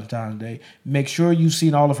for Valentine's Day, make sure you've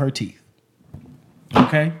seen all of her teeth.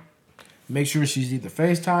 Okay? Make sure she's either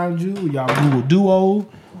FaceTimed you, or y'all Google Duo,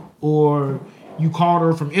 or you called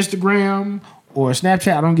her from Instagram or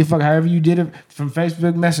Snapchat. I don't give a fuck however you did it, from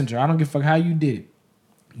Facebook Messenger. I don't give a fuck how you did it.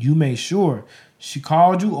 You made sure she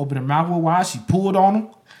called you, opened her mouth real wide, she pulled on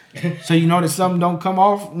them. So you know that something don't come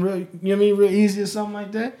off real, you know what I mean, real easy or something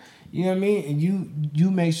like that. You know what I mean? And you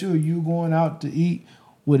make sure you going out to eat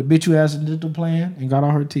with a bitch who has a dental plan and got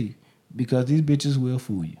all her teeth. Because these bitches will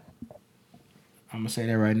fool you. I'm going to say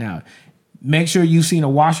that right now. Make sure you've seen her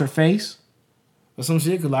wash her face or some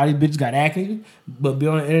shit, because a lot of these bitches got acne, but be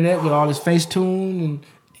on the internet with all this face tune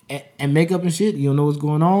and makeup and shit. You don't know what's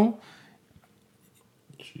going on.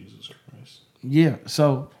 Jesus Christ. Yeah,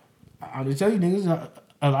 so I'll just tell you niggas,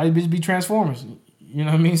 a lot of bitches be transformers. You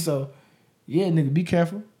know what I mean? So, yeah, nigga, be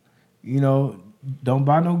careful. You know, don't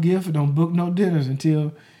buy no gift or don't book no dinners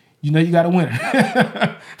until you know you got a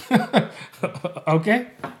winner. Okay?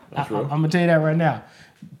 I'm going to tell you that right now.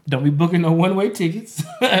 Don't be booking no one-way tickets.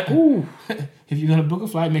 If you're going to book a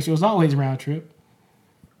flight, make sure it's always round trip.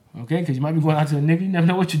 Okay, because you might be going out to a nigga. You never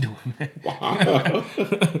know what you're doing, man.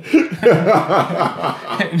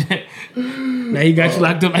 Now he got you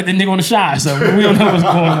locked up like the nigga on the Shy. So we don't know what's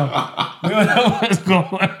going on. We don't know what's going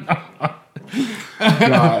on.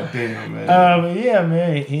 God damn, man. But yeah,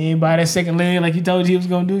 man, he ain't buy that second leg like he told you he was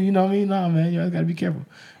gonna do. You know what I mean? Nah, man, you always gotta be careful.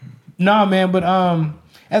 Nah, man, but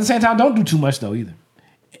at the same time, don't do too much though either.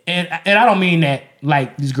 And I don't mean that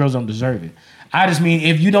like these girls don't deserve it. I just mean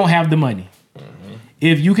if you don't have the money,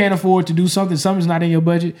 if you can't afford to do something's not in your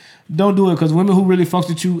budget, don't do it because women who really fucks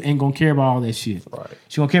with you ain't gonna care about all that shit. Right.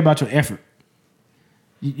 She gonna care about your effort.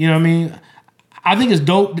 You know what I mean? I think it's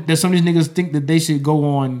dope that some of these niggas think that they should go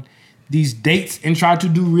on these dates and try to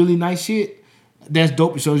do really nice shit. That's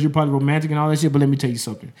dope. It shows you're probably romantic and all that shit. But let me tell you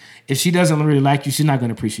something. If she doesn't really like you, she's not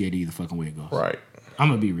gonna appreciate it either fucking way it goes. Right. I'm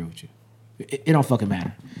gonna be real with you. It don't fucking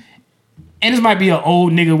matter. And this might be an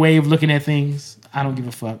old nigga way of looking at things. I don't give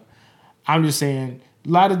a fuck. I'm just saying, a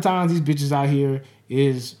lot of times these bitches out here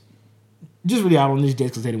is just really out on these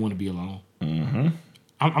dates because they didn't want to be alone. Mm-hmm.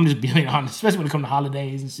 I'm just being honest, especially when it comes to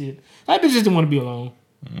holidays and shit. Like bitches didn't want to be alone.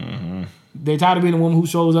 Mm-hmm. They tired of being a woman who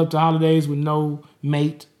shows up to holidays with no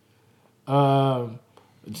mate.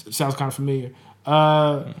 It sounds kind of familiar.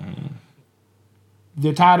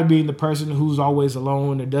 They're tired of being the person who's always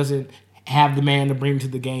alone that doesn't have the man to bring to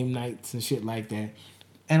the game nights and shit like that.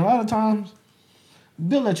 And a lot of times,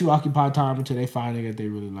 they'll let you occupy time until they find a nigga that they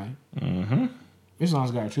really like. Mm-hmm. It's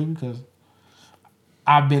honest God true because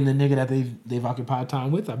I've been the nigga that they've occupied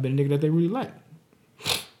time with. I've been the nigga that they really like.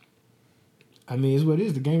 I mean, it's what it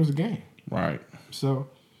is. The game is a game. Right. So,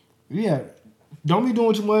 yeah, don't be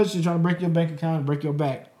doing too much to try to break your bank account and break your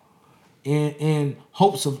back in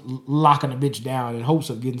hopes of locking a bitch down, in hopes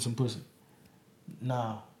of getting some pussy.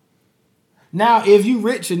 No. Now, if you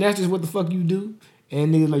rich and that's just what the fuck you do,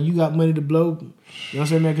 and niggas like you got money to blow, you know what I'm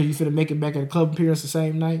saying, man, because you finna make it back at a club appearance the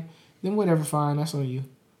same night, then whatever, fine, that's on you.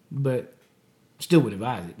 But still would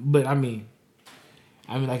advise it. But I mean,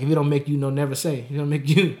 like if it don't make you no never say, it don't make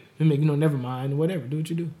you no never mind, whatever, do what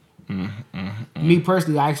you do. Me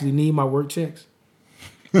personally, I actually need my work checks,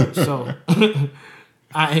 so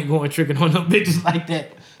I ain't going tricking on no bitches like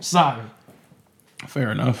that. Sorry.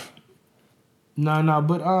 Fair enough. No,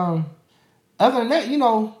 but other than that, you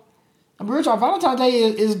know, I'm real talk. Valentine's Day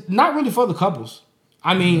is not really for the couples.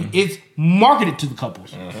 I mean, it's marketed to the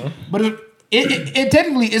couples, but it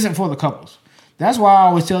technically isn't for the couples. That's why I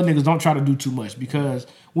always tell niggas don't try to do too much because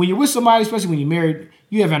when you're with somebody, especially when you're married,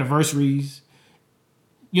 you have anniversaries.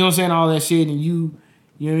 You know what I'm saying? All that shit, and you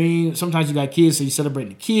know what I mean? Sometimes you got kids, so you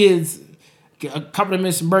celebrating the kids,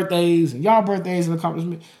 accomplishments and birthdays, and y'all birthdays and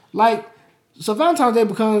accomplishments. Like, so Valentine's Day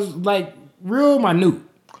becomes like real minute.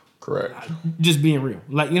 Correct. Just being real.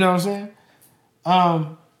 Like, you know what I'm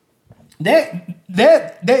saying?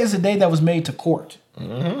 That is a day that was made to court.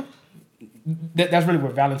 Mm-hmm. That's really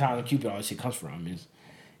where Valentine and Cupid all this shit comes from.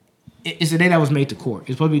 It's a day that was made to court.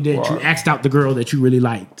 It's supposed to be the day that you asked out the girl that you really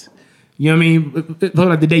liked. You know what I mean? It's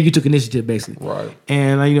like the day you took initiative, basically. Right.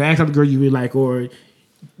 And you asked out the girl you really like, or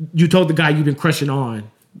you told the guy you've been crushing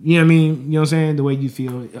on. You know what I mean? You know what I'm saying? The way you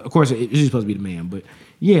feel. Of course, it's just supposed to be the man, but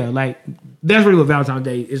yeah, like that's really what Valentine's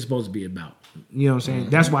Day is supposed to be about. You know what I'm saying?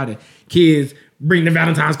 Mm-hmm. That's why the kids bring the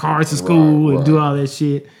Valentine's cards to school and do all that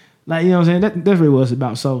shit. Like, you know what I'm saying? That's really what it's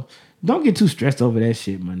about. So don't get too stressed over that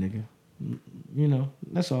shit, my nigga. You know,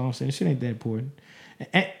 that's all I'm saying. Shit ain't that important.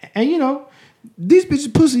 And you know, these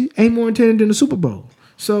bitches pussy ain't more important than the Super Bowl.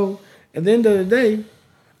 So at the end of the day,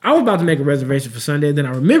 I was about to make a reservation for Sunday. Then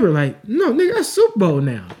I remember, like, no, nigga, that's Super Bowl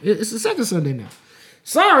now. It's the second Sunday now.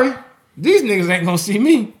 Sorry, these niggas ain't gonna see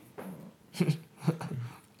me.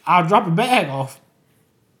 I'll drop a bag off.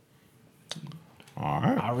 All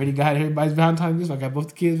right. I already got everybody's Valentine's gifts. I got both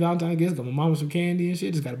the kids' Valentine's gifts. Got my mama some candy and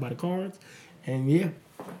shit. Just got to buy the cards. And yeah,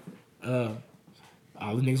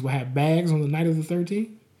 all the niggas will have bags on the night of the 13th.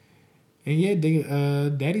 And yeah,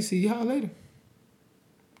 daddy, see y'all later.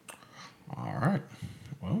 All right.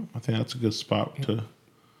 Well, I think that's a good spot to.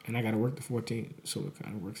 And I got to work the 14th, so it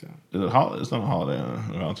kind of works out. It's not a holiday.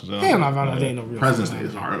 Valentine's Day. Hell no, Valentine's Day ain't no real President's Day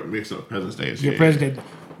is hard. Mix up President's Day. Your President's Day.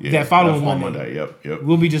 Yeah, that following Monday. Yep.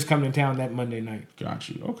 We'll be just coming to town that Monday night. Got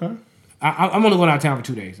you. Okay. I'm only going out of town for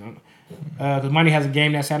 2 days. Because Monday has a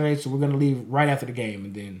game that Saturday, so we're going to leave right after the game.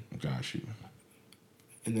 And then. Got you.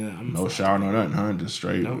 And then I'm no shower, no nothing, huh? Just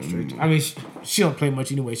straight. No, straight. I mean, she don't play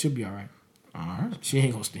much anyway. She'll be all right. All right. She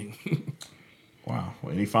ain't going to sting. Wow.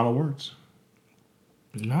 Well, any final words?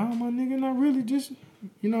 No, my nigga, not really. Just,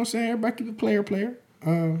 you know what I'm saying? Everybody keep it player.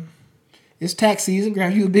 It's tax season.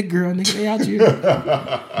 Grab you a big girl, nigga. They out here.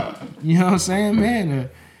 You know what I'm saying, man?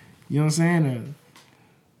 You know what I'm saying?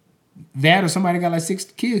 That or somebody got like 6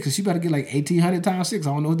 kids because she better get like 1,800 times 6. I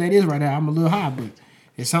don't know what that is right now. I'm a little high, but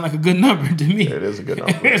it sounds like a good number to me. It is a good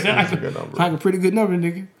number. It's a good number. Like a pretty good number,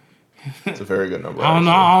 nigga. It's a very good number. I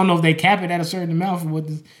don't know if they cap it at a certain amount for what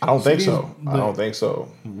this. I don't think so. But, I don't think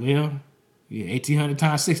so. Well, yeah, 1,800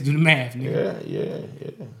 times 6. Do the math, nigga. Yeah.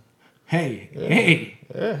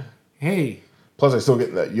 Hey. Plus, they still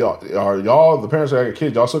getting that. Y'all the parents that got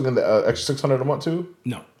kids? Y'all still getting the extra $600 a month too?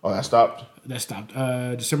 No. Oh, that stopped. That stopped.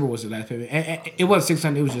 December was the last payment. It wasn't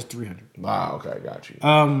 600. It was just 300. Ah, okay, got you.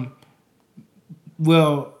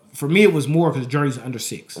 Well, for me, it was more because Journey's under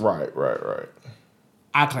 6. Right.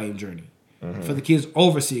 I claim Journey. For the kids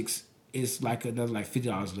over 6, it's like another like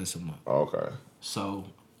 $50 less a month. Okay. So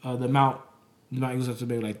the amount goes up to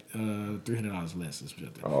maybe like $300 less.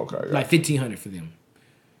 Okay. Like $1,500 for them.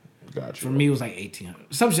 Got you. For me, it was like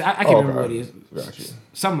 $1,800. Some shit. I can't remember what it is. Got you.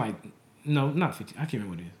 Something like not 50. I can't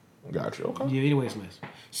remember what it is. Got you. Okay. Yeah. Anyway, it's less.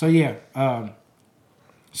 So yeah.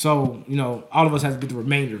 So all of us have to get the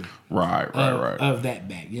remainder. Right. Of that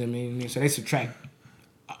back. You know what I mean? So they subtract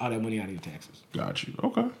all that money out of your taxes. Got you.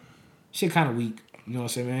 Okay. Shit kind of weak. You know what I'm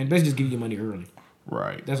saying, man? They just give you your money early.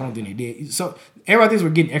 Right. That's the only thing they did. So everybody thinks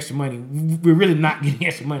we're getting extra money. We're really not getting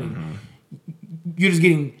extra money. Mm-hmm. You're just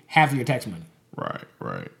getting half of your tax money. Right.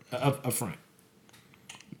 Up front.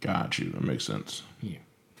 Got you. That makes sense. Yeah.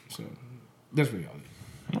 So that's really all it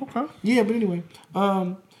is. Okay. Yeah, but anyway.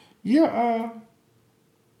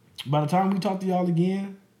 By the time we talk to y'all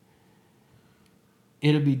again,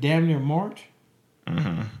 it'll be damn near March.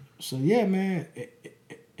 Mm-hmm. So yeah, man.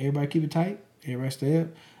 Everybody keep it tight. Everybody stay up.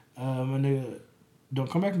 My nigga, don't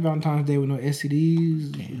come back on Valentine's Day with no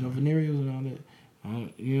STDs, venereals and all that.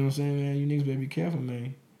 You know what I'm saying, man? You niggas better be careful,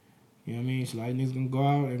 man. You know what I mean? So like niggas gonna go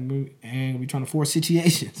out and we trying to force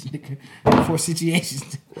situations. Force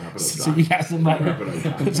situations. So you got somebody.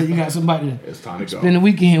 So you got somebody to spend the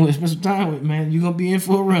weekend with, spend some time with, man. You gonna be in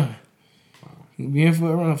for a run. You gonna be in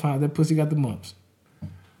for a run. Find that pussy got the mumps.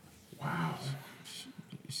 Wow.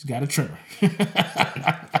 She's got a trimmer.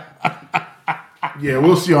 Yeah,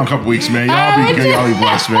 we'll see you in a couple weeks, man. Y'all be good. Y'all be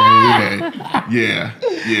blessed, man. Yeah.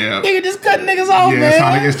 Nigga just cutting niggas off,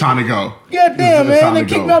 man. It's time to go. Goddamn, man. They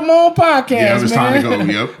kicked me out my own podcast, yeah, it's man. time to go.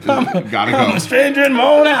 Yep. Gotta go. I'm a stranger in my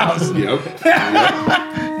own house. Yep.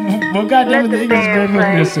 But goddamn it,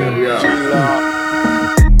 niggas is great. Yeah.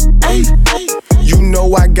 You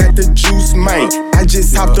know I got the juice, man. I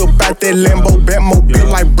just hopped up out that Lambo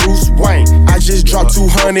Batmobile like Bruce Wayne. I just dropped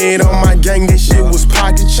 200 on my gang, that shit was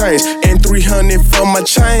pocket change. And 300 for my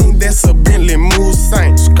chain, that's a Bentley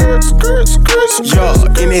Mulsanne. Skirt. Yeah,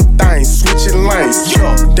 anything, switching lanes.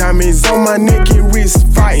 Yeah, diamonds on my neck and wrist,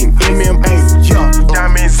 fighting MMA. Yeah,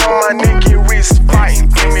 diamonds on my neck and wrist, fighting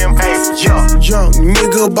MMA. Yeah, young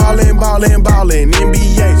nigga ballin',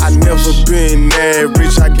 NBA. I never been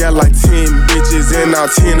average, I got like 10 bitches and all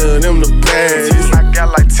 10 of them the baddest. I got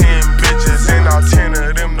like 10 bitches and all 10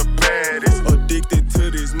 of them the baddest. Addicted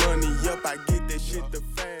to this money, yup, I get that shit the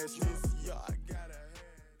fast.